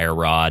 fire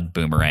rod,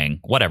 boomerang,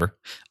 whatever,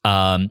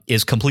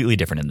 is completely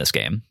different in this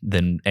game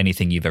than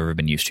anything you've ever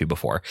been used to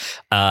before.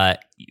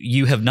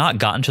 you have not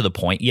gotten to the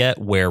point yet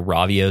where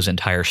Ravio's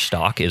entire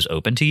stock is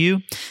open to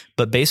you.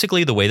 But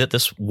basically the way that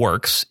this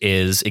works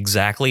is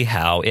exactly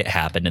how it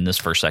happened in this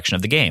first section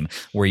of the game,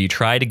 where you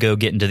try to go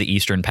get into the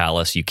Eastern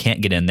Palace. You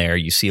can't get in there.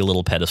 You see a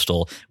little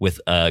pedestal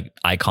with an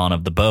icon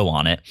of the bow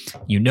on it.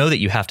 You know that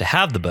you have to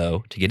have the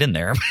bow to get in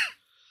there.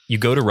 You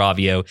go to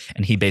Ravio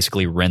and he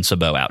basically rents a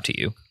bow out to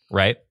you,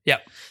 right?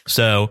 Yep.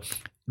 So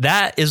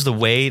that is the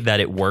way that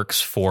it works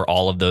for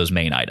all of those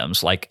main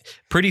items. Like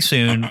pretty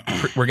soon,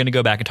 we're going to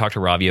go back and talk to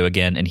Ravio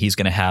again, and he's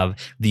going to have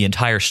the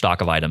entire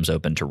stock of items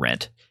open to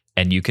rent.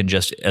 And you can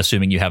just,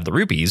 assuming you have the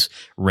rupees,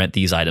 rent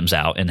these items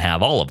out and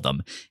have all of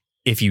them.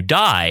 If you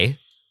die,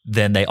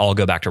 then they all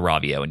go back to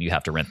Ravio and you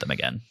have to rent them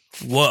again.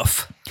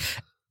 Woof.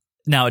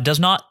 Now, it does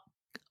not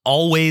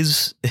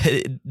always,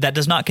 that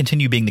does not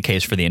continue being the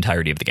case for the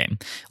entirety of the game.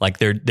 Like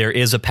there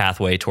is a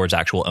pathway towards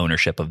actual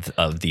ownership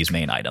of these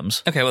main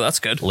items. Okay, well, that's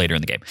good. Later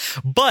in the game.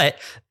 But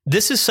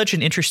this is such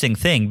an interesting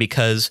thing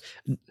because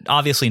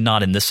obviously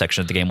not in this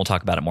section of the game. We'll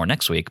talk about it more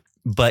next week.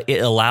 But it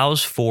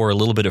allows for a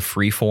little bit of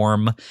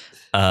freeform,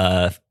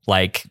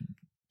 like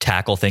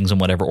tackle things in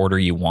whatever order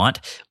you want.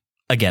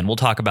 Again, we'll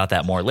talk about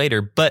that more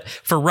later. But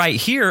for right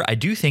here, I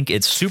do think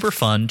it's super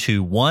fun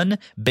to, one,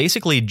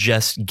 basically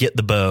just get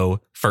the bow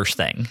first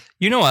thing.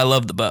 You know I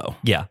love the bow.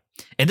 Yeah.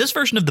 And this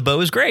version of the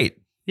bow is great.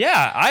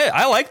 Yeah,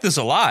 I like this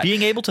a lot.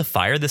 Being able to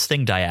fire this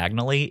thing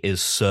diagonally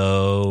is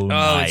so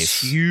nice.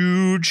 It's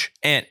huge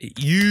and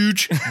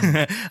huge.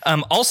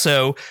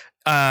 Also,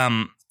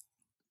 I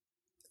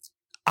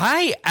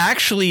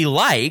actually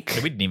like...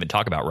 We didn't even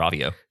talk about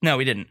Ravio. No,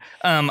 we didn't.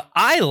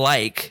 I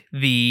like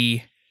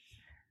the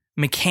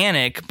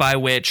mechanic by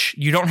which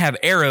you don't have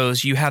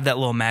arrows, you have that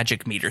little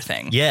magic meter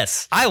thing.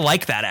 Yes. I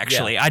like that,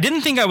 actually. Yeah. I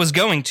didn't think I was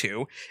going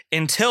to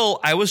until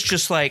I was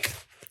just like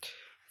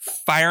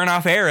firing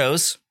off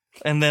arrows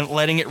and then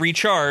letting it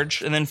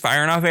recharge and then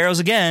firing off arrows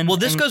again. Well,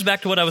 this goes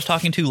back to what I was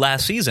talking to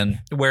last season,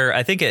 where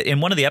I think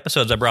in one of the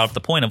episodes I brought up the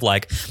point of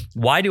like,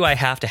 why do I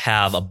have to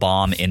have a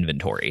bomb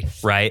inventory,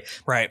 right?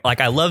 Right.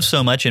 Like I love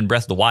so much in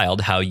Breath of the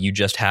Wild how you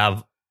just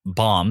have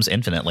bombs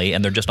infinitely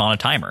and they're just on a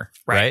timer,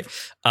 right?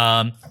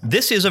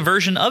 This is a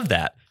version of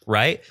that,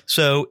 right?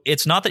 So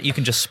it's not that you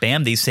can just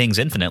spam these things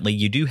infinitely.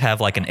 You do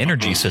have like an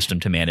energy system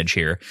to manage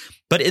here,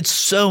 but it's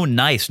so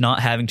nice not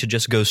having to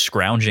just go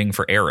scrounging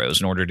for arrows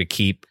in order to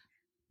keep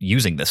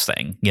using this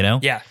thing, you know?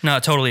 Yeah, no, I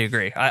totally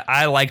agree.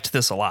 I liked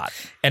this a lot.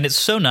 And it's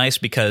so nice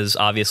because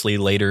obviously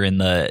later in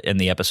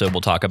the episode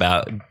we'll talk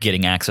about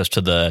getting access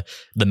to the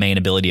main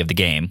ability of the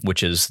game,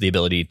 which is the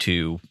ability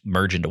to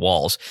merge into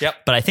walls. Yep.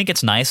 But I think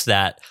it's nice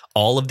that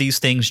all of these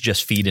things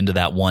just feed into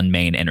that one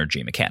main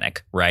energy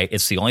mechanic, right?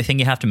 It's the only thing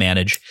you have to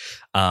manage.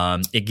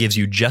 It gives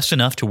you just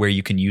enough to where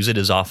you can use it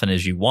as often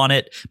as you want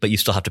it, but you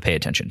still have to pay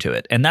attention to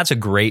it. And that's a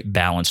great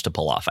balance to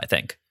pull off, I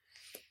think.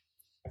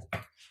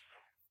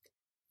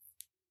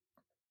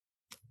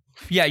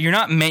 Yeah, you're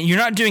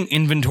not doing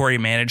inventory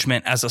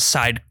management as a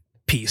side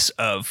piece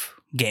of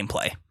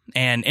gameplay.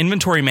 And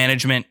inventory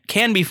management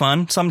can be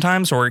fun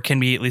sometimes, or it can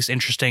be at least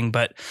interesting,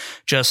 but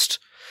just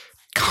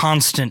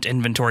constant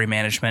inventory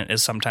management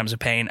is sometimes a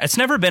pain. It's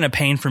never been a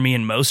pain for me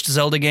in most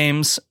Zelda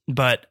games,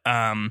 but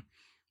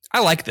I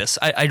like this.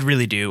 I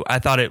really do. I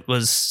thought it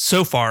was,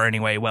 so far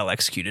anyway, well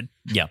executed.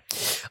 Yeah.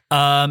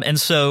 And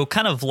so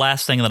kind of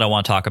last thing that I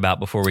want to talk about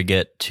before we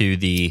get to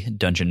the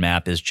dungeon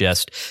map is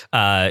just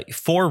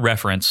for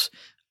reference.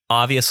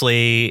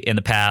 Obviously, in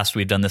the past,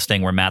 we've done this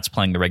thing where Matt's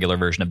playing the regular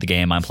version of the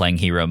game. I'm playing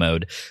hero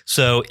mode.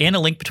 So in A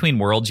Link Between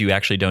Worlds, you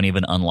actually don't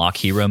even unlock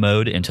hero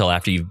mode until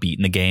after you've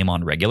beaten the game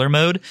on regular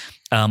mode.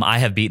 I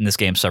have beaten this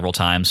game several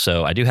times,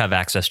 so I do have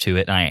access to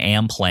it, and I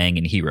am playing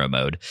in hero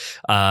mode.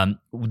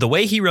 The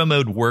way hero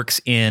mode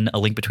works in A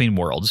Link Between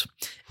Worlds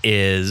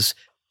is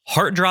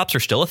heart drops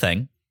are still a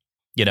thing.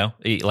 You know,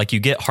 like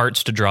you get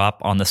hearts to drop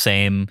on the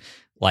same,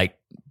 like,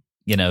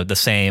 you know, the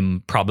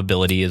same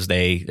probability as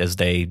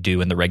they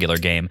do in the regular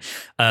game.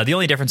 The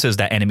only difference is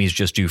that enemies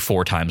just do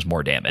 4 times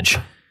more damage.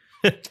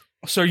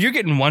 So you're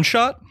getting one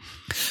shot?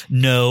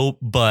 No,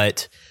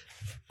 but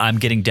I'm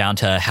getting down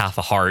to half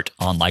a heart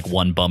on like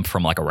one bump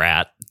from like a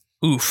rat.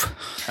 Oof,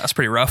 that's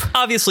pretty rough.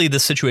 Obviously,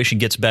 this situation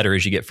gets better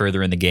as you get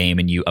further in the game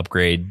and you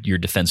upgrade your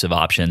defensive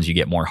options. You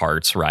get more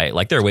hearts, right?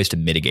 Like there are ways to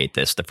mitigate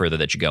this the further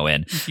that you go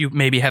in. You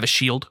maybe have a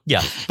shield.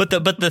 Yeah, but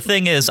the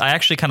thing is, I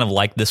actually kind of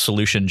like this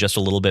solution just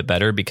a little bit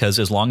better because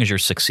as long as you're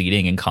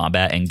succeeding in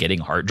combat and getting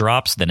heart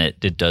drops, then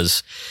it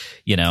does,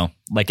 you know,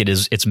 like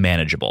it's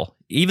manageable.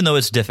 Even though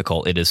it's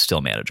difficult, it is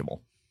still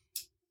manageable.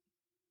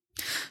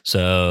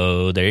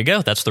 So there you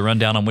go. That's the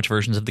rundown on which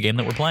versions of the game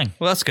that we're playing.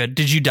 Well, that's good.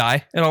 Did you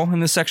die at all in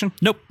this section?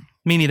 Nope.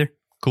 Me neither.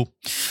 Cool.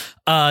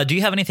 Do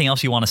you have anything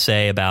else you want to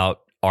say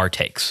about our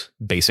takes,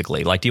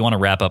 basically? Like, do you want to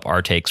wrap up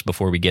our takes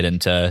before we get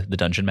into the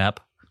dungeon map?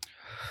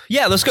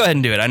 Yeah, let's go ahead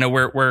and do it. I know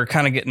we're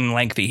kind of getting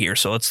lengthy here,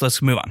 so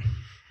let's move on.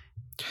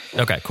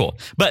 Okay, cool.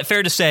 But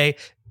fair to say,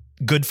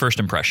 good first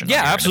impression.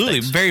 Yeah,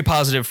 absolutely. Very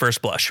positive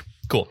first blush.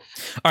 Cool.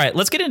 All right,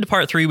 let's get into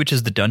part 3, which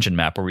is the dungeon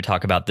map, where we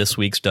talk about this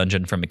week's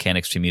dungeon from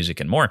mechanics to music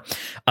and more.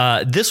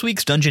 This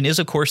week's dungeon is,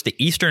 of course, the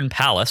Eastern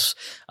Palace,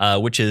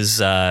 which is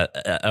a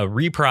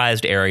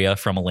reprised area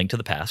from A Link to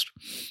the Past.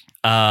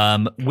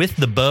 With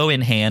the bow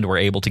in hand, we're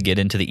able to get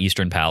into the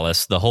Eastern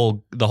Palace. The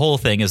whole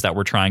thing is that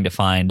we're trying to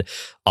find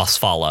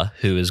Osfala,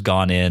 who has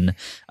gone in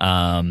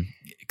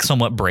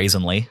somewhat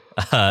brazenly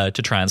to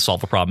try and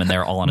solve a problem in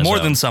there all on his own. More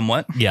than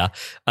somewhat. Yeah.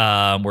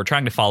 We're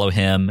trying to follow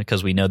him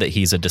because we know that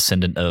he's a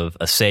descendant of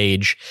a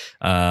sage.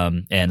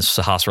 And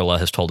Sahasrahla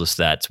has told us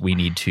that we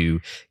need to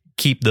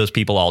keep those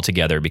people all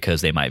together because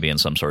they might be in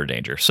some sort of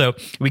danger. So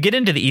we get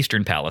into the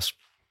Eastern Palace.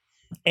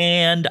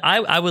 And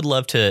I'd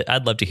love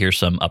to hear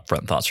some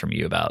upfront thoughts from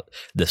you about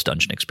this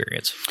dungeon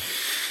experience.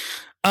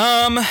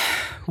 I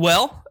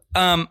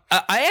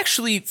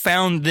actually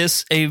found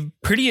this a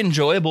pretty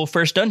enjoyable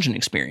first dungeon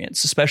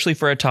experience, especially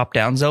for a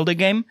top-down Zelda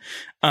game.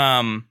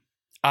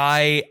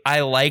 I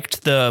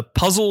liked the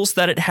puzzles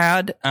that it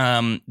had,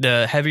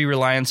 the heavy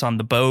reliance on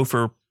the bow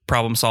for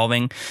problem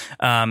solving,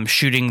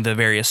 shooting the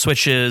various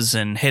switches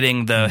and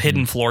hitting the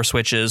hidden floor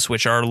switches,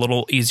 which are a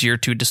little easier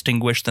to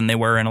distinguish than they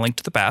were in A Link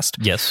to the Past.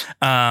 Yes.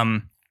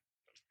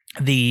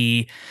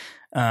 The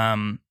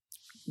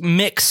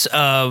mix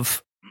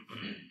of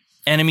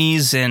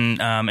enemies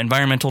and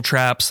environmental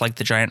traps, like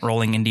the giant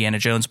rolling Indiana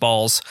Jones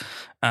balls.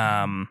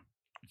 The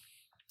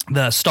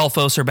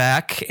Stalfos are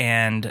back,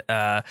 and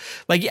I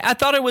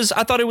thought it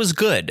was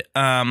good.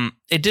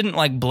 It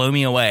didn't blow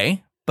me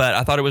away, but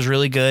I thought it was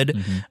really good.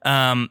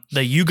 Mm-hmm.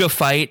 The Yuga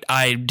fight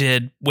I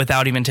did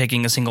without even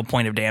taking a single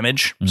point of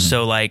damage. Mm-hmm.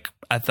 So I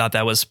thought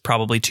that was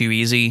probably too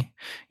easy,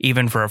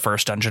 even for a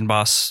first dungeon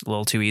boss, a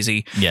little too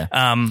easy. Yeah.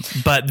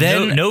 But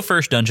then no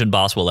first dungeon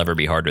boss will ever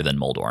be harder than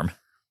Moldorm.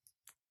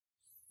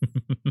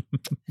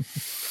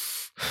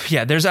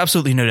 Yeah, there's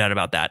absolutely no doubt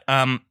about that.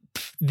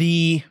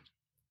 The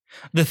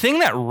thing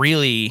that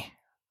really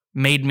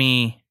made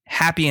me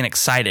happy and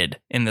excited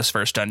in this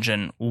first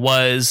dungeon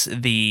was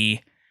the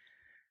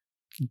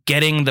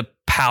getting the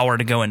power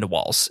to go into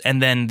walls,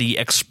 and then the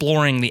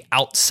exploring the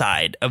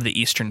outside of the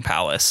Eastern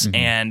Palace, mm-hmm.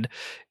 and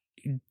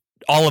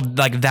all of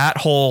that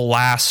whole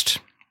last,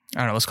 I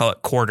don't know, let's call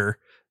it quarter,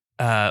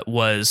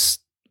 was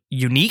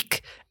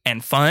unique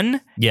and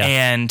fun. Yeah.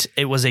 And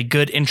it was a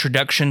good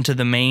introduction to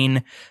the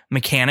main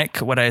mechanic,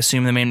 what I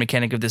assume the main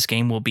mechanic of this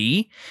game will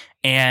be.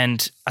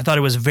 And I thought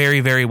it was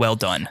very, very well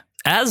done.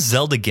 As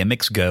Zelda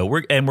gimmicks go,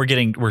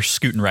 we're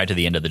scooting right to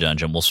the end of the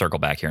dungeon. We'll circle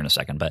back here in a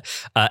second. But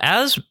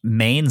as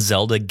main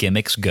Zelda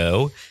gimmicks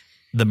go,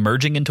 the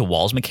merging into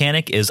walls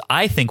mechanic is,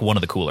 I think, one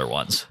of the cooler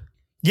ones.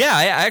 Yeah,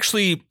 I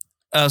actually...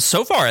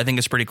 so far, I think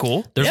it's pretty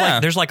cool. There's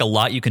a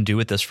lot you can do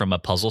with this from a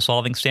puzzle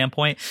solving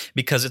standpoint,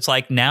 because it's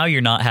now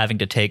you're not having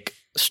to take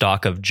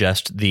stock of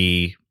just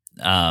the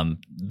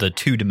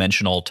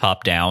 2-dimensional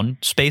top down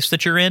space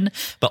that you're in,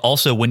 but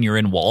also when you're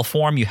in wall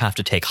form, you have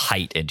to take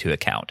height into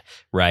account,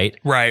 right?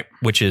 Right.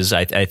 Which is,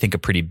 I think, a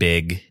pretty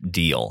big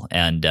deal.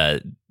 And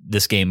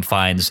this game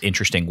finds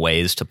interesting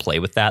ways to play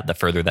with that the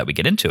further that we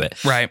get into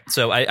it. Right.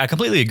 So I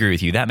completely agree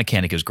with you. That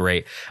mechanic is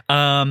great.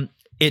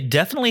 It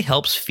definitely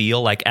helps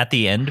feel like at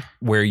the end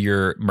where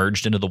you're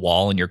merged into the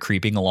wall and you're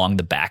creeping along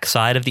the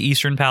backside of the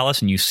Eastern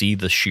Palace and you see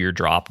the sheer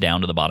drop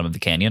down to the bottom of the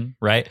canyon,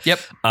 right? Yep.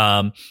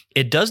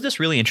 It does this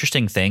really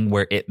interesting thing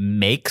where it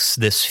makes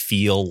this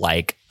feel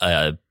like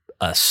a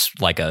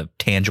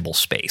tangible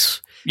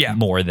space,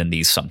 more than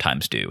these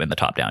sometimes do in the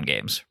top-down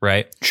games,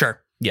 right?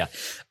 Sure. Yeah.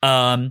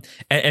 And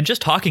just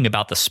talking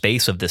about the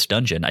space of this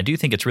dungeon, I do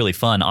think it's really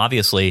fun.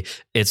 Obviously,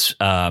 it's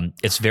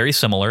very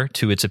similar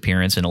to its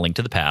appearance in A Link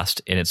to the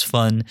Past, and it's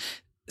fun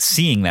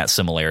seeing that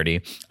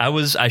similarity.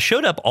 I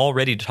showed up all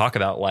ready to talk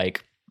about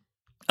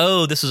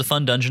oh, this is a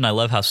fun dungeon. I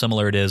love how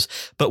similar it is.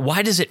 But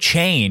why does it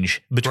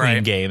change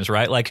between games,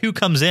 right? Who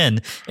comes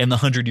in the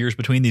 100 years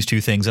between these two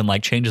things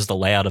and changes the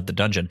layout of the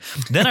dungeon?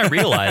 Then I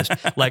realized,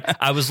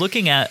 I was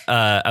looking at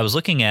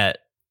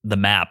the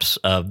maps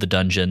of the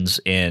dungeons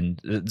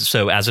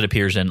so as it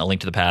appears in A Link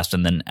to the Past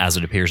and then as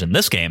it appears in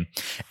this game.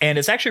 And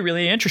it's actually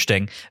really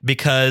interesting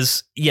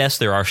because, yes,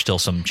 there are still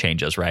some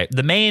changes, right?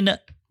 The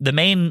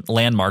main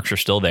landmarks are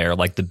still there,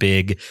 like the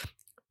big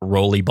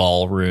rolly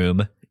ball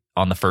room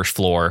on the first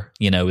floor,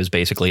 is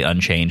basically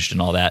unchanged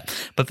and all that.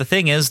 But the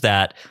thing is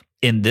that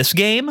in this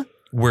game,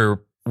 we're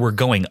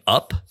going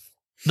up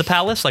the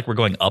palace, we're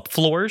going up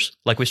floors.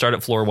 We start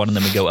at floor 1 and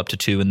then we go up to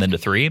 2 and then to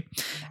 3.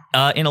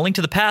 In A Link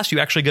to the Past, you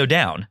actually go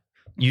down.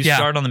 You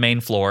start on the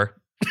main floor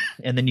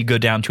and then you go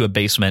down to a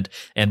basement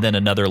and then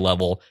another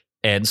level.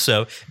 And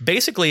so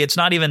basically it's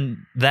not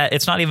even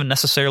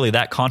necessarily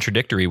that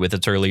contradictory with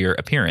its earlier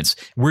appearance.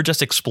 We're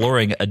just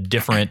exploring a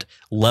different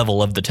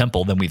level of the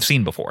temple than we've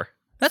seen before.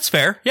 That's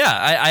fair.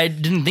 Yeah, I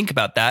didn't think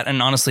about that,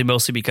 and honestly,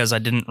 mostly because I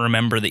didn't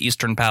remember the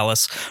Eastern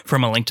Palace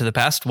from A Link to the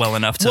Past well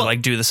enough to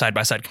do the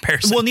side-by-side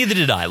comparison. Well, neither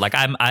did I.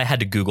 I had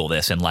to Google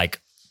this and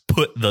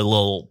put the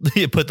little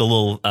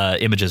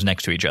images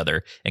next to each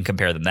other and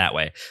compare them that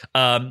way.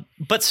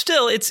 But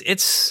still,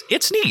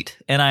 it's neat,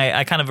 and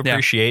I kind of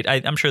appreciate.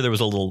 I'm sure there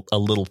was a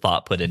little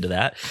thought put into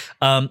that.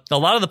 A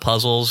lot of the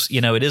puzzles,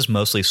 it is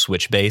mostly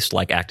switch based,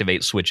 like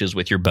activate switches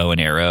with your bow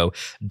and arrow,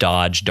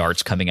 dodge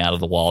darts coming out of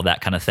the wall,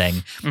 that kind of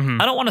thing.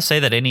 I don't want to say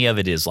that any of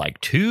it is like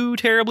too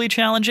terribly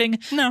challenging.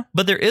 No,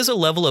 but there is a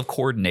level of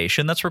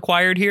coordination that's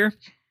required here.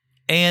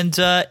 And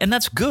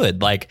that's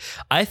good. Like,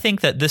 I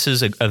think that this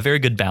is a very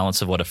good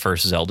balance of what a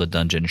first Zelda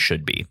dungeon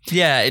should be.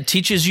 Yeah, it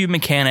teaches you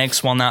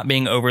mechanics while not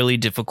being overly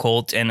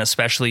difficult, and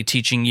especially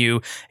teaching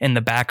you in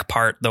the back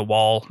part the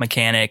wall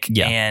mechanic.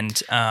 Yeah. And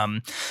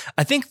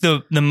I think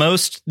the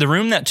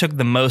room that took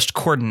the most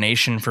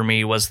coordination for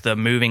me was the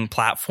moving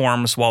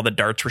platforms while the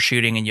darts were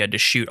shooting, and you had to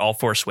shoot all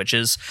 4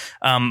 switches.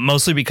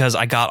 Mostly because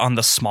I got on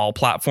the small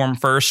platform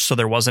first, so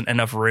there wasn't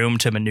enough room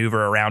to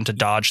maneuver around to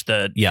dodge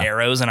the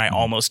arrows, and I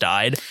almost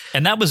died.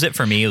 And that was it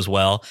for me as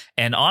well.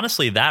 And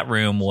honestly, that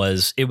room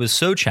was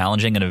so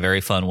challenging in a very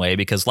fun way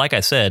because, like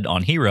I said,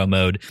 on hero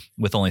mode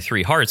with only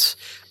 3 hearts,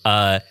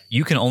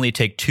 you can only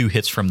take 2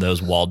 hits from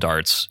those wall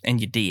darts.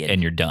 And you did.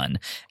 And you're done.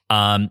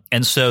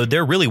 And so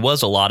there really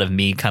was a lot of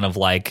me kind of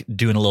like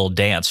doing a little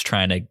dance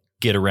trying to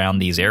get around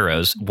these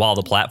arrows while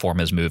the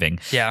platform is moving.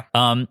 Yeah.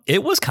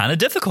 It was kind of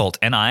difficult,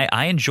 and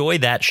I enjoy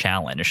that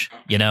challenge.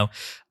 That's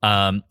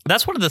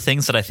one of the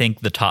things that I think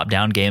the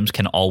top-down games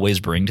can always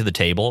bring to the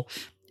table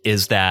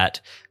is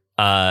that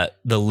the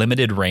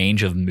limited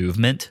range of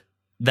movement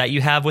that you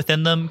have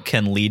within them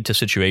can lead to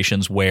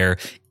situations where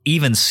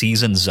even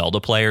seasoned Zelda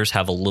players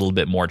have a little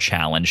bit more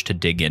challenge to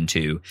dig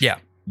into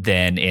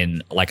than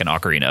in like an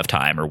Ocarina of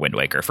Time or Wind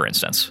Waker, for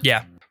instance.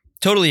 Yeah,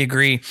 totally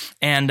agree.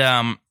 And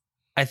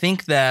I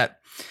think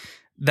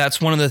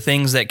that's one of the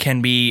things that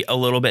can be a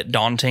little bit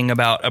daunting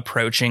about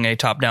approaching a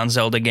top-down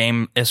Zelda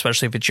game,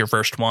 especially if it's your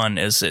first one,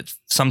 is it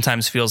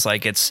sometimes feels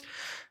like it's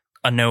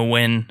a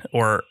no-win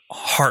or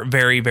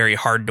very, very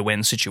hard to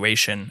win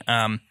situation.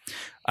 I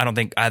don't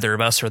think either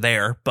of us are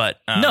there, but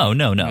no.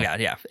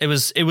 Yeah. It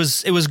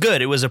was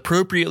good. It was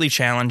appropriately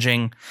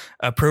challenging,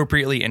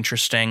 appropriately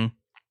interesting.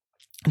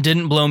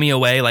 Didn't blow me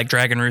away like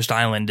Dragon Roost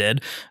Island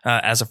did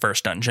as a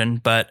first dungeon,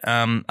 but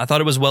I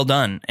thought it was well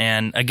done.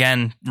 And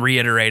again,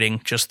 reiterating,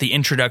 just the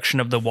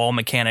introduction of the wall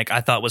mechanic, I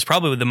thought was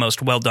probably the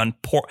most well done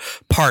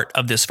part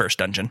of this first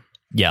dungeon.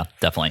 Yeah,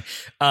 definitely.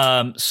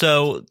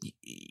 So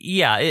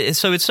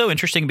it's so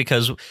interesting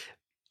because,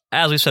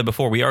 as we said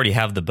before, we already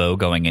have the bow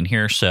going in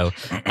here. So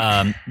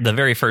the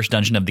very first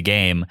dungeon of the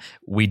game,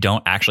 we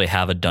don't actually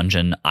have a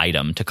dungeon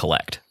item to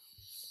collect.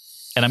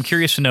 And I'm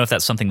curious to know if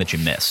that's something that you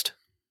missed.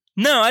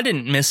 No, I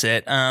didn't miss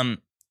it.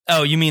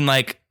 Oh, you mean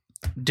like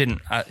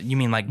didn't? You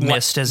mean like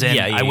missed as in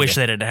I wish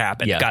that it had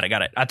happened. Yeah. Got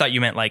it. I thought you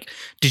meant like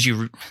did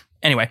you?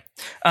 Anyway,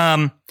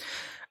 I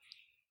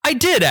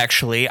did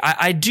actually.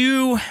 I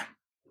do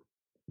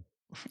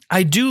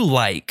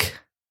like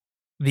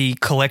the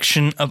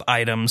collection of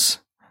items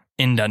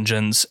in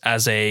dungeons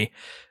as a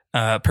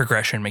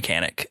progression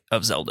mechanic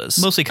of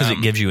Zeldas. Mostly because it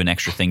gives you an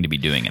extra thing to be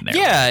doing in there.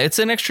 Yeah, it's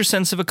an extra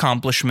sense of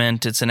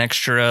accomplishment. It's an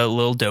extra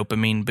little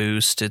dopamine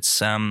boost.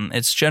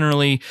 It's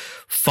generally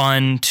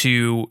fun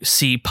to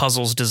see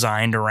puzzles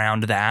designed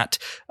around that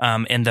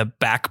in the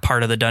back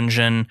part of the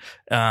dungeon.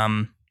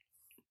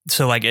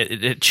 So like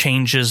it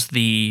changes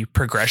the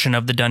progression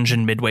of the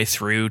dungeon midway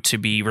through to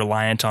be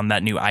reliant on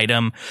that new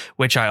item,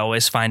 which I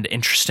always find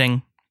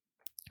interesting.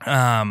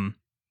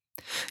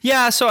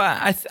 Yeah, so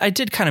I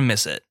did kind of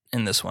miss it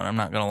in this one, I'm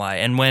not going to lie.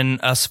 And when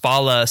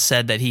Asfala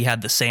said that he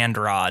had the sand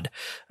rod,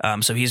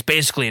 so he's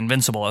basically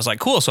invincible, I was like,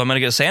 cool, so I'm going to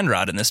get a sand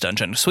rod in this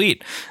dungeon.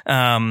 Sweet.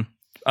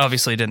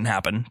 Obviously it didn't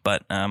happen,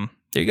 but there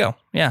you go.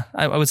 Yeah,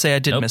 I would say I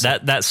did miss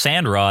it. That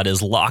sand rod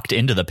is locked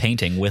into the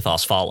painting with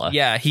Asfala.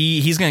 Yeah,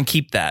 he's going to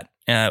keep that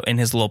in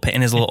his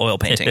little oil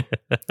painting.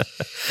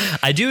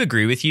 I do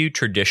agree with you.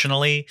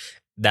 Traditionally,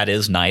 that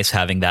is nice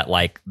having that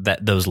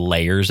those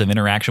layers of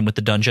interaction with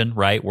the dungeon,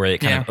 right? Where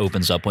it kind of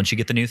opens up once you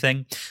get the new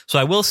thing. So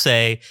I will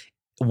say,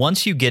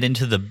 once you get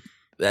into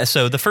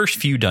the first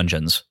few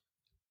dungeons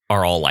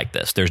are all like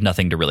this. There's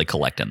nothing to really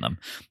collect in them.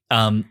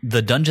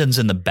 The dungeons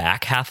in the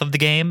back half of the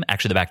game,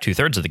 actually the back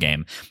 2/3 of the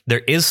game,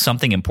 there is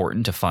something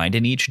important to find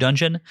in each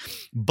dungeon,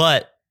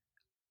 but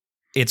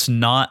it's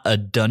not a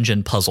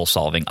dungeon puzzle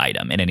solving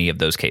item in any of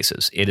those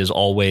cases. It is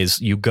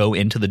always you go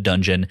into the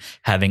dungeon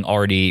having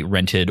already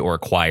rented or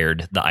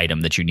acquired the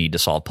item that you need to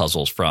solve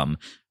puzzles from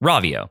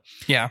Ravio.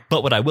 Yeah.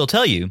 But what I will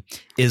tell you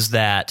is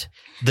that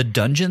the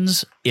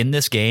dungeons in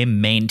this game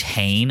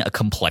maintain a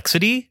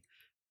complexity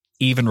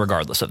even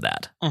regardless of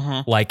that.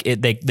 Like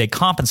they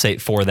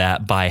compensate for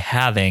that by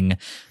having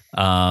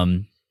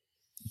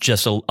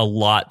just a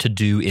lot to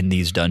do in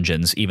these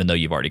dungeons, even though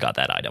you've already got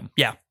that item.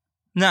 Yeah.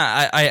 No,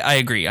 I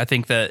agree. I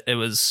think that it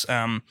was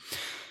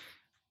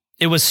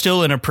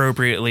still an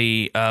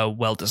appropriately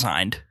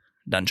well-designed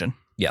dungeon.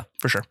 Yeah,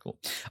 for sure. Cool.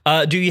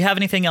 Do you have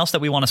anything else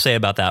that we want to say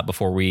about that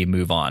before we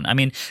move on? I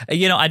mean,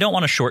 I don't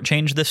want to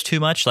shortchange this too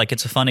much. Like,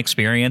 it's a fun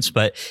experience,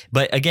 but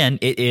again,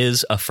 it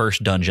is a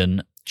first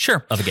dungeon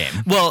of a game.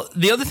 Well,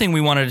 the other thing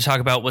we wanted to talk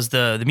about was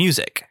the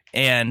music.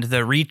 and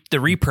the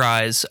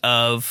reprise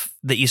of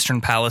the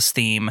Eastern Palace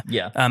theme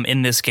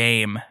in this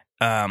game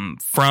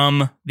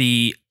from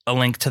the A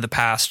Link to the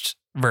Past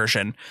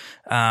version,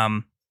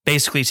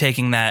 basically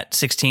taking that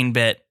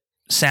 16-bit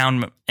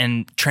sound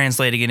and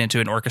translating it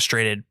into an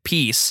orchestrated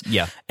piece.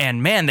 Yeah.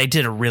 And man, they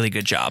did a really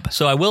good job.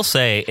 So I will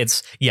say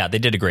they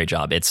did a great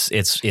job.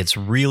 It's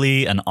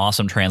really an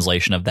awesome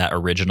translation of that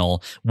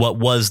original, what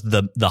was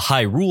the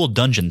Hyrule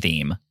dungeon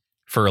theme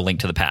for A Link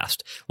to the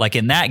Past. Like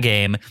in that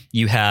game,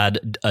 you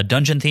had a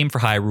dungeon theme for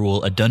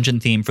Hyrule, a dungeon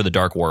theme for the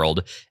Dark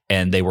World,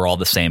 and they were all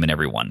the same in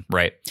every one,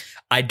 right?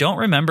 I don't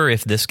remember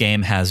if this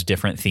game has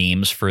different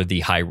themes for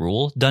the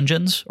Hyrule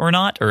dungeons or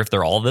not, or if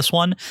they're all this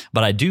one,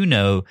 but I do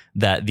know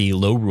that the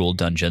Lorule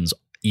dungeons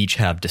each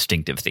have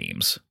distinctive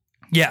themes.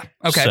 Yeah.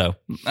 Okay. So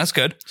that's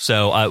good.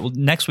 So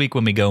next week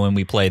when we go and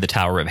we play the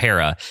Tower of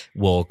Hera,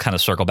 we'll kind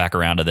of circle back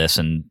around to this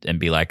and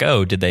be like,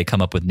 oh, did they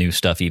come up with new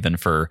stuff even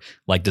for,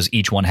 like, does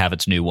each one have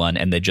its new one?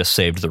 And they just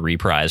saved the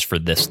reprise for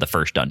the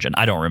first dungeon.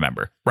 I don't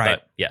remember. Right.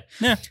 But,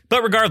 yeah.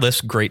 But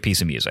regardless, great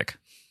piece of music.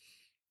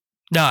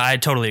 No, I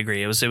totally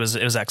agree. It was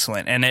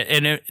excellent, and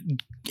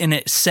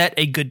it set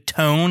a good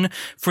tone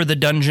for the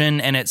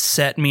dungeon, and it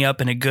set me up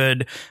in a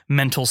good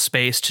mental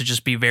space to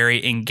just be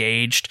very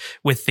engaged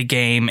with the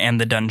game and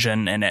the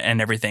dungeon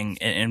and everything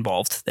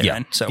involved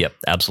therein. Yep,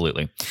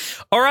 absolutely.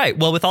 All right.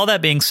 Well, with all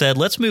that being said,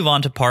 let's move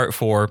on to part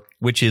 4,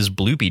 which is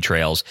Bloopy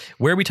Trails,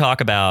 where we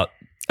talk about.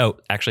 Oh,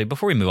 actually,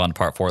 before we move on to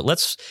part 4,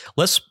 let's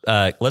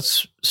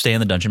stay in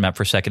the dungeon map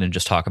for a second and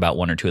just talk about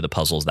one or two of the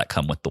puzzles that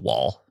come with the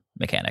wall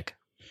mechanic.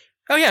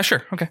 Oh, yeah,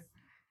 sure. Okay.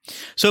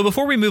 So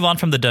before we move on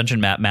from the dungeon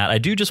map, Matt, I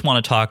do just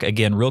want to talk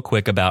again real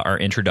quick about our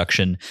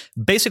introduction,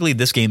 basically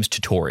this game's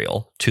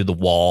tutorial to the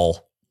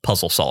wall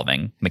puzzle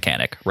solving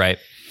mechanic, right?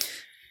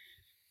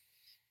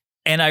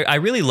 And I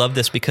really love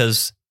this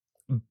because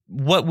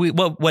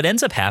what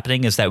ends up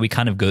happening is that we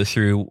kind of go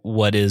through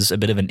what is a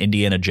bit of an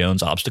Indiana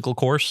Jones obstacle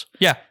course.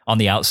 Yeah. On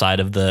the outside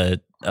of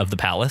the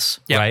palace,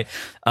 right?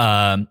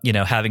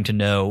 Having to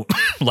know,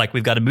 like,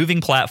 we've got a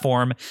moving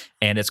platform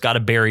and it's got a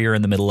barrier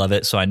in the middle of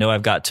it. So I know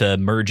I've got to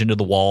merge into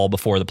the wall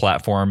before the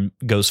platform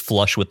goes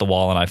flush with the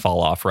wall and I fall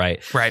off, right?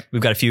 Right.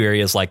 We've got a few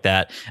areas like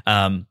that.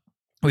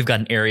 We've got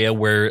an area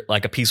where,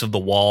 like, a piece of the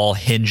wall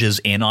hinges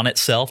in on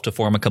itself to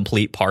form a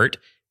complete part.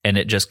 And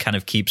it just kind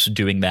of keeps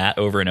doing that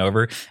over and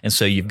over. And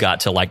so you've got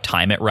to, like,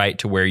 time it right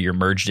to where you're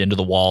merged into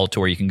the wall to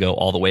where you can go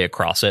all the way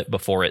across it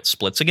before it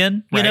splits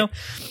again. You know,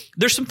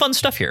 there's some fun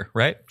stuff here,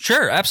 right?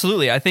 Sure.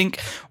 Absolutely. I think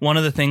one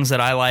of the things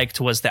that I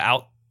liked was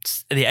the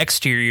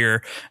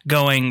exterior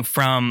going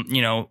from,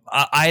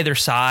 either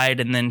side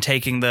and then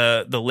taking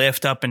the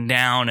lift up and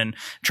down and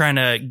trying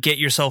to get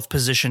yourself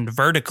positioned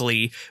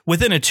vertically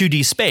within a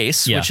 2D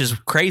space, which is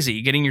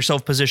crazy. Getting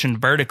yourself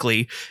positioned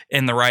vertically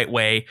in the right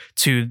way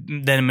to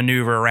then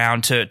maneuver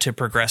around to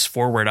progress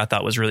forward, I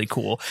thought was really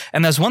cool.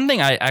 And that's one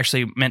thing I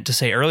actually meant to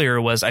say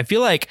earlier was I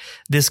feel like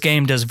this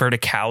game does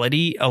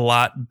verticality a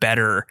lot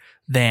better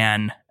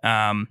than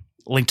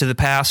Link to the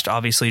Past,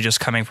 obviously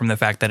just coming from the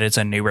fact that it's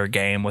a newer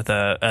game with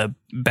a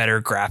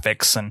better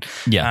graphics and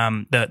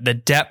the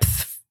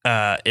depth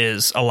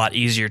is a lot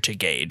easier to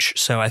gauge.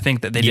 So I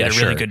think that they did a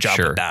really good job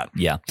with that.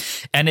 Yeah.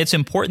 And it's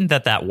important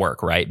that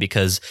work, right?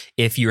 Because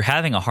if you're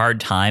having a hard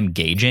time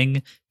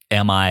gauging,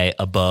 am I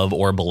above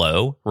or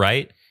below,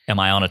 right? Am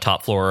I on a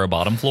top floor or a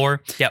bottom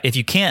floor? Yep. If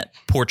you can't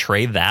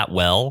portray that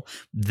well,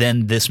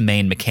 then this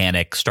main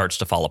mechanic starts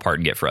to fall apart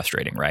and get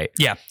frustrating, right?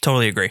 Yeah,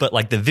 totally agree. But,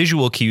 like, the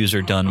visual cues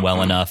are done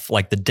well enough,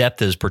 like the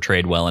depth is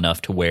portrayed well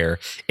enough to where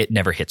it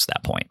never hits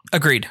that point.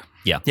 Agreed.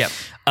 Yeah.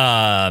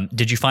 Yeah.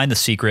 Did you find the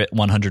secret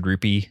 100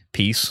 rupee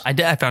piece? I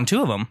did. I found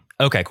 2 of them.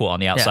 Okay, cool. On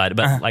the outside.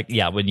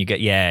 Yeah. But when you get,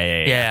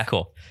 yeah.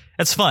 Cool.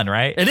 That's fun,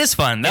 right? It is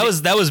fun. That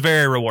was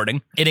very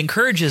rewarding. It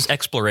encourages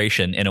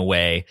exploration in a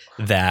way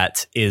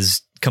that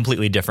is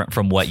completely different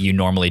from what you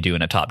normally do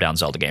in a top-down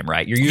Zelda game,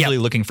 right? You're usually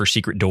looking for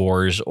secret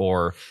doors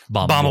or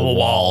bombable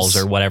walls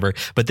or whatever,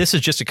 but this is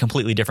just a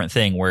completely different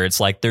thing where it's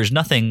like there's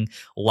nothing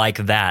like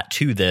that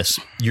to this.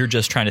 You're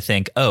just trying to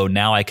think, oh,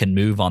 now I can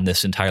move on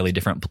this entirely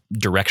different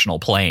directional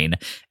plane,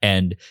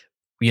 and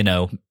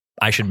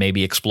I should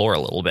maybe explore a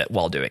little bit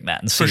while doing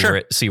that and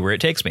see where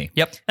it takes me.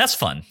 Yep. That's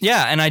fun.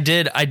 Yeah, and I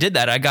did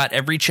that. I got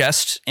every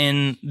chest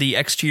in the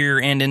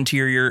exterior and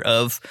interior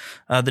of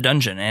the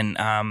dungeon, and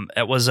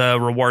it was a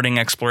rewarding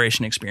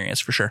exploration experience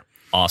for sure.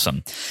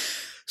 Awesome.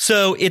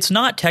 So it's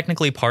not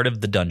technically part of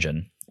the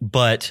dungeon,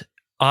 but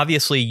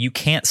obviously you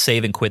can't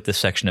save and quit this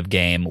section of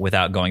game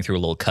without going through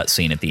a little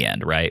cutscene at the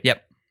end, right?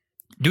 Yep.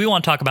 Do we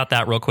want to talk about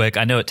that real quick?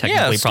 I know it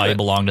technically probably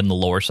belonged in the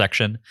lower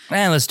section.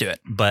 Let's do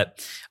it.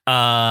 But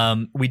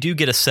we do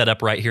get a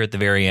setup right here at the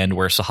very end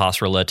where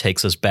Sahasrahla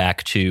takes us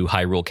back to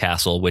Hyrule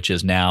Castle, which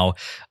is now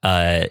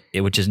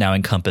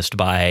encompassed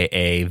by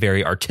a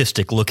very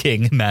artistic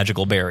looking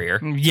magical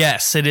barrier.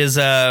 Yes, it is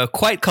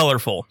quite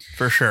colorful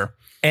for sure.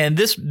 And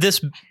this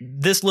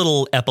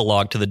little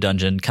epilogue to the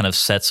dungeon kind of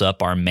sets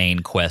up our main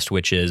quest,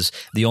 which is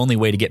the only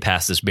way to get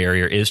past this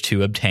barrier is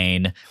to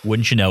obtain,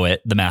 wouldn't you know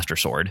it, the Master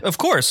Sword. Of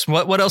course.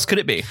 What else could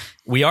it be?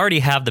 We already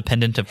have the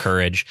Pendant of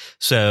Courage,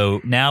 so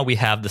now we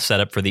have the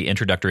setup for the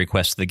introductory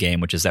quest of the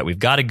game, which is that we've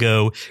got to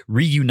go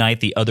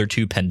reunite the other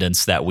 2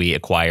 pendants that we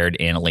acquired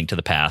in A Link to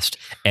the Past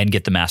and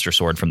get the Master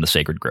Sword from the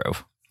Sacred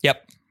Grove.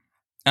 Yep.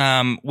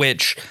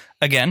 Which,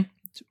 again,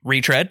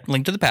 retread,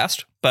 Link to the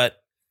Past, but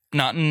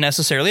not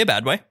necessarily a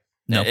bad way.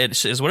 No.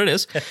 It is what it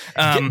is.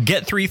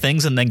 Get 3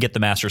 things and then get the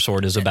Master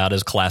Sword is about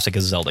as classic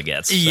as Zelda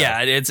gets. So.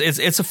 Yeah,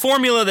 it's a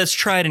formula that's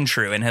tried and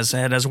true and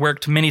has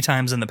worked many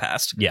times in the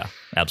past. Yeah,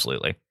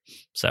 absolutely.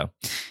 So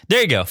there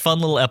you go. Fun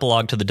little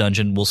epilogue to the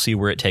dungeon. We'll see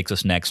where it takes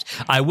us next.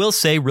 I will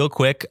say real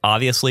quick,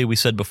 obviously we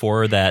said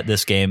before that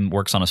this game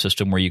works on a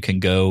system where you can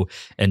go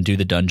and do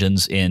the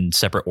dungeons in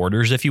separate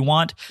orders if you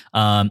want.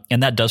 And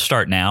that does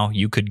start now.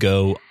 You could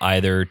go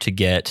either to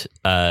get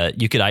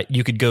you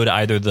could go to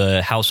either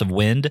the House of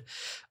Wind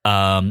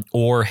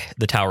or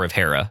the Tower of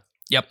Hera.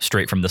 Yep.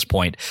 Straight from this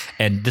point.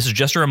 And this is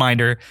just a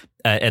reminder,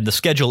 and the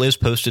schedule is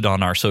posted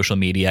on our social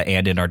media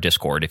and in our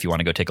Discord if you want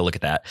to go take a look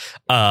at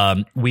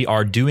that. We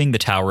are doing the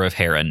Tower of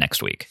Hera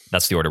next week.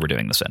 That's the order we're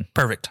doing this in.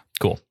 Perfect.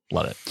 Cool.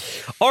 Love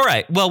it. All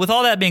right. Well, with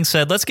all that being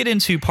said, let's get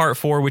into part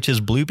 4, which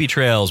is Bloopy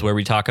Trails, where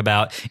we talk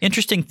about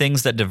interesting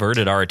things that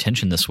diverted our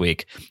attention this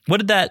week. What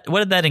did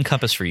that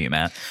encompass for you,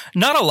 Matt?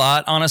 Not a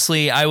lot,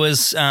 honestly. I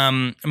was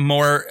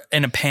more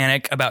in a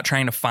panic about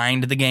trying to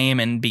find the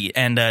game and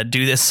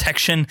do this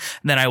section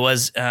than I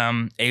was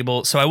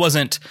able. So I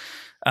wasn't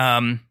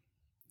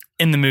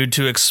in the mood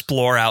to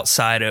explore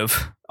outside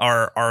of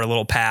our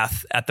little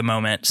path at the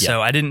moment. Yeah.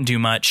 So I didn't do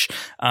much.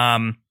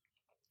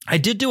 I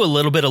did do a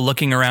little bit of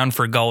looking around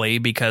for Gully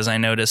because I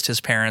noticed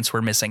his parents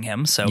were missing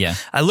him. So Yeah.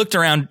 I looked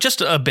around just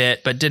a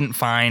bit, but didn't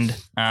find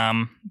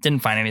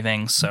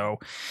anything. So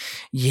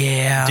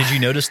yeah. Did you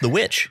notice the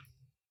witch?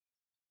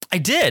 I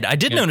did. I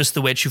did notice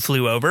the witch who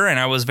flew over,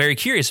 and I was very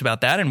curious about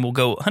that, and we'll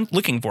go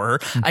looking for her.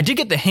 I did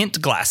get the hint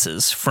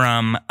glasses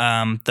from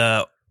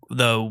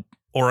the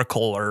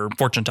oracle or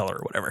fortune teller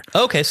or whatever.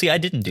 Okay. See, I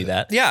didn't do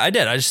that. Yeah, I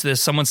did.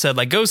 Someone said,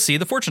 like, go see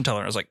the fortune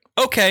teller. I was like,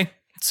 okay.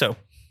 So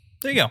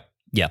there you go.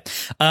 Yeah.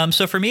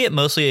 So for me, it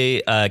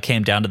mostly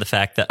came down to the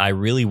fact that I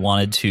really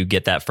wanted to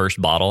get that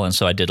first bottle. And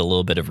so I did a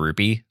little bit of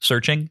rupee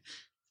searching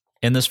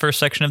in this first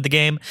section of the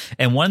game.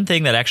 And one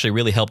thing that actually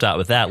really helped out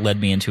with that led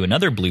me into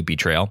another Bloopy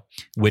trail,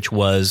 which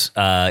was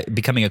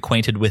becoming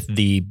acquainted with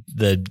the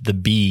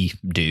bee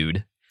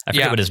dude. I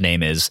forget what his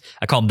name is.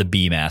 I call him the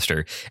Bee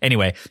Master.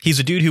 Anyway, he's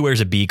a dude who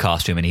wears a bee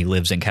costume and he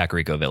lives in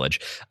Kakariko Village.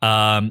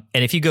 And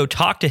if you go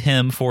talk to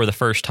him for the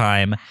first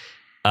time,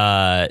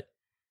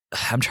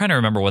 I'm trying to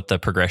remember what the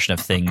progression of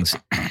things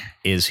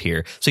is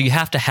here. So you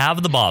have to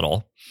have the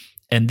bottle,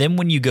 and then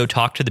when you go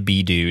talk to the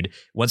bee dude,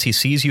 once he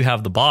sees you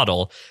have the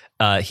bottle,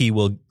 he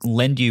will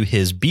lend you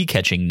his bee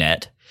catching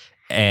net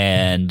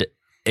and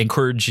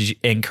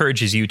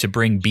encourages you to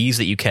bring bees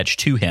that you catch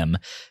to him,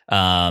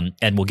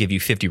 and will give you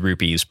 50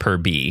 rupees per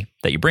bee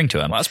that you bring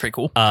to him. Well, that's pretty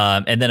cool.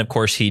 And then, of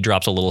course, he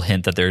drops a little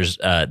hint that there's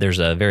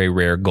a very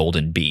rare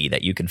golden bee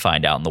that you can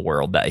find out in the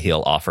world that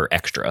he'll offer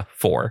extra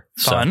for.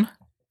 Fun.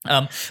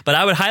 But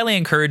I would highly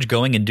encourage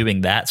going and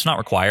doing that. It's not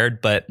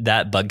required, but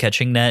that bug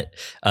catching net,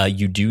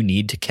 you do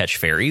need to catch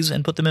fairies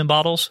and put them in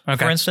bottles,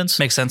 for instance.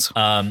 Makes sense.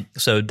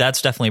 So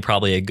that's definitely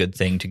probably a good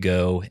thing to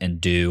go and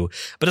do.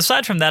 But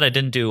aside from that, I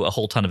didn't do a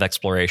whole ton of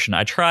exploration.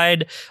 I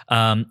tried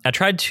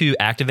to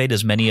activate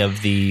as many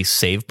of the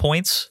save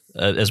points,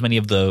 as many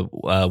of the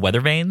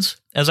weather vanes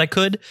as I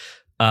could,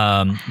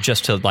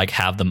 just to like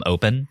have them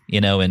open,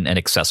 and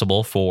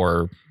accessible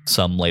for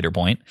some later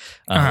point,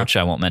 which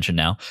I won't mention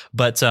now.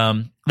 But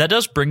that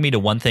does bring me to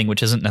one thing,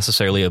 which isn't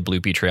necessarily a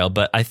Bloopy trail,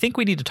 but I think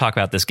we need to talk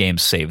about this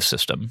game's save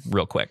system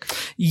real quick.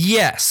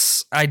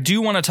 Yes, I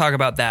do want to talk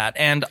about that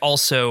and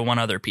also one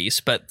other piece,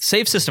 but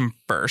save system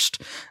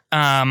first.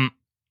 I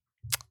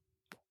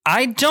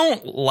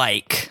don't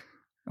like,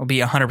 I'll be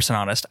 100%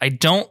 honest, I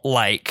don't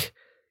like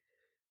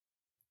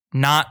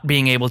not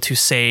being able to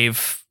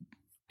save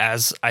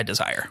as I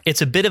desire.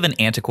 It's a bit of an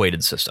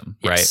antiquated system,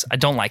 right? Yes, I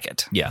don't like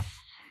it. Yeah.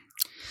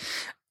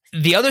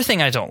 The other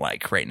thing I don't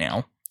like right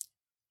now,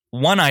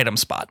 one item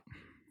spot.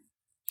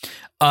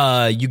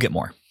 You get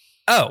more.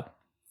 Oh,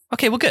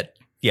 okay. Well, good.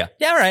 Yeah.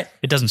 Yeah. All right.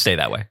 It doesn't stay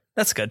that way.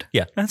 That's good.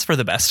 Yeah. That's for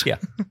the best. Yeah.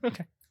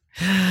 Okay.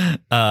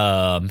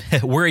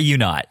 Were you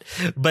not?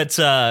 But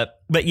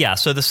yeah,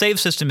 so the save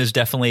system is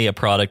definitely a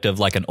product of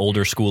like an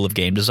older school of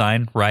game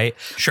design, right?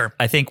 Sure.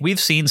 I think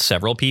we've seen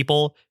several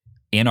people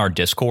in our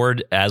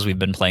Discord as we've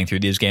been playing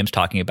through these games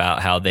talking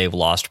about how they've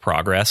lost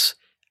progress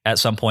at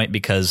some point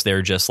because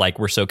they're just like,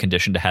 we're so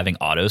conditioned to having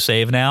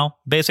autosave now,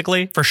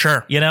 basically. For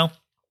sure.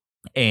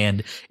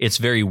 And it's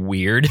very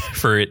weird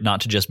for it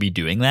not to just be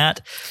doing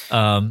that.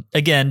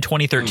 Again,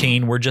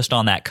 2013, we're just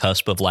on that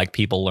cusp of like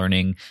people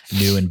learning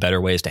new and better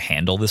ways to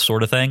handle this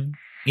sort of thing,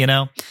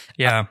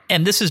 Yeah.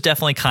 And this is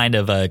definitely kind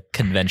of a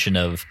convention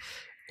of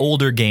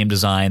older game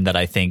design that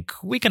I think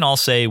we can all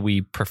say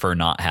we prefer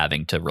not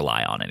having to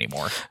rely on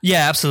anymore.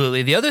 Yeah,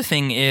 absolutely. The other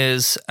thing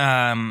is,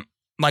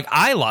 like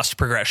I lost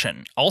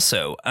progression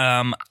also.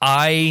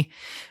 I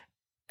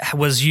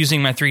was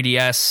using my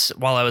 3DS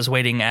while I was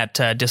waiting at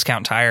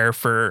Discount Tire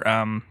for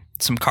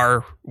some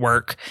car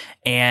work,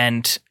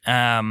 and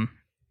I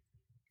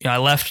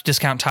left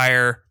Discount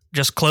Tire,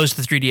 just closed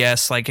the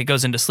 3DS, like it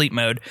goes into sleep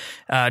mode,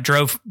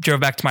 drove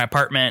back to my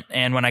apartment,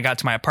 and when I got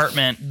to my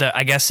apartment,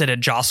 I guess it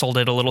had jostled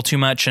it a little too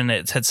much, and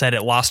it had said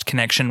it lost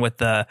connection with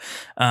the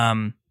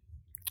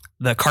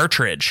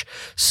cartridge.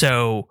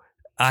 So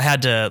I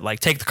had to like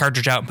take the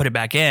cartridge out and put it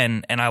back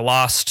in, and I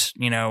lost,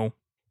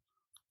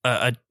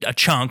 a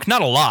chunk,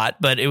 not a lot,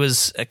 but it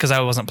was because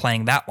I wasn't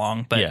playing that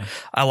long, but Yeah.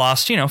 I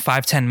lost,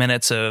 5-10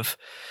 minutes of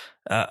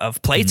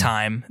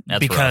playtime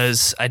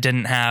because I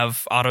didn't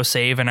have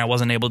autosave, and I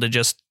wasn't able to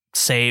just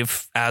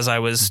save as I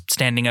was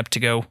standing up to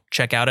go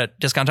check out at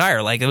Discount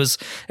Tire. Like it was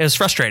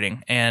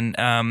frustrating, and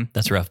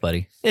That's rough,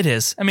 buddy. it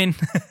is. I mean,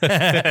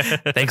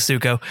 thanks,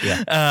 Zuko.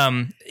 Yeah.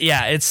 I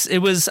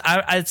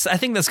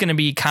think that's going to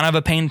be kind of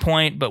a pain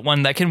point, but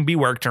one that can be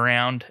worked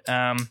around.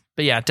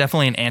 But yeah,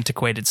 definitely an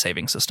antiquated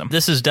saving system.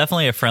 This is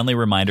definitely a friendly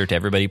reminder to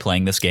everybody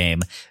playing this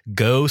game.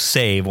 Go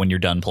save when you're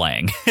done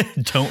playing.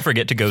 Don't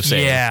forget to go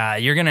save. Yeah,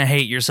 you're gonna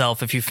hate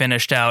yourself if you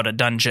finished out a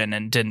dungeon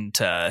and didn't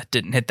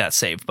hit that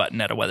save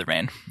button at a weather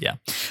vane. Yeah.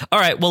 All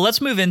right. Well,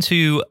 let's move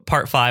into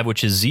part 5,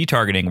 which is Z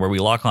targeting, where we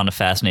lock on to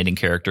fascinating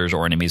characters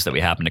or enemies that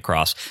we happen to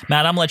cross.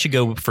 Matt, I'm gonna let you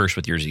go first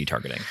with your Z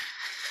targeting.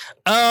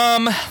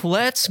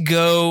 Let's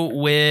go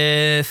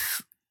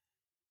with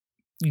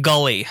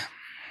Gully.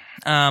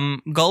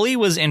 Gully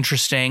was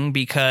interesting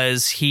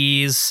because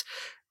he's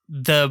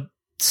the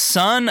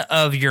son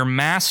of your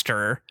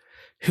master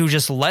who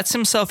just lets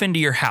himself into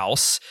your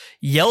house,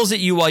 yells at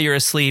you while you're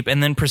asleep,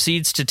 and then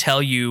proceeds to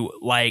tell you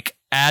like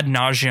ad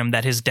nauseum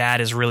that his dad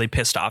is really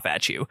pissed off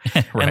at you.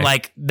 Right. And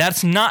like,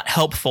 that's not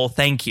helpful.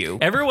 Thank you.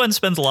 Everyone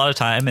spends a lot of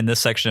time in this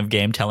section of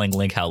game telling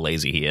Link how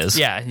lazy he is.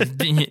 Yeah,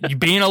 you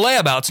being a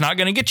layabout's not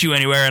going to get you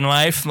anywhere in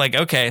life. Like,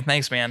 okay,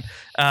 thanks, man.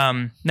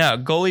 No,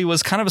 Gully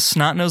was kind of a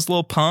snot-nosed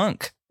little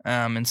punk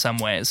in some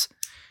ways.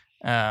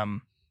 I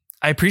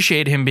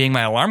appreciate him being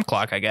my alarm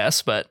clock, I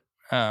guess, but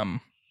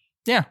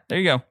yeah, there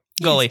you go.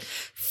 Gully.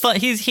 Fun,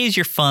 he's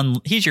your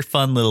fun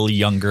little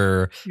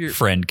younger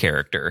friend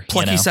character.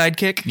 Plucky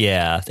sidekick.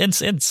 Yeah,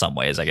 in some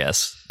ways, I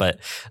guess. But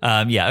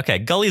yeah, okay.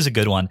 Gully's a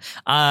good one.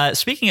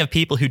 Speaking of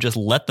people who just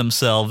let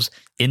themselves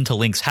into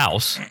Link's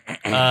house,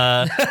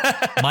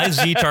 my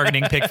Z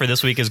targeting pick for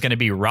this week is going to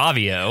be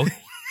Ravio,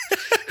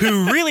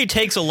 who really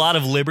takes a lot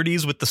of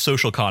liberties with the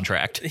social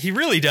contract. He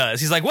really does.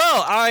 He's like,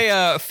 well,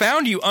 I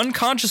found you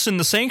unconscious in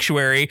the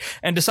sanctuary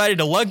and decided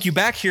to lug you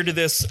back here to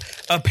this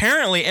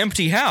apparently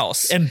empty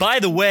house. And by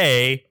the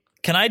way,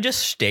 can I just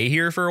stay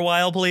here for a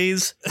while,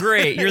 please?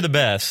 Great, you're the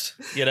best,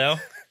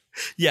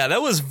 Yeah,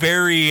 that was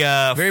very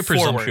very forward.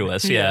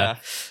 presumptuous. Yeah.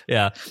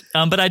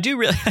 But I do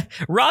really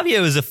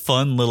Ravio is a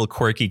fun little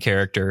quirky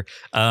character.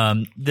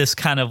 This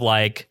kind of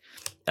like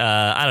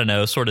I don't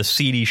know, sort of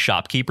seedy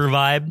shopkeeper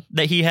vibe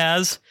that he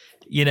has.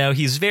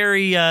 He's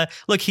very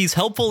look, he's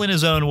helpful in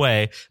his own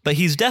way, but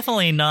he's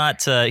definitely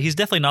not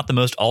the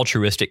most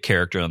altruistic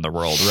character in the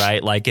world,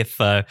 right? Like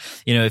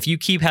if you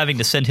keep having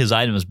to send his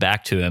items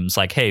back to him, it's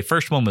like, hey,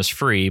 first one was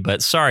free,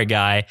 but sorry,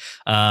 guy,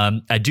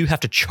 I do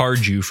have to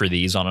charge you for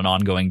these on an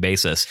ongoing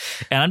basis.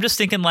 And I'm just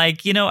thinking,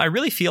 like, I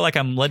really feel like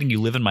I'm letting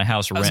you live in my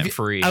house rent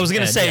free. I was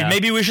gonna say,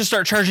 maybe we should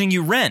start charging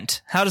you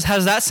rent. How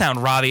does that sound,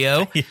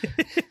 Ravio?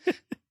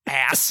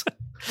 Ass.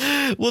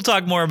 We'll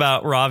talk more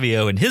about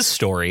Ravio and his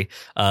story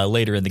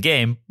later in the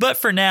game, but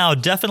for now,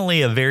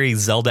 definitely a very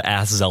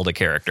Zelda-ass Zelda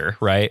character,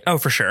 right? Oh,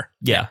 for sure.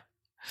 Yeah.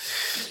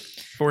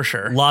 For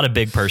sure. A lot of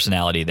big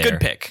personality there. Good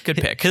pick.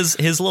 Because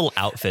his little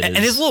outfit and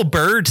his little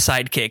bird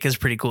sidekick is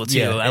pretty cool too.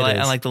 Yeah,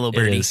 I like the little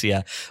birdie. It is,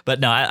 yeah. But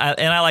no,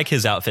 I like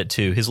his outfit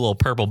too. His little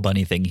purple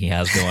bunny thing he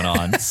has going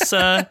on. It's,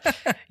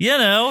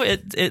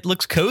 it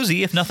looks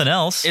cozy if nothing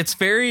else. It's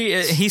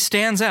very, he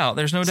stands out.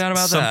 There's no doubt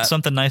about that.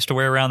 Something nice to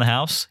wear around the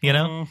house,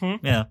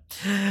 Mm-hmm. Yeah.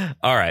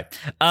 All right.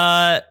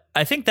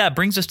 I think that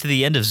brings us to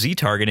the end of Z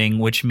targeting,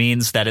 which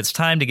means that it's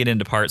time to get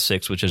into part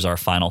 6, which is our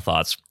final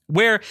thoughts,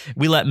 where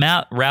we let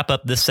Matt wrap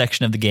up this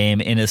section of the game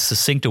in as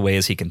succinct a way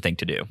as he can think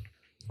to do.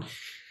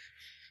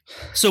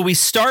 So we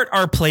start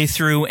our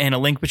playthrough in A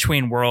Link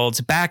Between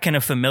Worlds back in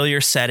a familiar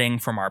setting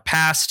from our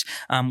past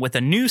with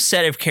a new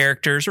set of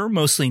characters, or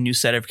mostly new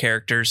set of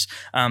characters,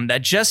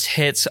 that just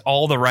hits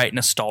all the right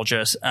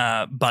nostalgia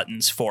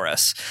buttons for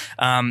us.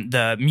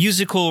 The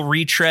musical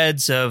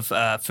retreads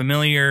of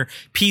familiar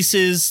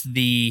pieces,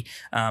 the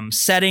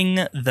setting,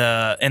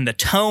 and the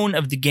tone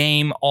of the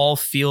game all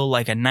feel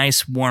like a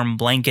nice warm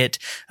blanket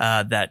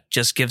that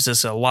just gives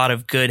us a lot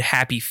of good,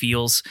 happy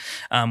feels.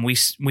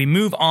 We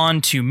move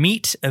on to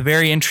meet a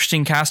very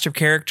interesting cast of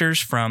characters,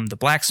 from the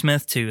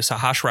blacksmith to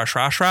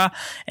Sahasrara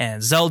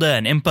and Zelda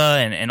and Impa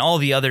and all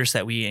the others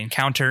that we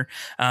encounter,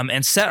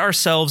 and set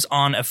ourselves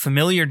on a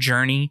familiar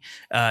journey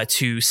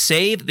to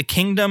save the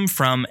kingdom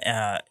from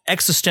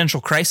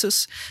existential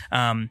crisis.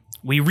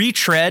 We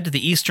retread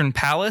the Eastern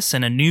Palace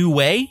in a new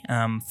way,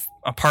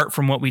 apart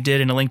from what we did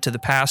in A Link to the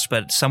Past,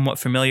 but somewhat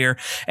familiar,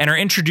 and are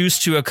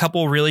introduced to a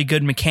couple really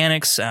good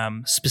mechanics,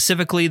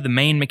 specifically the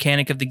main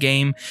mechanic of the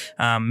game,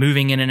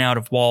 moving in and out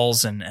of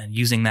walls and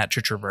using that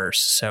to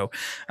traverse. So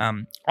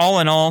all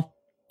in all,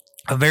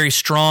 a very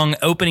strong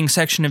opening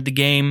section of the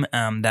game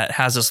that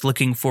has us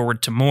looking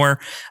forward to more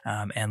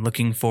and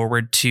looking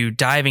forward to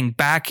diving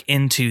back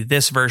into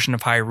this version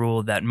of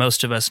Hyrule that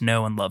most of us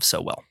know and love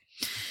so well.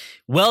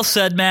 Well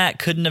said, Matt.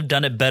 Couldn't have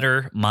done it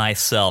better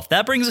myself.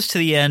 That brings us to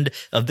the end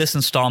of this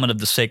installment of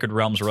the Sacred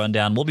Realms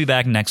Rundown. We'll be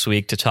back next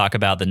week to talk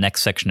about the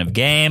next section of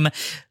game,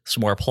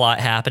 some more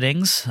plot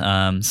happenings,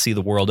 see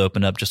the world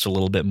open up just a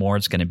little bit more.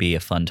 It's going to be a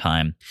fun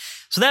time.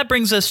 So that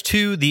brings us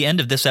to the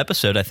end of this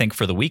episode, I think,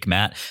 for the week,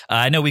 Matt.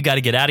 I know we got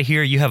to get out of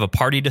here. You have a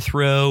party to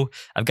throw.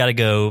 I've got to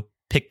go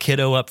pick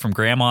kiddo up from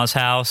grandma's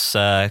house.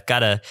 Got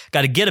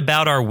to get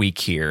about our week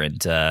here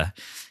and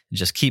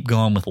just keep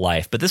going with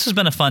life. But this has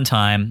been a fun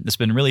time. It's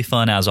been really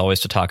fun, as always,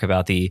 to talk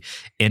about the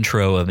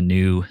intro of a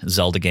new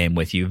Zelda game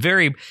with you.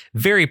 Very,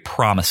 very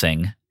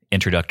promising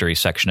introductory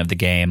section of the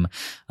game.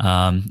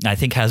 I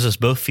think has us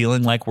both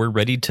feeling like we're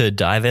ready to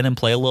dive in and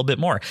play a little bit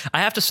more.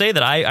 I have to say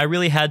that I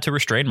really had to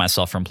restrain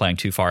myself from playing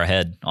too far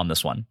ahead on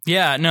this one.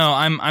 Yeah, no,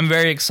 I'm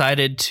very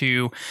excited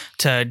to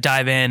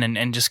dive in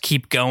and just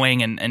keep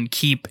going and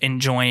keep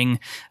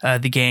enjoying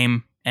the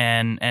game.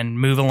 And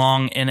move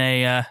along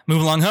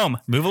move along home.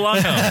 Alamarine!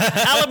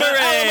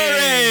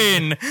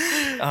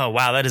 Oh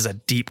wow, that is a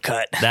deep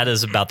cut. That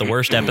is about the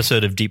worst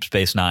episode of Deep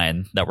Space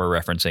Nine that we're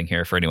referencing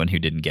here for anyone who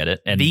didn't get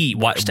it. And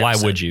why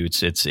would you?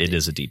 It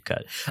is a deep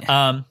cut.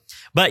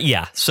 But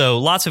yeah, so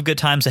lots of good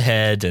times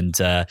ahead, and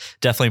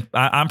definitely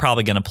I'm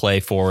probably going to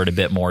play forward a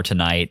bit more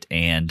tonight,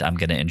 and I'm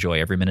going to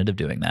enjoy every minute of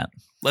doing that.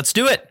 Let's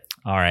do it.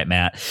 All right,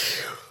 Matt.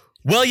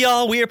 Well,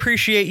 y'all, we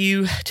appreciate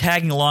you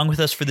tagging along with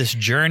us for this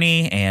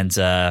journey and,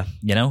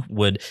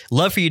 would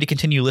love for you to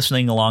continue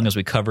listening along as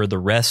we cover the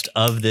rest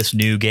of this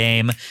new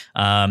game.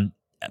 By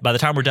the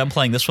time we're done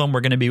playing this one,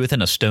 we're going to be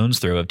within a stone's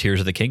throw of Tears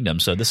of the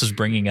Kingdom. So this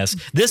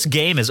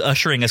game is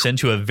ushering us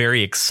into a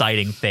very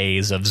exciting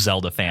phase of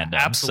Zelda fandom.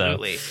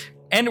 Absolutely. So.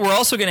 And we're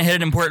also going to hit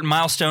an important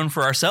milestone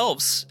for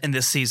ourselves in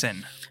this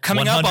season.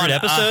 Coming up on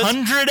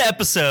 100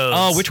 episodes.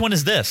 Oh, which one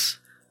is this?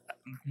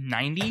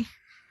 90?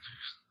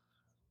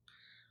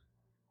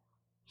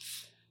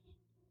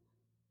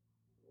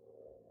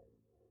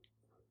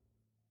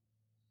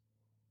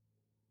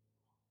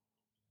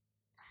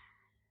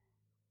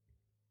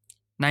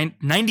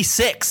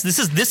 96. This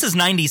is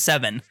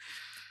 97.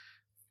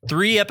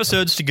 3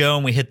 episodes to go,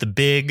 and we hit the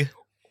big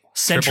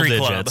Century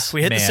Club.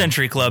 We hit the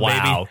Century Club, baby.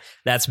 Wow,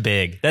 that's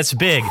big. That's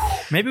big.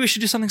 Maybe we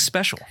should do something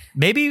special.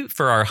 Maybe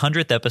for our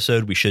 100th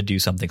episode, we should do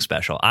something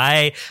special.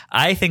 I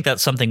think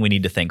that's something we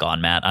need to think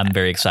on, Matt. I'm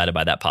very excited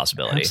by that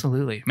possibility.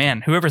 Absolutely,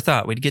 man. Whoever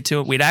thought we'd get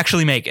to it? We'd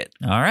actually make it.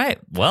 All right.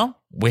 Well,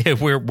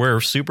 we're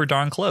super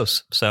darn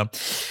close. So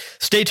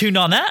stay tuned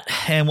on that,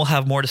 and we'll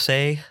have more to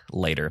say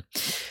later.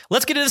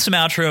 Let's get into some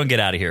outro and get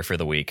out of here for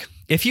the week.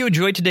 If you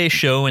enjoyed today's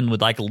show and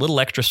would like a little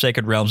extra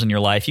Sacred Realms in your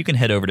life, you can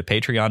head over to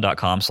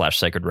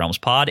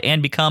patreon.com/sacredrealmspod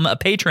and become a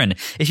patron.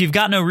 If you've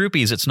got no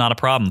rupees, it's not a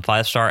problem.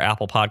 5-star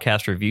Apple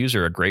Podcast reviews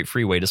are a great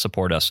free way to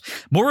support us.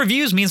 More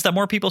reviews means that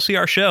more people see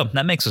our show.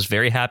 That makes us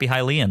very happy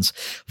Hylians.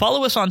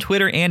 Follow us on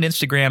Twitter and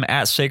Instagram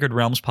at Sacred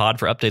Realms Pod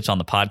for updates on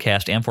the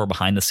podcast and for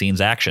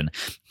behind-the-scenes action.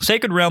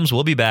 Sacred Realms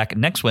will be back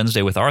next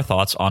Wednesday with our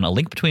thoughts on A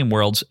Link Between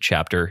Worlds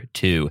Chapter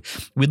 2.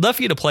 We'd love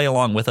for you to play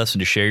along with us and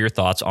to share your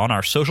thoughts on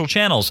our social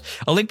channels.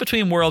 A Link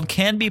Between World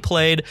can be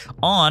played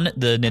on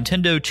the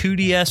Nintendo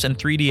 2DS and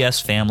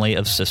 3DS family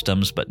of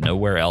systems, but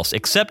nowhere else,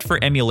 except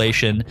for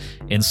emulation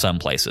in some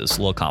places. A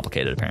little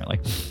complicated, apparently.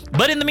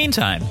 But in the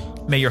meantime,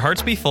 may your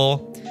hearts be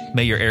full,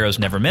 may your arrows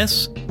never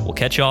miss. We'll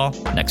catch y'all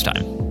next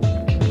time.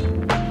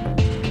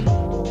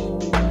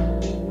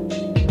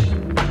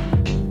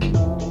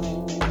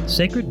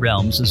 Sacred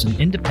Realms is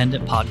an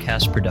independent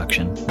podcast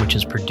production, which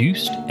is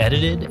produced,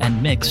 edited,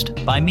 and mixed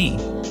by me,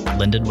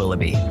 Lyndon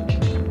Willoughby.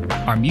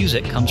 Our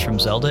music comes from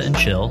Zelda and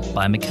Chill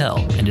by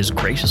Mikkel and is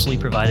graciously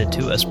provided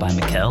to us by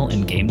Mikkel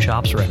and Game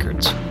Chops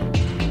Records.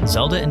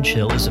 Zelda and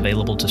Chill is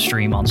available to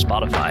stream on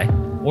Spotify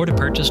or to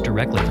purchase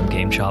directly from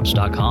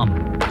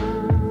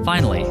GameChops.com.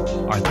 Finally,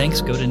 our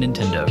thanks go to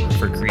Nintendo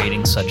for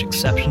creating such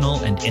exceptional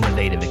and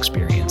innovative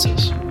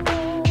experiences.